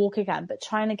like walk again, but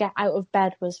trying to get out of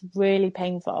bed was really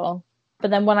painful. But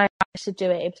then when I managed to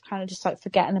do it, it was kind of just like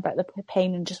forgetting about the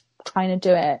pain and just trying to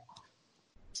do it.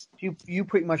 You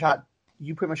pretty much had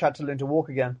to learn to walk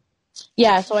again.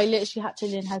 Yeah, so I literally had to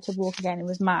learn how to walk again. It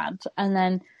was mad. And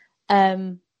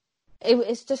then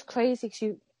it's just crazy,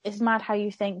 because it's mad how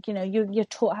you think, you know, you're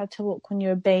taught how to walk when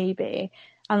you're a baby,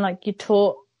 and like you're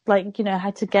taught, like, you know,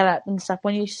 how to get up and stuff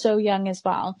when you're so young as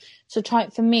well. So trying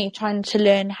to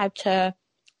learn how to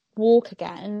walk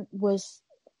again was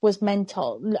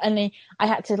mental. And I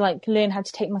had to like learn how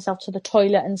to take myself to the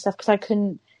toilet and stuff, because I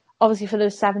couldn't, obviously for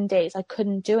those 7 days I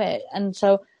couldn't do it. And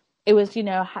so it was, you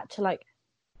know, I had to like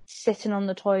sitting on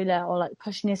the toilet, or like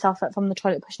pushing yourself up from the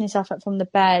toilet, pushing yourself up from the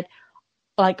bed,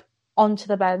 like onto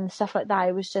the bed and stuff like that.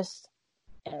 It was just,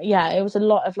 yeah, it was a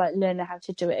lot of like learning how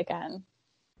to do it again.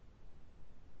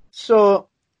 So,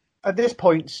 at this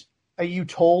point, are you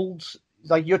told,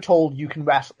 like, you're told you can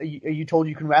wrestle? Are you told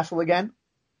you can wrestle again?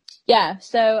 Yeah.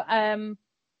 So,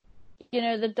 you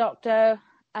know, the doctor,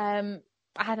 I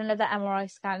had another MRI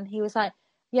scan. He was like,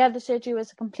 "Yeah, the surgery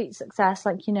was a complete success.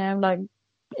 Like, you know, like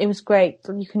it was great.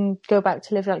 You can go back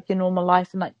to live like your normal life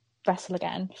and like wrestle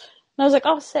again. And I was like,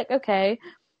 oh, sick, okay.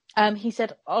 He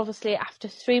said, obviously, after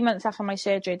 3 months after my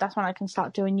surgery, that's when I can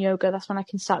start doing yoga. That's when I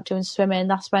can start doing swimming.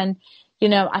 That's when, you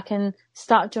know, I can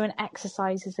start doing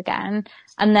exercises again.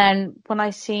 And then when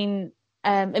I seen,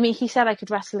 I mean, he said I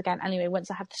could wrestle again anyway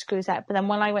once I had the screws out. But then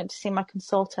when I went to see my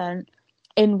consultant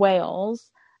in Wales,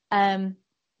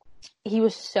 he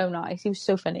was so nice. He was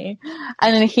so funny.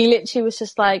 And then he literally was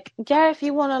just like, yeah, if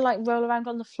you want to like roll around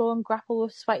on the floor and grapple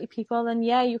with sweaty people, then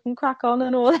yeah, you can crack on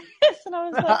and all this. And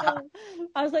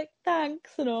I was like,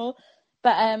 thanks and all.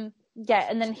 But, yeah.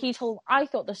 And then I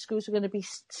thought the screws were going to be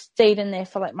stayed in there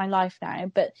for like my life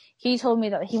now, but he told me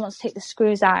that he wants to take the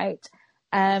screws out.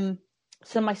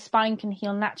 So my spine can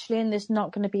heal naturally and there's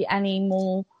not going to be any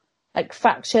more like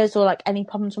fractures or like any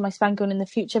problems with my spine going in the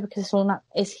future because it's all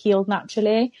is healed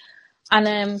naturally.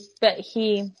 And but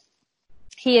he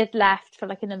had left for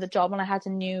like another job and I had a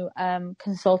new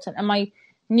consultant, and my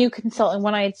new consultant,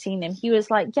 when I had seen him, he was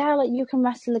like, yeah, like you can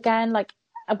wrestle again, like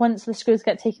once the screws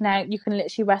get taken out you can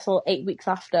literally wrestle 8 weeks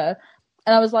after.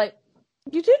 And I was like,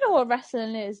 you do know what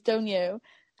wrestling is, don't you?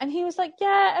 And he was like,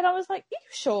 yeah. And I was like, are you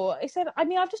sure? He said, I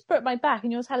mean, I've just broke my back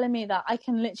and you're telling me that I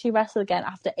can literally wrestle again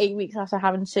after 8 weeks after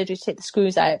having surgery to take the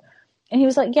screws out. And he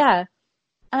was like, yeah.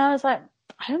 And I was like,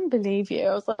 I don't believe you.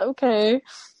 I was like, okay.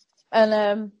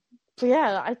 And, but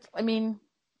yeah, I mean,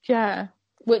 yeah,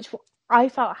 which I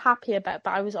felt happy about,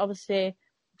 but I was obviously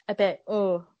a bit,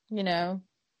 you know,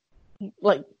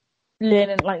 like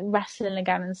learning, like wrestling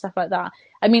again and stuff like that.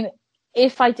 I mean,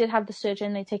 if I did have the surgery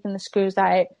and they'd taken the screws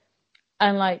out,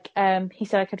 and like he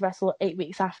said I could wrestle 8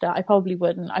 weeks after, I probably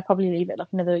wouldn't. I'd probably leave it like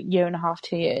another 1.5 to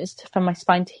 2 years for my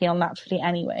spine to heal naturally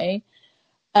anyway.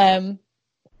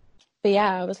 But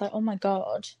yeah, I was like, oh my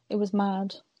god, it was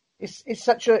mad. It's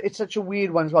such a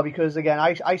weird one as well, because again,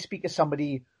 I speak as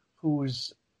somebody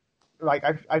who's like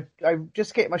I've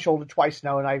just skipped my shoulder twice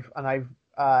now, and I've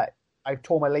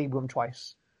torn my labrum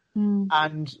twice.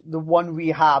 And the one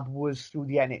rehab was through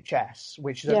the NHS,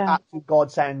 which is an absolute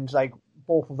godsend. Like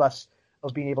both of us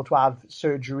of being able to have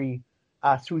surgery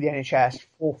through the NHS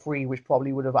for free, which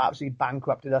probably would have absolutely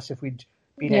bankrupted us if we'd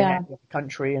been in the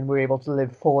country, and we're able to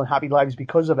live full and happy lives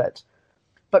because of it.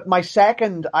 But I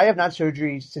haven't had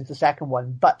surgery since the second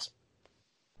one, but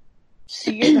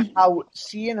seeing how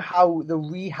the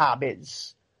rehab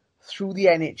is through the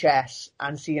NHS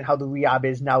and seeing how the rehab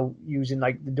is now using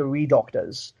like the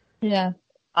re-doctors,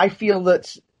 I feel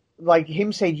that like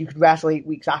him saying you could wrestle 8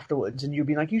 weeks afterwards, and you'd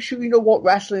be like, you sure you know what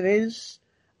wrestling is?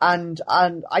 And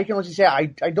I can honestly say I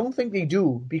don't think they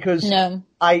do, because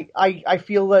I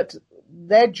feel that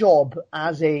their job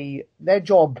as a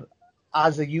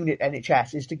unit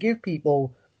NHS is to give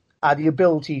people the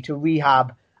ability to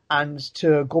rehab and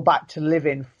to go back to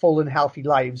living full and healthy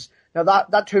lives. Now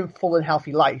that term full and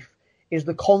healthy life is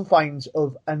the confines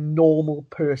of a normal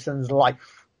person's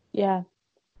life. Yeah.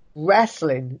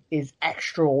 Wrestling is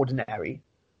extraordinary.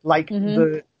 Like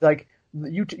you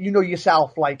know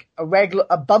yourself, like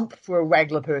a bump for a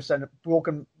regular person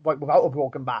broken, like without a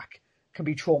broken back, can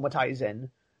be traumatizing,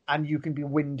 and you can be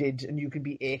winded and you can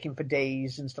be aching for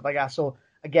days and stuff like that. So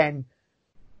again,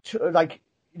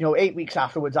 8 weeks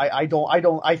afterwards,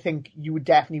 I think you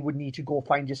would need to go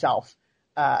find yourself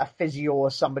a physio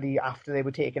or somebody after they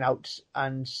were taken out,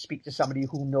 and speak to somebody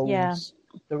who knows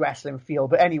the wrestling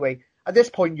field. But anyway, at this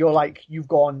point, you've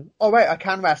gone, all right, I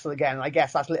can wrestle again. I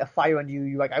guess that's lit a fire on you.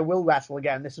 You're like, I will wrestle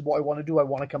again. This is what I want to do. I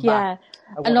want to come back.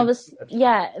 And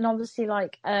obviously,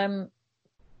 like,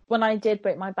 when I did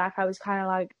break my back, I was kind of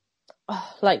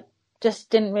like, just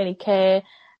didn't really care.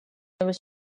 It was,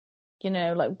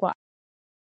 like what.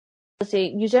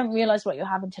 Obviously, you don't realize what you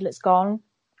have until it's gone.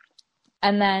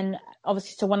 And then,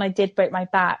 obviously, so when I did break my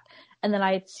back, and then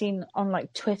I had seen on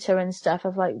like Twitter and stuff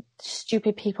of like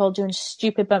stupid people doing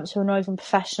stupid bumps who are not even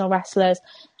professional wrestlers,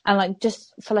 and like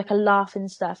just for like a laugh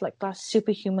and stuff, like that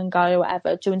superhuman guy or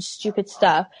whatever doing stupid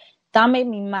stuff. That made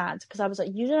me mad, because I was like,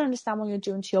 you don't understand what you're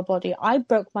doing to your body. I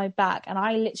broke my back and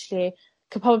I literally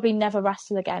could probably never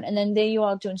wrestle again. And then there you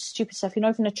are doing stupid stuff. You're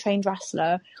not even a trained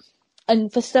wrestler.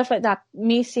 And for stuff like that,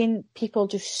 me seeing people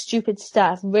do stupid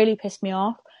stuff really pissed me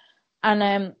off.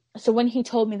 And so when he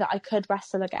told me that I could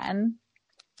wrestle again,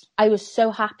 I was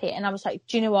so happy. And I was like,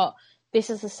 do you know what? This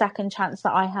is the second chance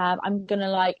that I have. I'm going to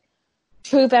like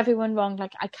prove everyone wrong.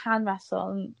 Like I can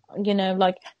wrestle, and,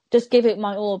 like just give it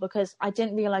my all, because I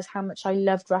didn't realize how much I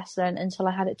loved wrestling until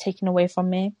I had it taken away from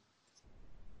me.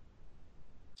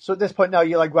 So at this point now,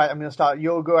 you're like, right, I'm going to start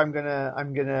yoga. I'm going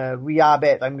to rehab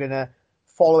it. I'm going to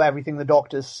follow everything the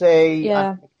doctors say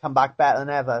and come back better than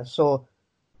ever. So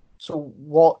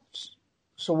what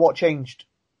changed?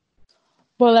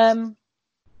 Well,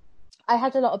 I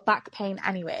had a lot of back pain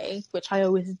anyway, which I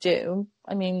always do.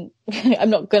 I mean,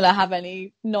 I'm not gonna have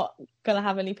any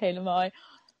pain in my,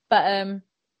 but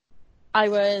I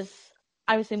was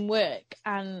in work,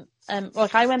 and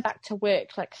like I went back to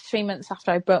work like 3 months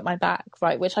after I broke my back,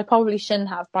 right, which I probably shouldn't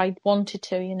have, but I wanted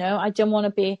to, you know. I didn't want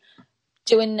to be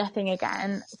doing nothing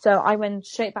again, so I went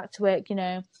straight back to work, you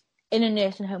know, in a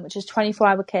nursing home, which is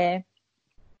 24-hour care.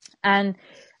 And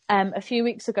a few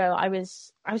weeks ago, I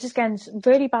was just getting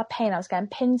really bad pain. I was getting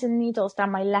pins and needles down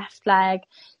my left leg.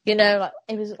 You know, like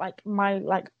it was like my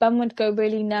bum would go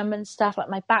really numb and stuff. Like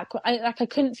my back, I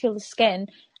couldn't feel the skin.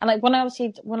 And like when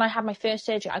I had my first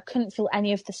surgery, I couldn't feel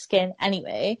any of the skin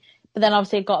anyway. But then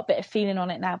obviously I got a bit of feeling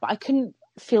on it now, but I couldn't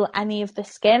feel any of the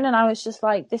skin. And I was just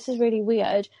like, this is really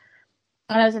weird.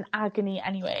 And I was in agony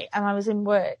anyway. And I was in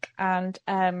work, and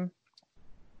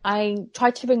I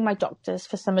tried to ring my doctors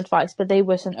for some advice, but they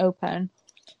wasn't open.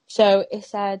 So it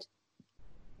said,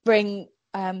 ring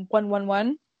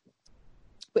 111,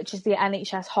 which is the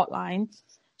NHS hotline.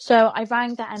 So I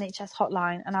rang the NHS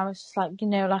hotline, and I was just like, you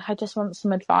know, like, I just want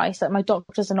some advice. Like, my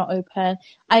doctors are not open.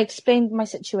 I explained my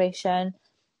situation,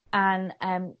 and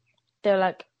they were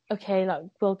like, okay, like,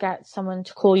 we'll get someone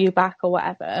to call you back or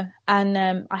whatever. And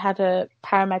I had a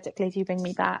paramedic lady ring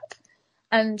me back.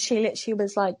 And she literally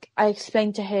was like, I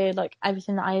explained to her, like,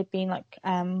 everything that I had been, like,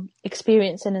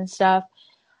 experiencing and stuff.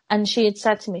 And she had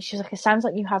said to me, she was like, it sounds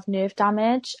like you have nerve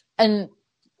damage. And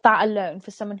that alone,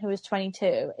 for someone who is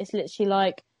 22, is literally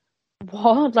like,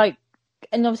 what? Like,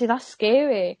 and obviously that's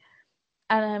scary.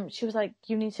 And she was like,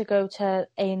 you need to go to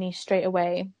A&E straight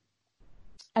away.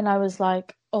 And I was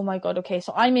like, oh my God, okay.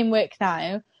 So I'm in work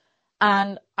now,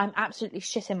 and I'm absolutely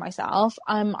shitting myself.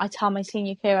 I tell my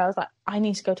senior carer, I was like, I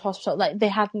need to go to hospital. Like, they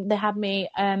had me,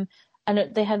 and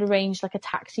they had arranged like a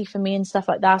taxi for me and stuff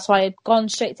like that. So I had gone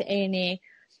straight to A&E,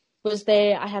 was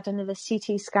there. I had another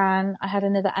CT scan. I had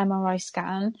another MRI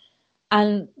scan.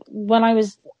 And when I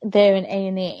was there in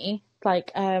A&E,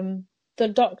 like, the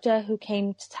doctor who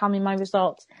came to tell me my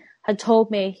results had told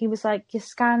me, he was like, your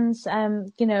scans,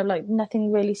 you know, like,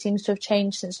 nothing really seems to have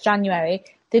changed since January.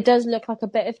 There does look like a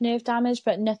bit of nerve damage,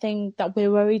 but nothing that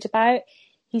we're worried about.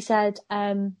 He said,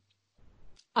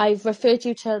 I've referred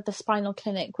you to the spinal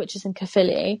clinic, which is in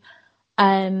Caerphilly,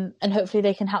 and hopefully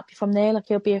they can help you from there. Like,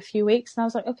 it'll be a few weeks. And I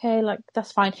was like, okay, like,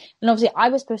 that's fine. And obviously I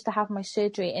was supposed to have my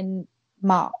surgery in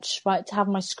March, right, to have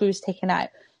my screws taken out.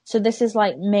 So this is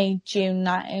like May, June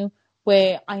now,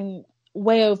 where I'm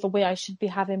way over where I should be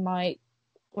having my,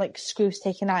 like, screws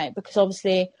taken out, because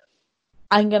obviously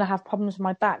I'm going to have problems with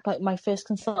my back. Like, my first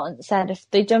consultant said, if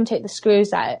they don't take the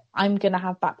screws out, I'm going to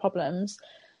have back problems.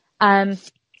 So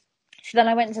then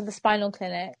I went to the spinal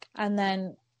clinic, and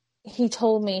then he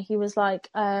told me, he was like,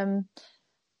 oh,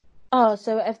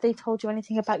 so have they told you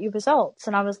anything about your results?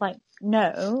 And I was like,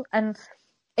 no. And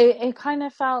it kind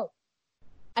of felt,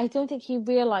 I don't think he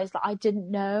realised that I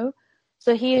didn't know.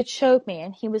 So he had showed me,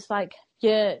 and he was like,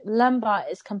 your lumbar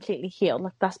is completely healed.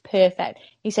 Like, that's perfect.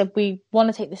 He said, we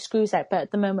want to take the screws out, but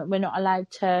at the moment we're not allowed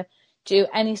to do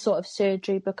any sort of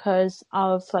surgery because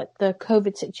of, like, the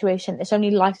COVID situation. It's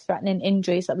only life-threatening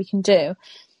injuries that we can do.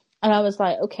 And I was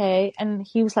like, okay. And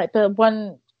he was like, but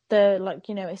when like,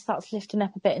 you know, it starts lifting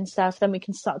up a bit and stuff, then we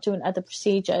can start doing other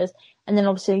procedures. And then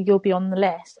obviously you'll be on the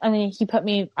list. I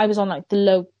mean, I was on, like,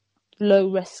 the low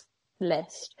risk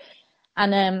list.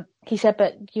 And he said,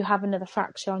 but you have another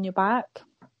fracture on your back.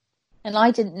 And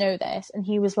I didn't know this. And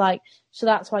he was like, so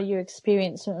that's why you're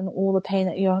experiencing all the pain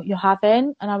that you're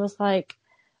having. And I was like,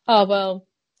 oh, well,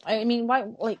 I mean, why?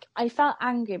 Like, I felt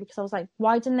angry because I was like,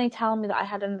 why didn't they tell me that I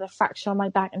had another fracture on my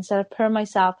back instead of putting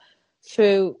myself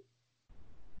through,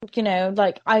 you know,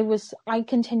 like, I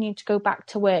continued to go back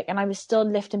to work, and I was still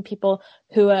lifting people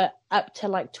who are up to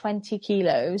like 20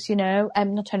 kilos, you know,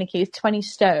 not 20 kilos, 20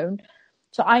 stone.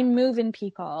 So I'm moving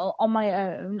people on my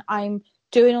own. I'm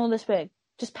doing all this work,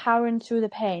 just powering through the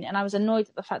pain. And I was annoyed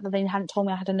at the fact that they hadn't told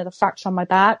me I had another fracture on my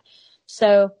back.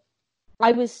 So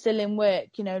I was still in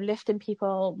work, you know, lifting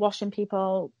people, washing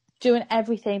people, doing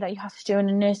everything that you have to do in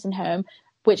a nursing home,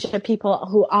 which are people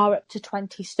who are up to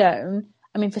 20 stone.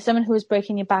 I mean, for someone who is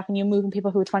breaking your back and you're moving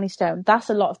people who are 20 stone, that's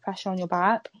a lot of pressure on your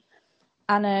back.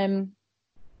 And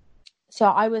so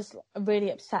I was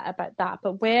really upset about that.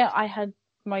 But where I had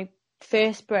my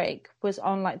first break was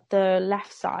on, like, the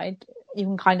left side. You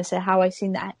can kind of say how I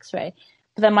seen the x-ray.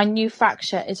 But then my new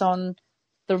fracture is on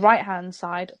the right hand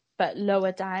side, but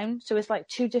lower down. So it's like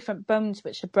two different bones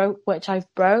which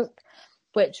I've broke,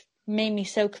 which made me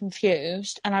so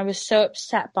confused, and I was so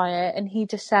upset by it. And he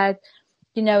just said,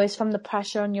 you know, it's from the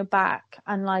pressure on your back,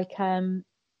 and like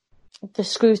the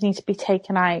screws need to be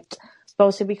taken out, but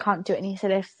also we can't do it. And he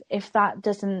said, if that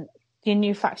doesn't, your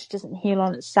new fracture doesn't heal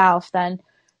on itself, then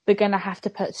we're going to have to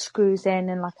put screws in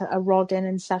and like a rod in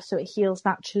and stuff so it heals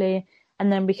naturally.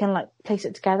 And then we can like place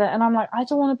it together. And I'm like, I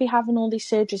don't want to be having all these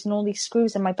surgeries and all these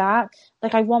screws in my back.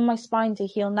 Like, I want my spine to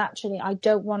heal naturally. I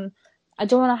don't want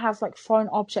to have like foreign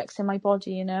objects in my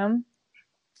body, you know?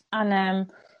 And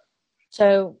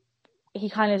so he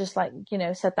kind of just like, you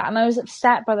know, said that. And I was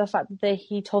upset by the fact that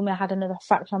he told me I had another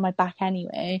fracture on my back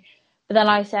anyway. But then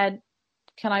I said,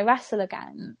 can I wrestle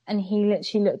again? And he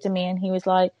literally looked at me and he was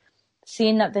like,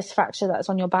 seeing that this fracture that's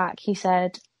on your back, he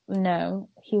said, no.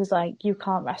 He was like, you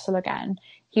can't wrestle again.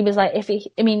 He was like,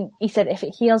 he said, if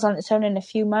it heals on its own in a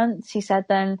few months, he said,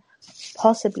 then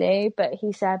possibly. But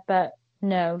he said, but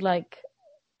no, like,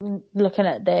 looking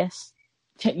at this,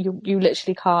 you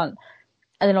literally can't.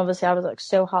 And then obviously I was like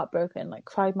so heartbroken, like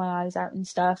cried my eyes out and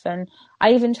stuff. And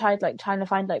I even tried like trying to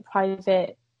find like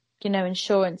private, you know,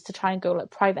 insurance to try and go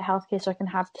like private healthcare so I can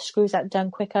have the screws out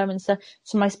done quicker and stuff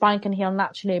so my spine can heal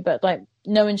naturally. But like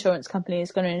no insurance company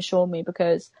is going to insure me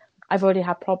because I've already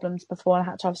had problems before and I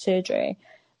had to have surgery.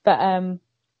 But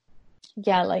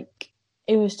yeah, like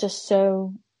it was just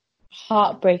so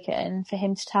heartbreaking for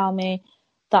him to tell me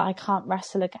that I can't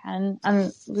wrestle again,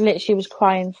 and literally was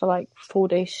crying for like 4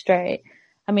 days straight.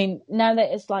 I mean, now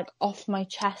that it's like off my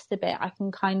chest a bit,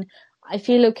 I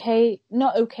feel okay,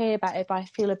 not okay about it, but I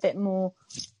feel a bit more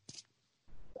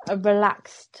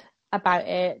relaxed about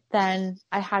it than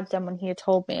I had done when he had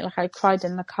told me. Like, I cried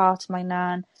in the car to my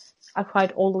nan. I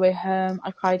cried all the way home.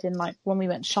 I cried in like when we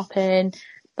went shopping.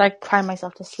 I cried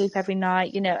myself to sleep every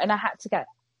night, you know, and I had to get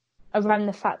around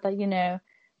the fact that, you know,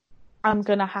 I'm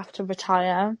going to have to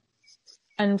retire.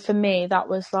 And for me, that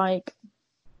was like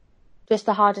just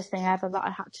the hardest thing ever that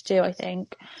I had to do, I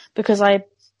think, because I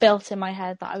built in my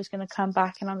head that I was going to come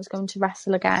back and I was going to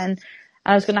wrestle again. And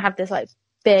I was going to have this like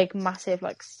big, massive,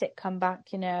 like sick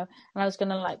comeback, you know, and I was going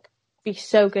to like be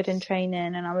so good in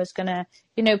training and I was going to,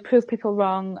 you know, prove people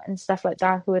wrong and stuff like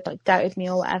that who had like doubted me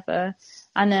or whatever.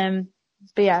 And,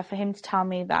 but yeah, for him to tell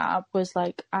me that was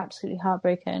like absolutely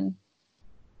heartbreaking.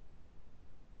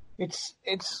 It's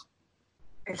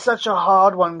such a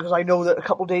hard one because I know that a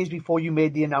couple of days before you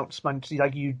made the announcement,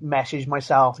 like you'd messaged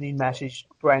myself and you'd messaged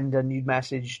Brendan, you'd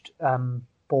messaged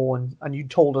Bourne, and you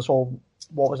told us all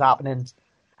what was happening.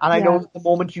 And I know that the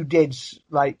moment you did,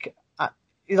 like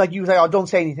you was like, oh, don't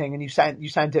say anything, and you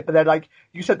sent it, but then like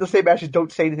you sent the same message,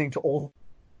 don't say anything to all.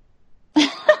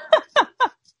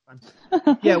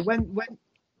 Yeah,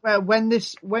 when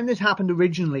this happened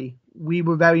originally, we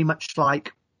were very much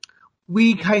like,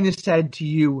 we kind of said to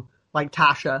you, like,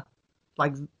 Tasha,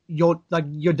 like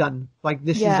you're done. Like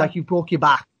this is like, you broke your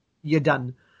back, you're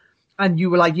done. And you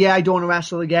were like, yeah, I don't want to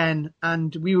wrestle again.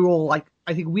 And we were all like,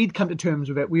 I think we'd come to terms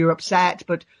with it. We were upset,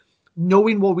 but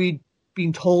knowing what we'd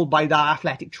been told by that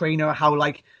athletic trainer, how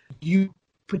like you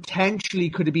potentially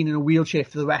could have been in a wheelchair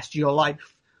for the rest of your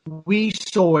life, we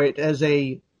saw it as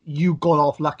you got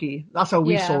off lucky. That's how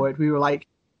we saw it. We were like,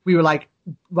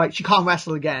 right, she can't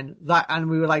wrestle again. And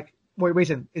we were like,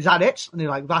 wait, is that it? And they're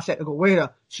like, that's it. I go, wait,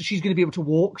 so she's going to be able to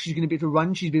walk, she's going to be able to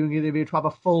run, she's going to be able to have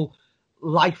a full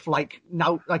life, like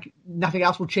now, like nothing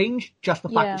else will change, just the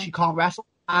fact that she can't wrestle.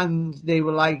 And they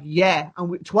were like, yeah.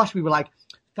 And to us, we were like,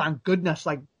 thank goodness,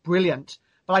 like brilliant.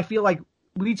 But I feel like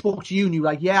we spoke to you and you were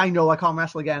like, yeah, I know I can't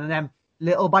wrestle again. And then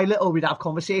little by little, we'd have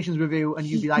conversations with you and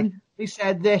you'd be like, they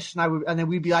said this. And then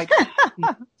we'd be like,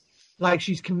 like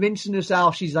she's convincing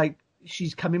herself,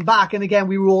 she's coming back. And again,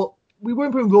 we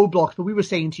weren't putting roadblocks, but we were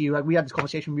saying to you, like we had this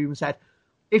conversation with you and said,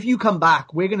 if you come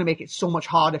back, we're going to make it so much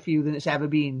harder for you than it's ever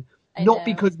been. Not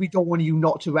because we don't want you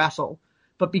not to wrestle,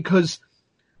 but because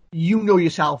you know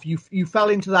yourself, you fell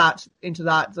into that,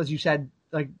 as you said,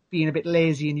 like being a bit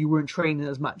lazy and you weren't training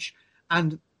as much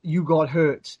and you got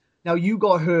hurt. Now you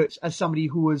got hurt as somebody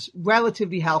who was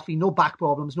relatively healthy, no back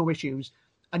problems, no issues,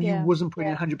 and you wasn't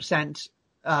putting in 100%,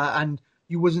 and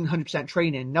you wasn't 100%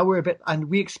 training. Now and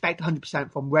we expect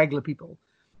 100% from regular people.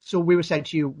 So we were saying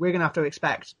to you, we're going to have to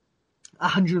expect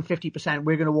 150%.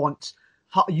 We're going to want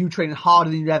you training harder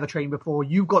than you've ever trained before.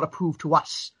 You've got to prove to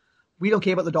us. We don't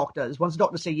care about the doctors. Once the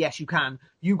doctors say, yes, you can,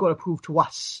 you've got to prove to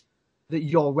us that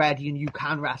you're ready and you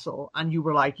can wrestle. And you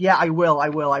were like, yeah, I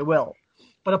will.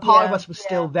 But a part of us was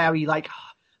still very like,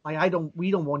 we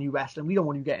don't want you wrestling. We don't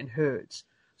want you getting hurt.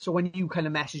 So when you kind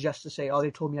of messaged us to say, oh,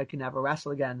 they told me I can never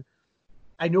wrestle again.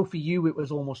 I know for you, it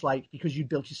was almost like, because you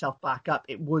built yourself back up,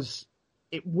 it was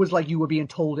like you were being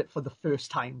told it for the first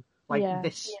time. Like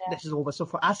this is over. So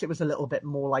for us, it was a little bit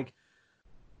more like,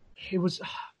 it was,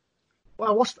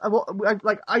 well,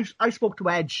 I spoke to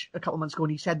Edge a couple of months ago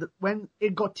and he said that when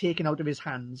it got taken out of his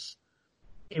hands,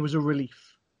 it was a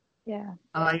relief. Yeah.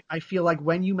 And I feel like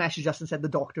when you messaged us and said the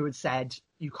doctor had said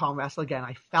you can't wrestle again,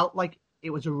 I felt like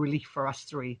it was a relief for us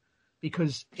three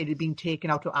because it had been taken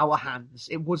out of our hands.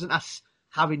 It wasn't us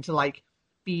having to like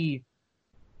be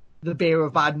the bearer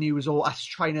of bad news or us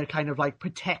trying to kind of like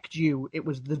protect you. It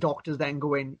was the doctors then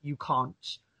going, you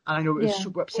can't. And I know it was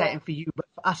super upsetting for you, but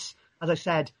for us, as I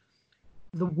said,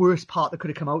 the worst part that could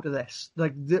have come out of this,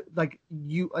 I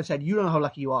said, you don't know how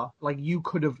lucky you are. Like you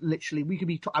could have literally, we could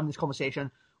be having this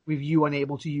conversation with you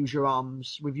unable to use your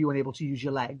arms, with you unable to use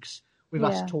your legs, with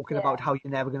us talking about how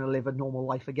you're never going to live a normal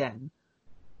life again.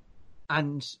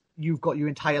 And you've got your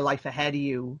entire life ahead of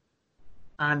you.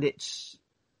 And it's,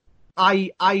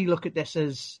 I look at this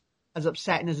as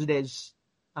upsetting as it is.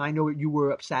 And I know you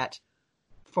were upset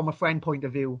from a friend point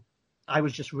of view. I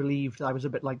was just relieved. I was a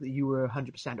bit like that you were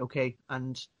 100% okay.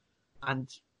 And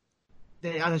as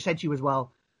I said to you as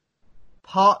well,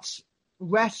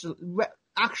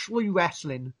 actually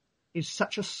wrestling is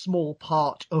such a small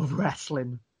part of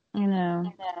wrestling. I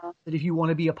know. That if you want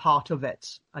to be a part of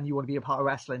it and you want to be a part of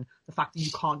wrestling, the fact that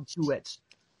you can't do it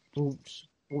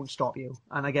won't stop you.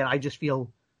 And again, I just feel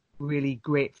really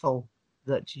grateful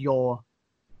that you're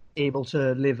able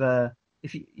to live a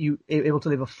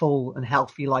full and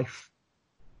healthy life.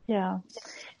 Yeah,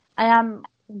 I am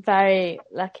very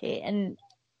lucky, and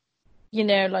you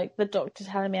know, like the doctor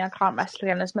telling me I can't wrestle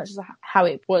again, as much as how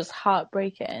it was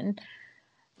heartbreaking,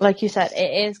 like you said,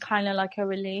 it is kind of like a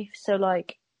relief. So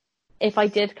like, if I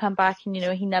did come back and, you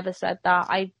know, he never said that,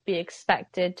 I'd be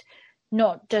expected,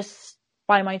 not just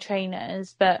by my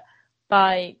trainers, but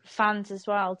by fans as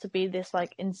well, to be this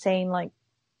like insane, like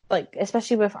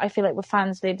especially with, I feel like with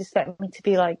fans, they'd expect me to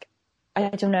be like, I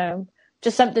don't know,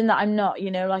 just something that I'm not,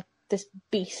 you know, like this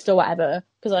beast or whatever,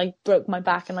 because I broke my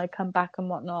back and I come back and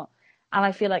whatnot. And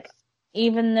I feel like,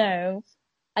 even though,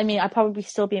 I mean, I'd probably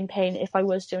still be in pain if I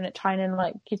was doing it, trying to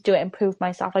like do it, improve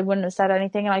myself. I wouldn't have said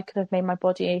anything, and I could have made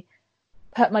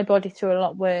put my body through a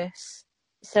lot worse.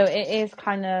 So it is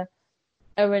kind of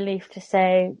a relief to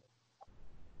say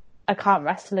I can't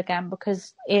wrestle again,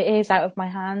 because it is out of my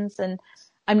hands, and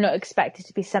I'm not expected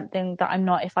to be something that I'm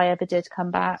not if I ever did come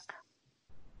back.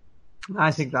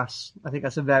 I think that's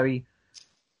a very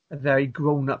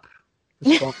grown up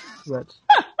response to it.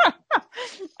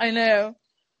 I know.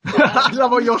 I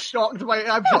love how you're shocked.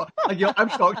 I'm shocked. I'm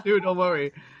shocked too. Don't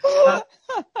worry.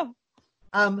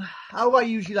 How I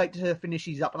usually like to finish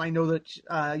these up, and I know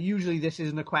that usually this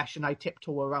isn't a question I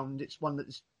tiptoe around. It's one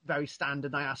that's very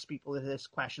standard. I ask people this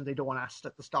question they don't want asked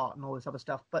at the start and all this other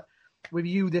stuff. But with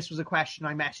you, this was a question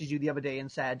I messaged you the other day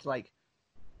and said to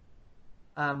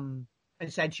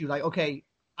you, like, okay,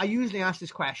 I usually ask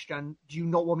this question. Do you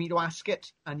not want me to ask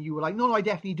it? And you were like, no, I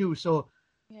definitely do. So,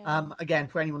 again,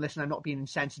 for anyone listening, I'm not being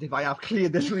insensitive. I have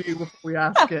cleared this with you before we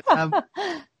ask it.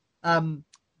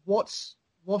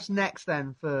 What's next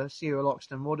then for Ciara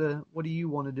Loxton? What do you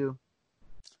want to do?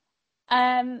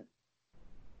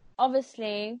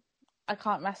 Obviously, I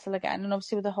can't wrestle again, and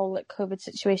obviously with the whole like COVID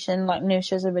situation, like no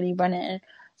shows are really running.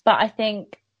 But I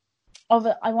think I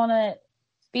want to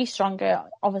be stronger,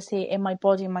 obviously in my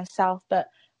body and myself. But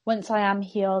once I am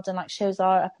healed and like shows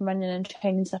are up and running and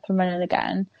training's up and running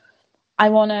again, I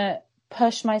want to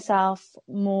push myself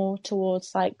more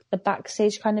towards like the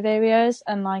backstage kind of areas,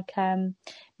 and like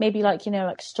maybe like, you know,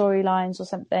 like storylines or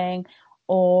something,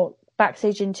 or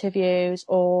backstage interviews,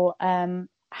 or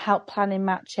help planning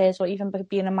matches, or even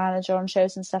being a manager on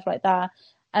shows and stuff like that.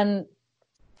 And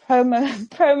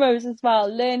promos as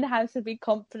well. Learn how to be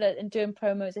confident in doing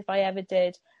promos if I ever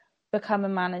did become a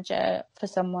manager for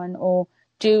someone, or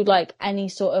do like any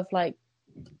sort of like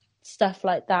stuff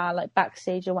like that, like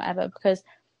backstage or whatever, because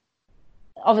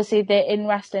obviously in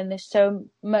wrestling there's so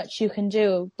much you can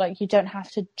do. Like, you don't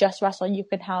have to just wrestle, you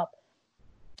can help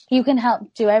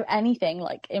do anything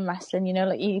like in wrestling, you know,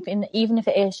 like even if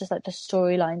it is just like the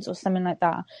storylines or something like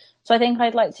that. So I think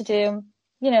I'd like to do,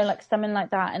 you know, like something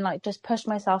like that, and like just push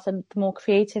myself in the more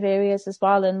creative areas as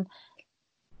well, and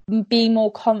be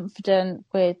more confident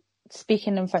with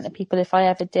speaking in front of people if I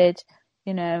ever did,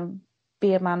 you know,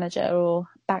 be a manager or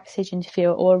backstage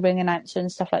interviewer or a ring announcer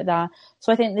and stuff like that.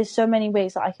 So I think there's so many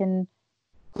ways that I can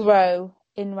grow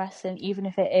in wrestling, even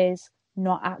if it is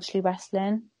not actually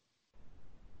wrestling.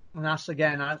 And that's,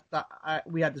 again,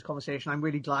 we had this conversation. I'm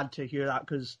really glad to hear that,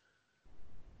 because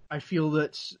I feel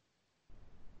that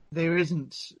there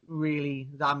isn't really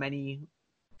that many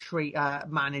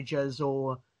managers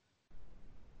or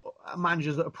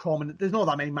managers that are prominent. There's not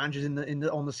that many managers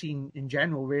on the scene in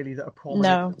general, really, that are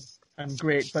prominent and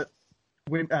great. But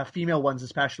female ones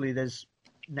especially, there's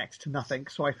next to nothing.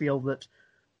 So I feel that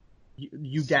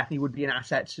you definitely would be an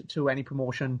asset to any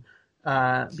promotion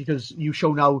because you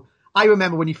show now. I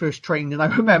remember when you first trained, and I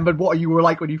remembered what you were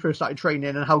like when you first started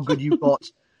training, and how good you got,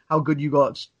 how good you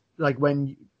got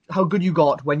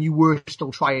when you were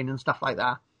still trying and stuff like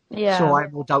that. Yeah. So I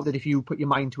have no doubt that if you put your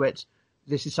mind to it,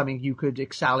 this is something you could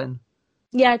excel in.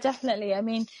 Yeah, definitely. I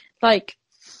mean, like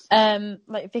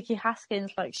Vicky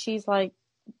Haskins, like she's like,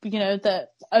 you know, the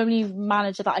only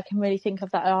manager that I can really think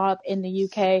of that are in the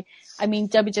UK. I mean,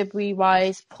 WWE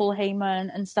wise, Paul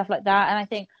Heyman and stuff like that. And I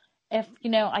think if, you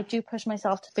know, I do push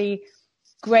myself to be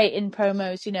great in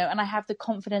promos, you know, and I have the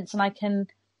confidence and I can,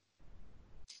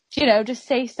 you know, just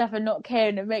say stuff and not care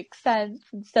and it makes sense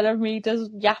instead of me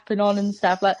just yapping on and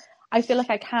stuff. Like, I feel like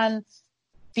I can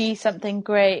be something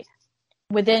great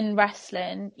within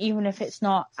wrestling, even if it's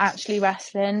not actually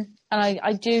wrestling. And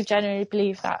I do genuinely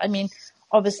believe that. I mean,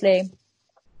 obviously,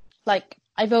 like,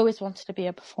 I've always wanted to be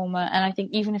a performer. And I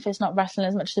think even if it's not wrestling,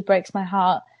 as much as it breaks my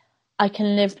heart, I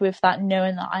can live with that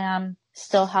knowing that I am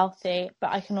still healthy,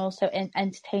 but I can also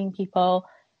entertain people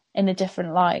in a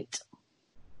different light.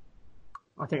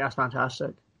 I think that's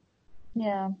fantastic.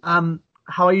 Yeah.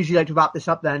 How I usually like to wrap this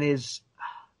up then is,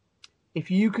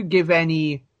 if you could give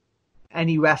any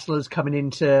wrestlers coming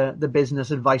into the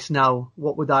business advice now,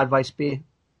 what would that advice be?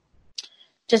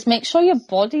 Just make sure your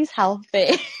body's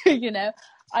healthy. You know,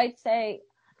 I'd say,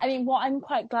 I mean, what I'm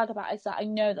quite glad about is that I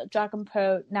know that Dragon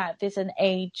Pro now, there's an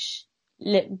age,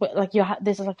 like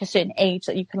there's like a certain age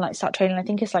that you can like start training. I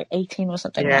think it's like 18 or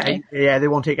something. Yeah, right? Yeah, they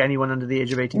won't take anyone under the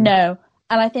age of 18. No.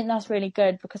 And I think that's really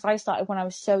good because I started when I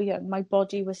was so young. My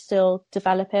body was still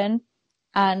developing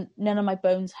and none of my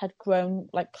bones had grown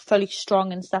like fully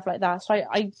strong and stuff like that. So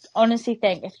I honestly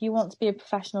think if you want to be a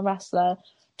professional wrestler,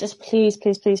 just please,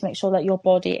 please, please make sure that your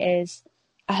body is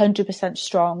 100%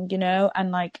 strong, you know,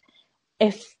 and like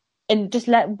just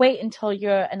wait until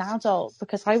you're an adult,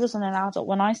 because I wasn't an adult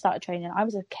when I started training. I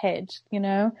was a kid, you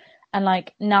know, and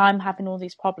like now I'm having all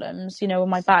these problems, you know, with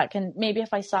my back. And maybe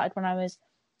if I started when I was,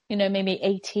 you know, maybe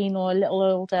 18 or a little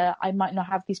older, I might not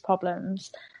have these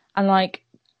problems. And like,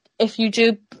 if you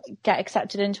do get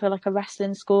accepted into like a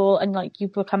wrestling school and like you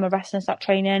become a wrestler and start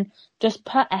training, just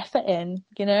put effort in,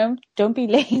 you know, don't be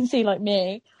lazy like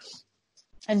me,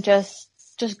 and just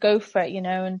go for it, you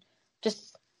know, and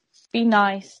just be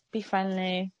nice, be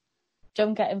friendly,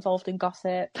 don't get involved in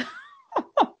gossip,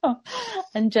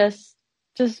 and just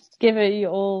give it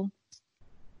your all.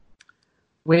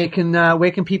 Where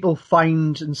can people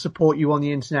find and support you on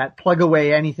the internet? Plug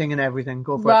away, anything and everything.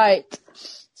 Go for it. Right.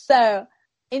 So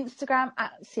Instagram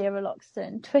at Sierra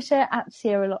Loxton, Twitter at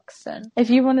Sierra Loxton. If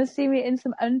you want to see me in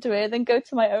some underwear, then go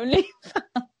to my OnlyFans.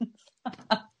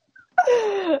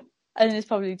 And it's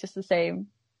probably just the same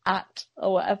at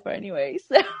or whatever anyway.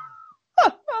 So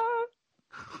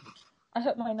I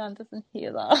hope my nan doesn't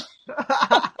hear that.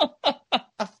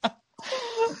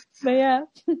 But yeah.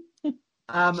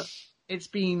 It's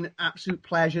been an absolute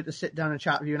pleasure to sit down and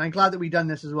chat with you. And I'm glad that we've done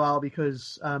this as well,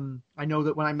 because I know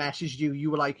that when I messaged you, you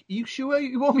were like, "Are you sure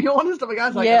you want me on?" and stuff like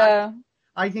that. Like, yeah.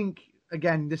 I think,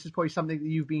 again, this is probably something that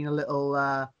you've been a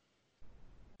little,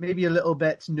 maybe a little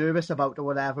bit nervous about or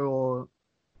whatever, or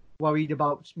worried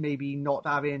about maybe not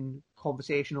having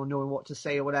conversation or knowing what to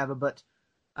say or whatever. But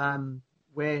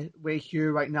we're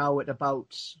here right now at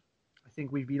about, I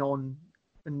think we've been on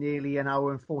for nearly an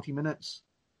hour and 40 minutes.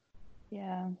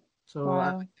 Yeah. So,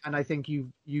 wow. And I think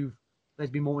there's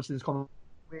been moments in this conversation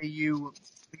where you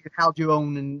held your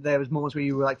own, and there was moments where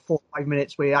you were like 4 or 5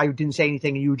 minutes where I didn't say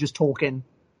anything and you were just talking.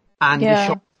 And it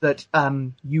shows that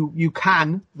you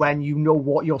can, when you know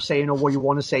what you're saying or what you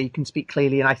want to say, you can speak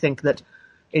clearly. And I think that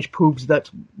it proves that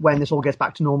when this all gets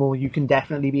back to normal, you can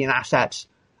definitely be an asset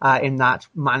in that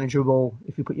manager role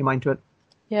if you put your mind to it.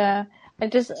 Yeah. I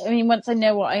mean, once I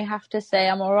know what I have to say,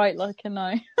 I'm all right, like, can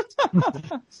I?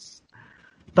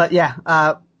 But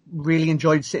yeah, really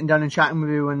enjoyed sitting down and chatting with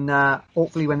you, and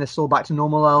hopefully when this is all back to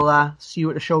normal, I'll see you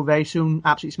at the show very soon.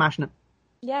 Absolutely smashing it.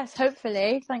 Yes,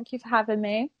 hopefully. Thank you for having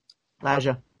me.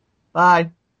 Pleasure.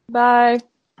 Bye. Bye.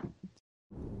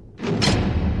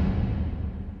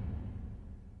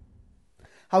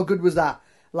 How good was that?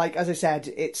 Like, as I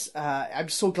said, it's I'm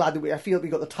so glad that I feel that we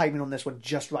got the timing on this one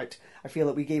just right. I feel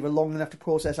that we gave her long enough to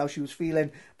process how she was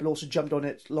feeling, but also jumped on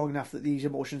it long enough that these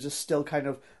emotions are still kind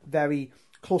of very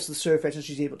close to the surface, and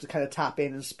she's able to kind of tap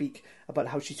in and speak about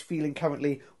how she's feeling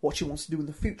currently, what she wants to do in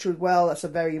the future as well. That's a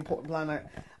very important plan.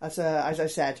 As I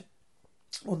said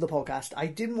on the podcast, I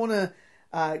didn't want to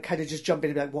kind of just jump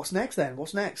in and be like, what's next then?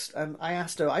 What's next? I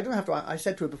asked her, I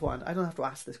said to her beforehand, I don't have to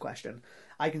ask this question.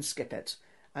 I can skip it.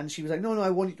 And she was like, no, I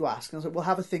want you to ask. And I was like, well,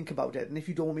 have a think about it. And if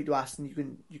you don't want me to ask,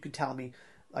 then you can tell me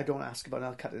I don't ask about it and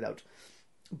I'll cut it out.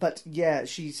 but yeah,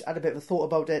 she's had a bit of a thought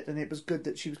about it, and it was good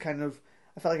that she was kind of.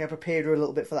 I felt like I prepared her a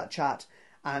little bit for that chat,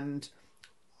 and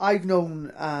I've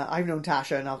known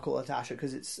Tasha, and I'll call her Tasha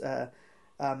because it's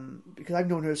because I've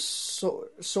known her so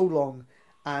long,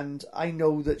 and I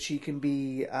know that she can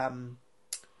be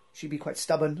she'd be quite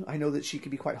stubborn. I know that she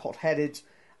can be quite hot-headed.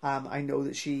 I know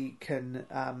that she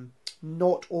can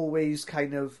not always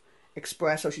kind of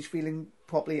express how she's feeling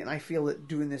properly, and I feel that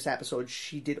doing this episode,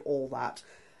 she did all that.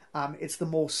 It's the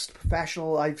most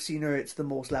professional I've seen her. It's the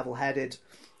most level-headed.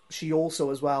 She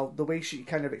also, as well, the way she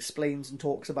kind of explains and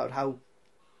talks about how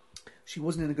she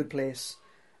wasn't in a good place,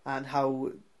 and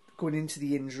how going into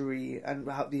the injury and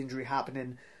how the injury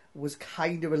happening was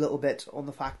kind of a little bit on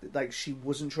the fact that like she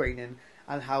wasn't training,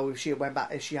 and how if she went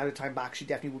back, if she had a time back, she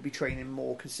definitely would be training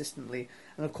more consistently.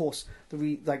 And of course,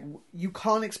 you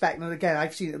can't expect, and again,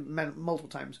 I've seen it multiple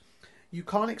times, you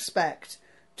can't expect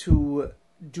to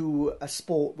do a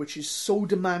sport which is so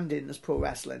demanding as pro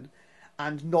wrestling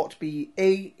and not be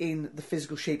in the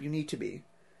physical shape you need to be,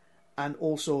 and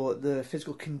also the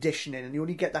physical conditioning. And you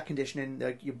only get that conditioning,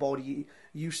 like your body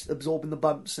used to absorbing the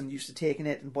bumps and used to taking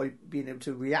it, and body being able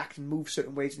to react and move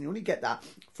certain ways, and you only get that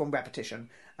from repetition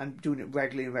and doing it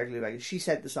regularly. She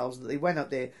said themselves that they went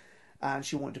out there and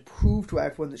she wanted to prove to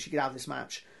everyone that she could have this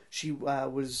match. She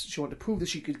wanted to prove that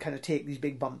she could kind of take these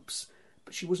big bumps,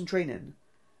 but she wasn't training,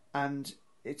 and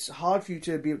it's hard for you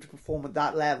to be able to perform at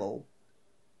that level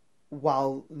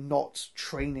while not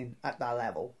training at that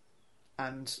level.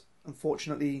 And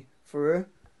unfortunately for her,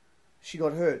 she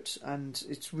got hurt, and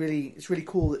it's really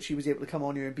cool that she was able to come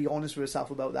on here and be honest with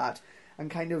herself about that, and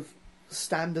kind of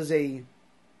stand as a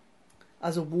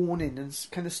warning, and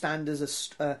kind of stand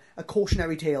as a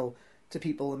cautionary tale to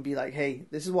people, and be like, hey,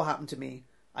 this is what happened to me.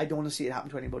 I don't want to see it happen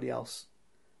to anybody else.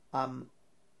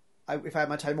 If I had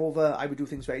my time over, I would do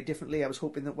things very differently. I was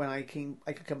hoping that when I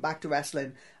could come back to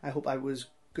wrestling. I hope I was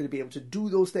going to be able to do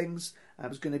those things. I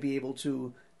was going to be able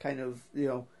to kind of,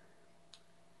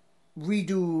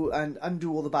 redo and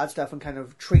undo all the bad stuff and kind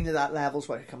of train at that level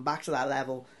so I could come back to that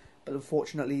level. But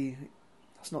unfortunately,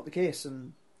 that's not the case.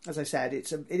 And as I said,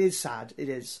 it is sad. It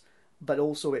is, but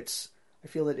also I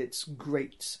feel that it's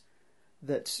great.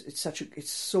 That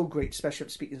it's so great, especially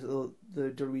speaking to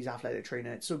the Deruise athletic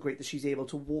trainer. It's so great that she's able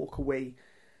to walk away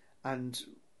and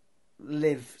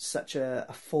live such a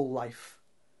full life.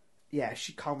 Yeah,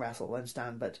 she can't wrestle, I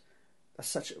understand, but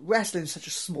wrestling is such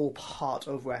a small part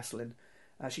of wrestling.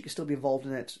 She can still be involved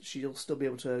in it. She'll still be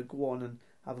able to go on and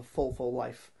have a full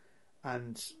life,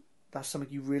 and that's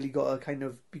something you really got to kind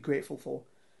of be grateful for.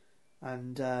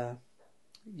 And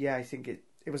yeah, I think it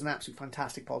was an absolute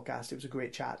fantastic podcast. It was a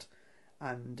great chat.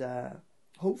 And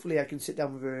hopefully I can sit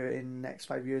down with her in the next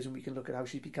 5 years and we can look at how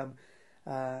she's become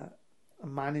a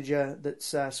manager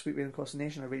that's sweeping across the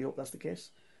nation. I really hope that's the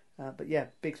case. But yeah,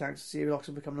 big thanks to Sierra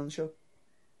Loxton for coming on the show.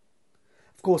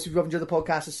 Of course, if you've enjoyed the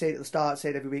podcast, I say it at the start, I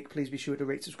say it every week, please be sure to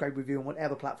rate, subscribe, review on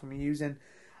whatever platform you're using.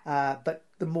 But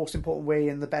the most important way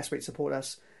and the best way to support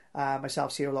us,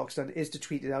 myself, Sierra Loxton, is to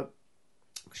tweet it out.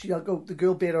 The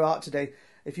girl beat her art today.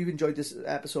 If you've enjoyed this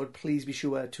episode, please be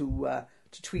sure to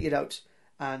tweet it out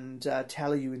and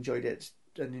tell her you enjoyed it,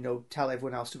 and tell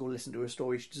everyone else to go listen to her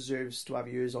story. She deserves to have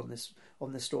ears on this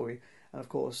story. And of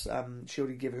course, she'll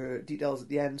give her details at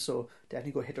the end, so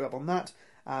definitely go hit her up on that.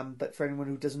 But for anyone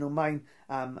who doesn't know mine,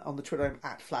 on the Twitter I'm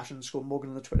at @Flash_Morgan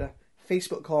on the Twitter,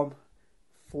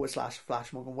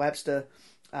 Facebook.com/Flash Morgan Webster,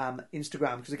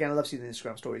 Instagram, because again I love seeing the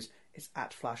Instagram stories, it's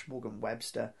 @Flash Morgan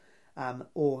Webster,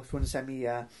 or if you want to send me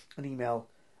an email,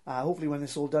 hopefully when this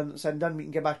is all said and done, we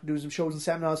can get back to doing some shows and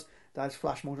seminars. That's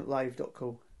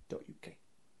flashmomentlive.co.uk.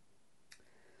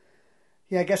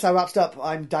 Yeah, I guess that wraps up.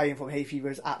 I'm dying from hay fever.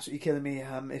 It's absolutely killing me.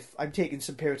 If I'm taking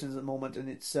some Puritans at the moment, and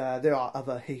it's there are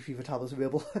other hay fever tablets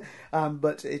available,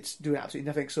 but it's doing absolutely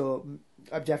nothing. So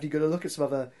I'm definitely going to look at some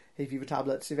other hay fever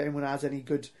tablets. If anyone has any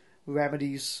good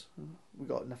remedies, we've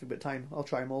got nothing but time. I'll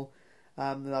try them all.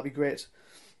 That'll be great.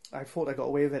 I thought I got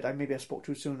away with it. Maybe I spoke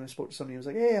too soon. I spoke to somebody who was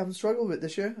like, hey, I'm struggling with it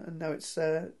this year, and now it's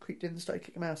creeped in and started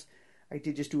kicking my ass. I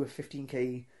did just do a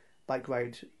 15k bike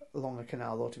ride along a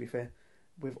canal, though, to be fair,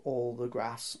 with all the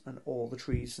grass and all the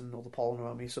trees and all the pollen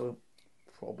around me, so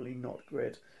probably not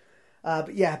great.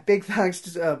 But yeah, big thanks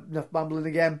to... enough bumbling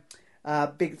again.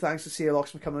 Big thanks to Sierra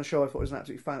Loxton for coming on the show. I thought it was an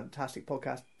absolutely fantastic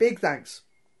podcast. Big thanks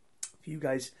for you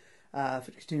guys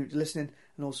for continuing to listening,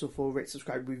 and also for rate,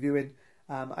 subscribe, reviewing.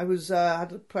 I had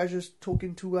the pleasure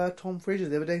talking to Tom Fraser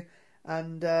the other day,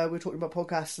 and we were talking about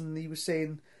podcasts, and he was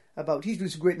saying about... He's doing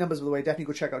some great numbers, by the way. Definitely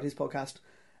go check out his podcast.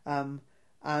 And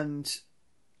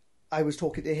I was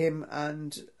talking to him,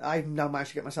 and I've now managed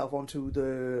to get myself onto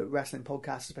the wrestling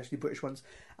podcasts, especially British ones,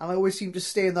 and I always seem to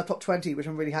stay in that top 20, which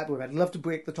I'm really happy with. I'd love to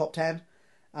break the top 10,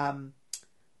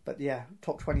 but yeah,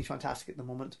 top 20 is fantastic at the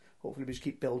moment. Hopefully we just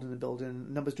keep building and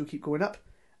building. Numbers do keep going up,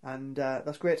 and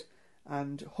that's great.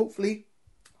 And hopefully,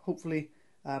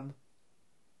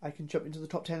 I can jump into the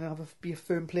top 10 and be a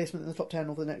firm placement in the top 10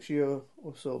 over the next year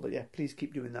or so. But yeah, please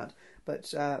keep doing that.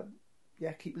 But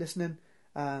yeah, keep listening.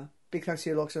 Big thanks to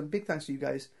you, Loxon. Big thanks to you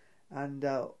guys. And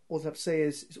all I have to say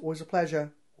is, it's always a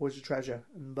pleasure, always a treasure.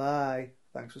 And bye.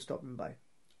 Thanks for stopping by.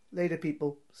 Later,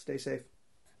 people. Stay safe.